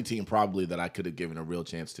the only team probably that I could have given a real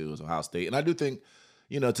chance to is Ohio State, and I do think,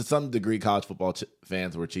 to some degree, college football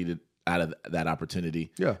fans were cheated out of that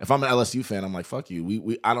opportunity. Yeah. If I'm an LSU fan, I'm like, fuck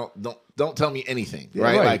you. I don't tell me anything. Yeah,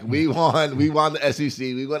 right? right? Like we won the SEC.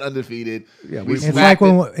 We went undefeated. Yeah.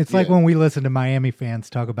 It's like when we listen to Miami fans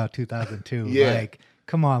talk about 2002. Yeah. Like,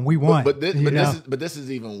 come on, we won. But this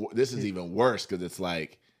is even worse, because it's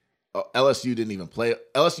like LSU didn't even play.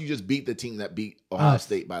 LSU just beat the team that beat Ohio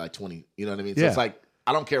State by like 20. You know what I mean? So it's like,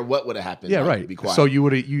 I don't care what would have happened. Yeah, like, right. Be quiet. So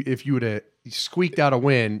if you would have squeaked out a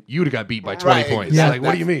win, you would have got beat by 20 points. Yeah. Like,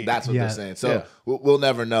 what do you mean? That's what they're saying. So we'll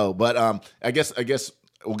never know. But I guess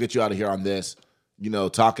we'll get you out of here on this.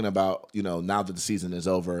 Talking about now that the season is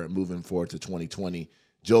over, moving forward to 2020,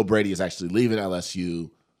 Joe Brady is actually leaving LSU.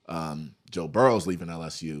 Joe Burrow's leaving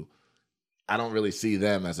LSU. I don't really see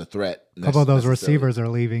them as a threat. A couple of those receivers are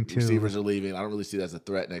leaving too. Receivers are leaving. I don't really see that as a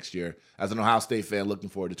threat next year. As an Ohio State fan looking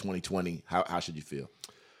forward to 2020, how should you feel?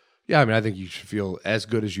 Yeah, I mean, I think you should feel as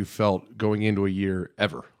good as you felt going into a year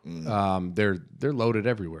ever. They're loaded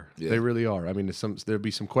everywhere. Yeah. They really are. I mean, there'll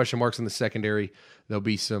be some question marks in the secondary. There'll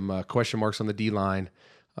be some question marks on the D-line.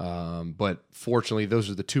 But fortunately, those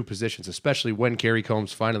are the 2 positions, especially when Kerry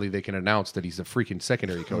Combs finally they can announce that he's a freaking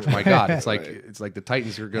secondary coach. My God, it's like the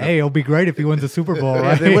Titans are going to. Hey, it'll be great if he wins a Super Bowl.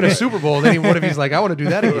 Right? If they win a Super Bowl, then what if he's like, I want to do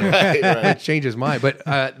that again? Right. It changes mind. But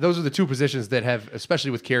those are the 2 positions that have,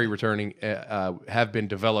 especially with Kerry returning, have been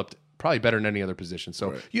developed probably better than any other position.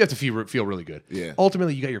 So you have to feel really good. Yeah.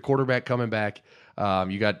 Ultimately, you got your quarterback coming back.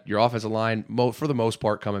 You got your offensive line for the most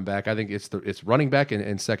part coming back. I think it's running back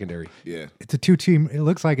and secondary. Yeah, it's a 2-team. It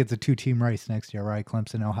looks like it's a 2-team race next year, right?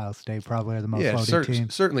 Clemson, Ohio State probably are the most loaded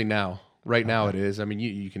teams. Certainly now. Right now it is. I mean,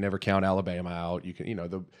 you can never count Alabama out. You can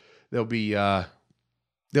there'll be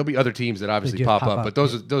other teams that obviously pop up, but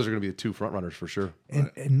those are going to be the 2 front runners for sure.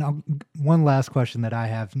 And one last question that I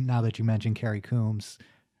have now that you mentioned Kerry Coombs,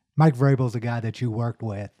 Mike Vrabel's a guy that you worked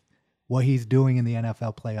with. What he's doing in the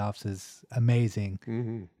NFL playoffs is amazing.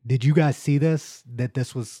 Mm-hmm. Did you guys see that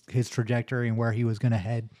this was his trajectory and where he was going to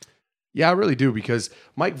head? Yeah, I really do, because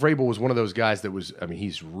Mike Vrabel was one of those guys that was, I mean,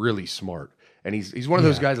 he's really smart. And he's one of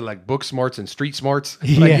those guys that like book smarts and street smarts.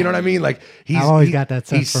 Like, you know what I mean? Like I've always got that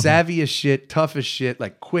sense. He's savvy as shit, tough as shit,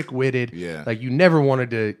 like quick-witted. Yeah. Like you never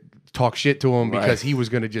wanted to talk shit to him because he was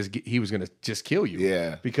going to just kill you.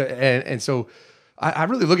 Yeah. Because and so I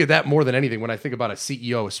really look at that more than anything when I think about a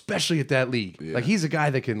CEO, especially at that league. Yeah. Like he's a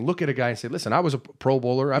guy that can look at a guy and say, listen, I was a Pro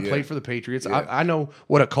Bowler. I played for the Patriots. Yeah. I know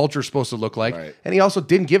what a culture is supposed to look like. Right. And he also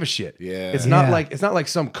didn't give a shit. Yeah. It's not like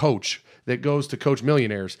some coach that goes to coach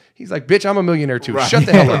millionaires. He's like, bitch, I'm a millionaire too. Right. Shut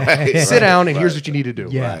the hell up. Right. Sit down and here's what you need to do.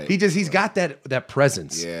 Yeah. Right. He's got that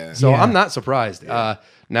presence. Yeah. So Yeah. I'm not surprised.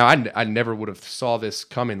 Now I never would have saw this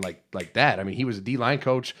coming like that. I mean, he was a D-line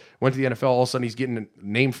coach, went to the NFL, all of a sudden he's getting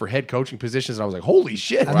named for head coaching positions, and I was like, holy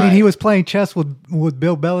shit. I mean, he was playing chess with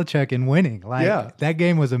Bill Belichick and winning. Like Yeah. that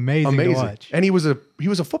game was amazing to watch. And he was a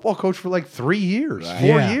football coach for like 3 years, Right. 4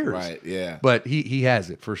 Yeah. years. Right. Yeah. But he has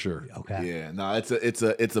it for sure. Okay. Yeah, no,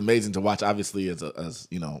 it's amazing to watch. Obviously, as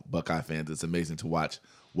you know, Buckeye fans, it's amazing to watch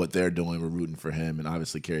what they're doing. We're rooting for him, and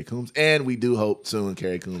obviously Kerry Coombs, and we do hope soon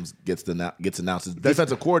Kerry Coombs gets announced as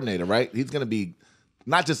defensive coordinator. Right? He's going to be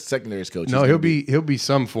not just secondaries coach. No, he'll be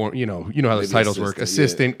some form. You know how those titles work.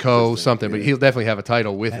 Assistant, something. But he'll definitely have a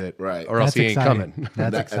title with it, right? Or else That's he ain't exciting. coming.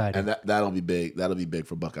 That's exciting. and that'll be big. That'll be big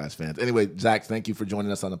for Buckeyes fans. Anyway, Zach, thank you for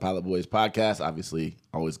joining us on the Pilot Boys podcast. Obviously,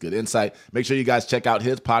 always good insight. Make sure you guys check out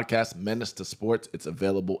his podcast, Menace to Sports. It's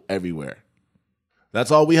available everywhere.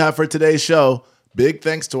 That's all we have for today's show. Big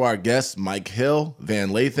thanks to our guests, Mike Hill, Van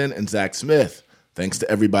Lathan, and Zach Smith. Thanks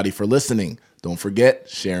to everybody for listening. Don't forget,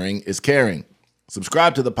 sharing is caring.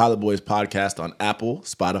 Subscribe to the Pilot Boys podcast on Apple,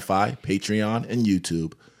 Spotify, Patreon, and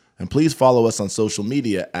YouTube. And please follow us on social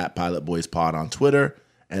media at Pilot Boys Pod on Twitter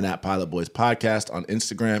and at Pilot Boys Podcast on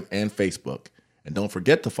Instagram and Facebook. And don't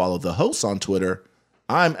forget to follow the hosts on Twitter.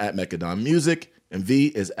 I'm at Mechadon Music, and V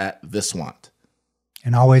is at Viswant.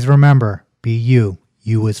 And always remember, be you.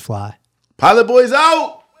 You is fly. Pilot Boys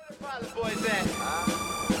out! Pilot Boys at?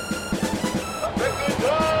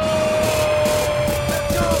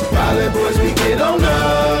 Pilot Boys, we get on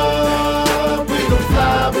up.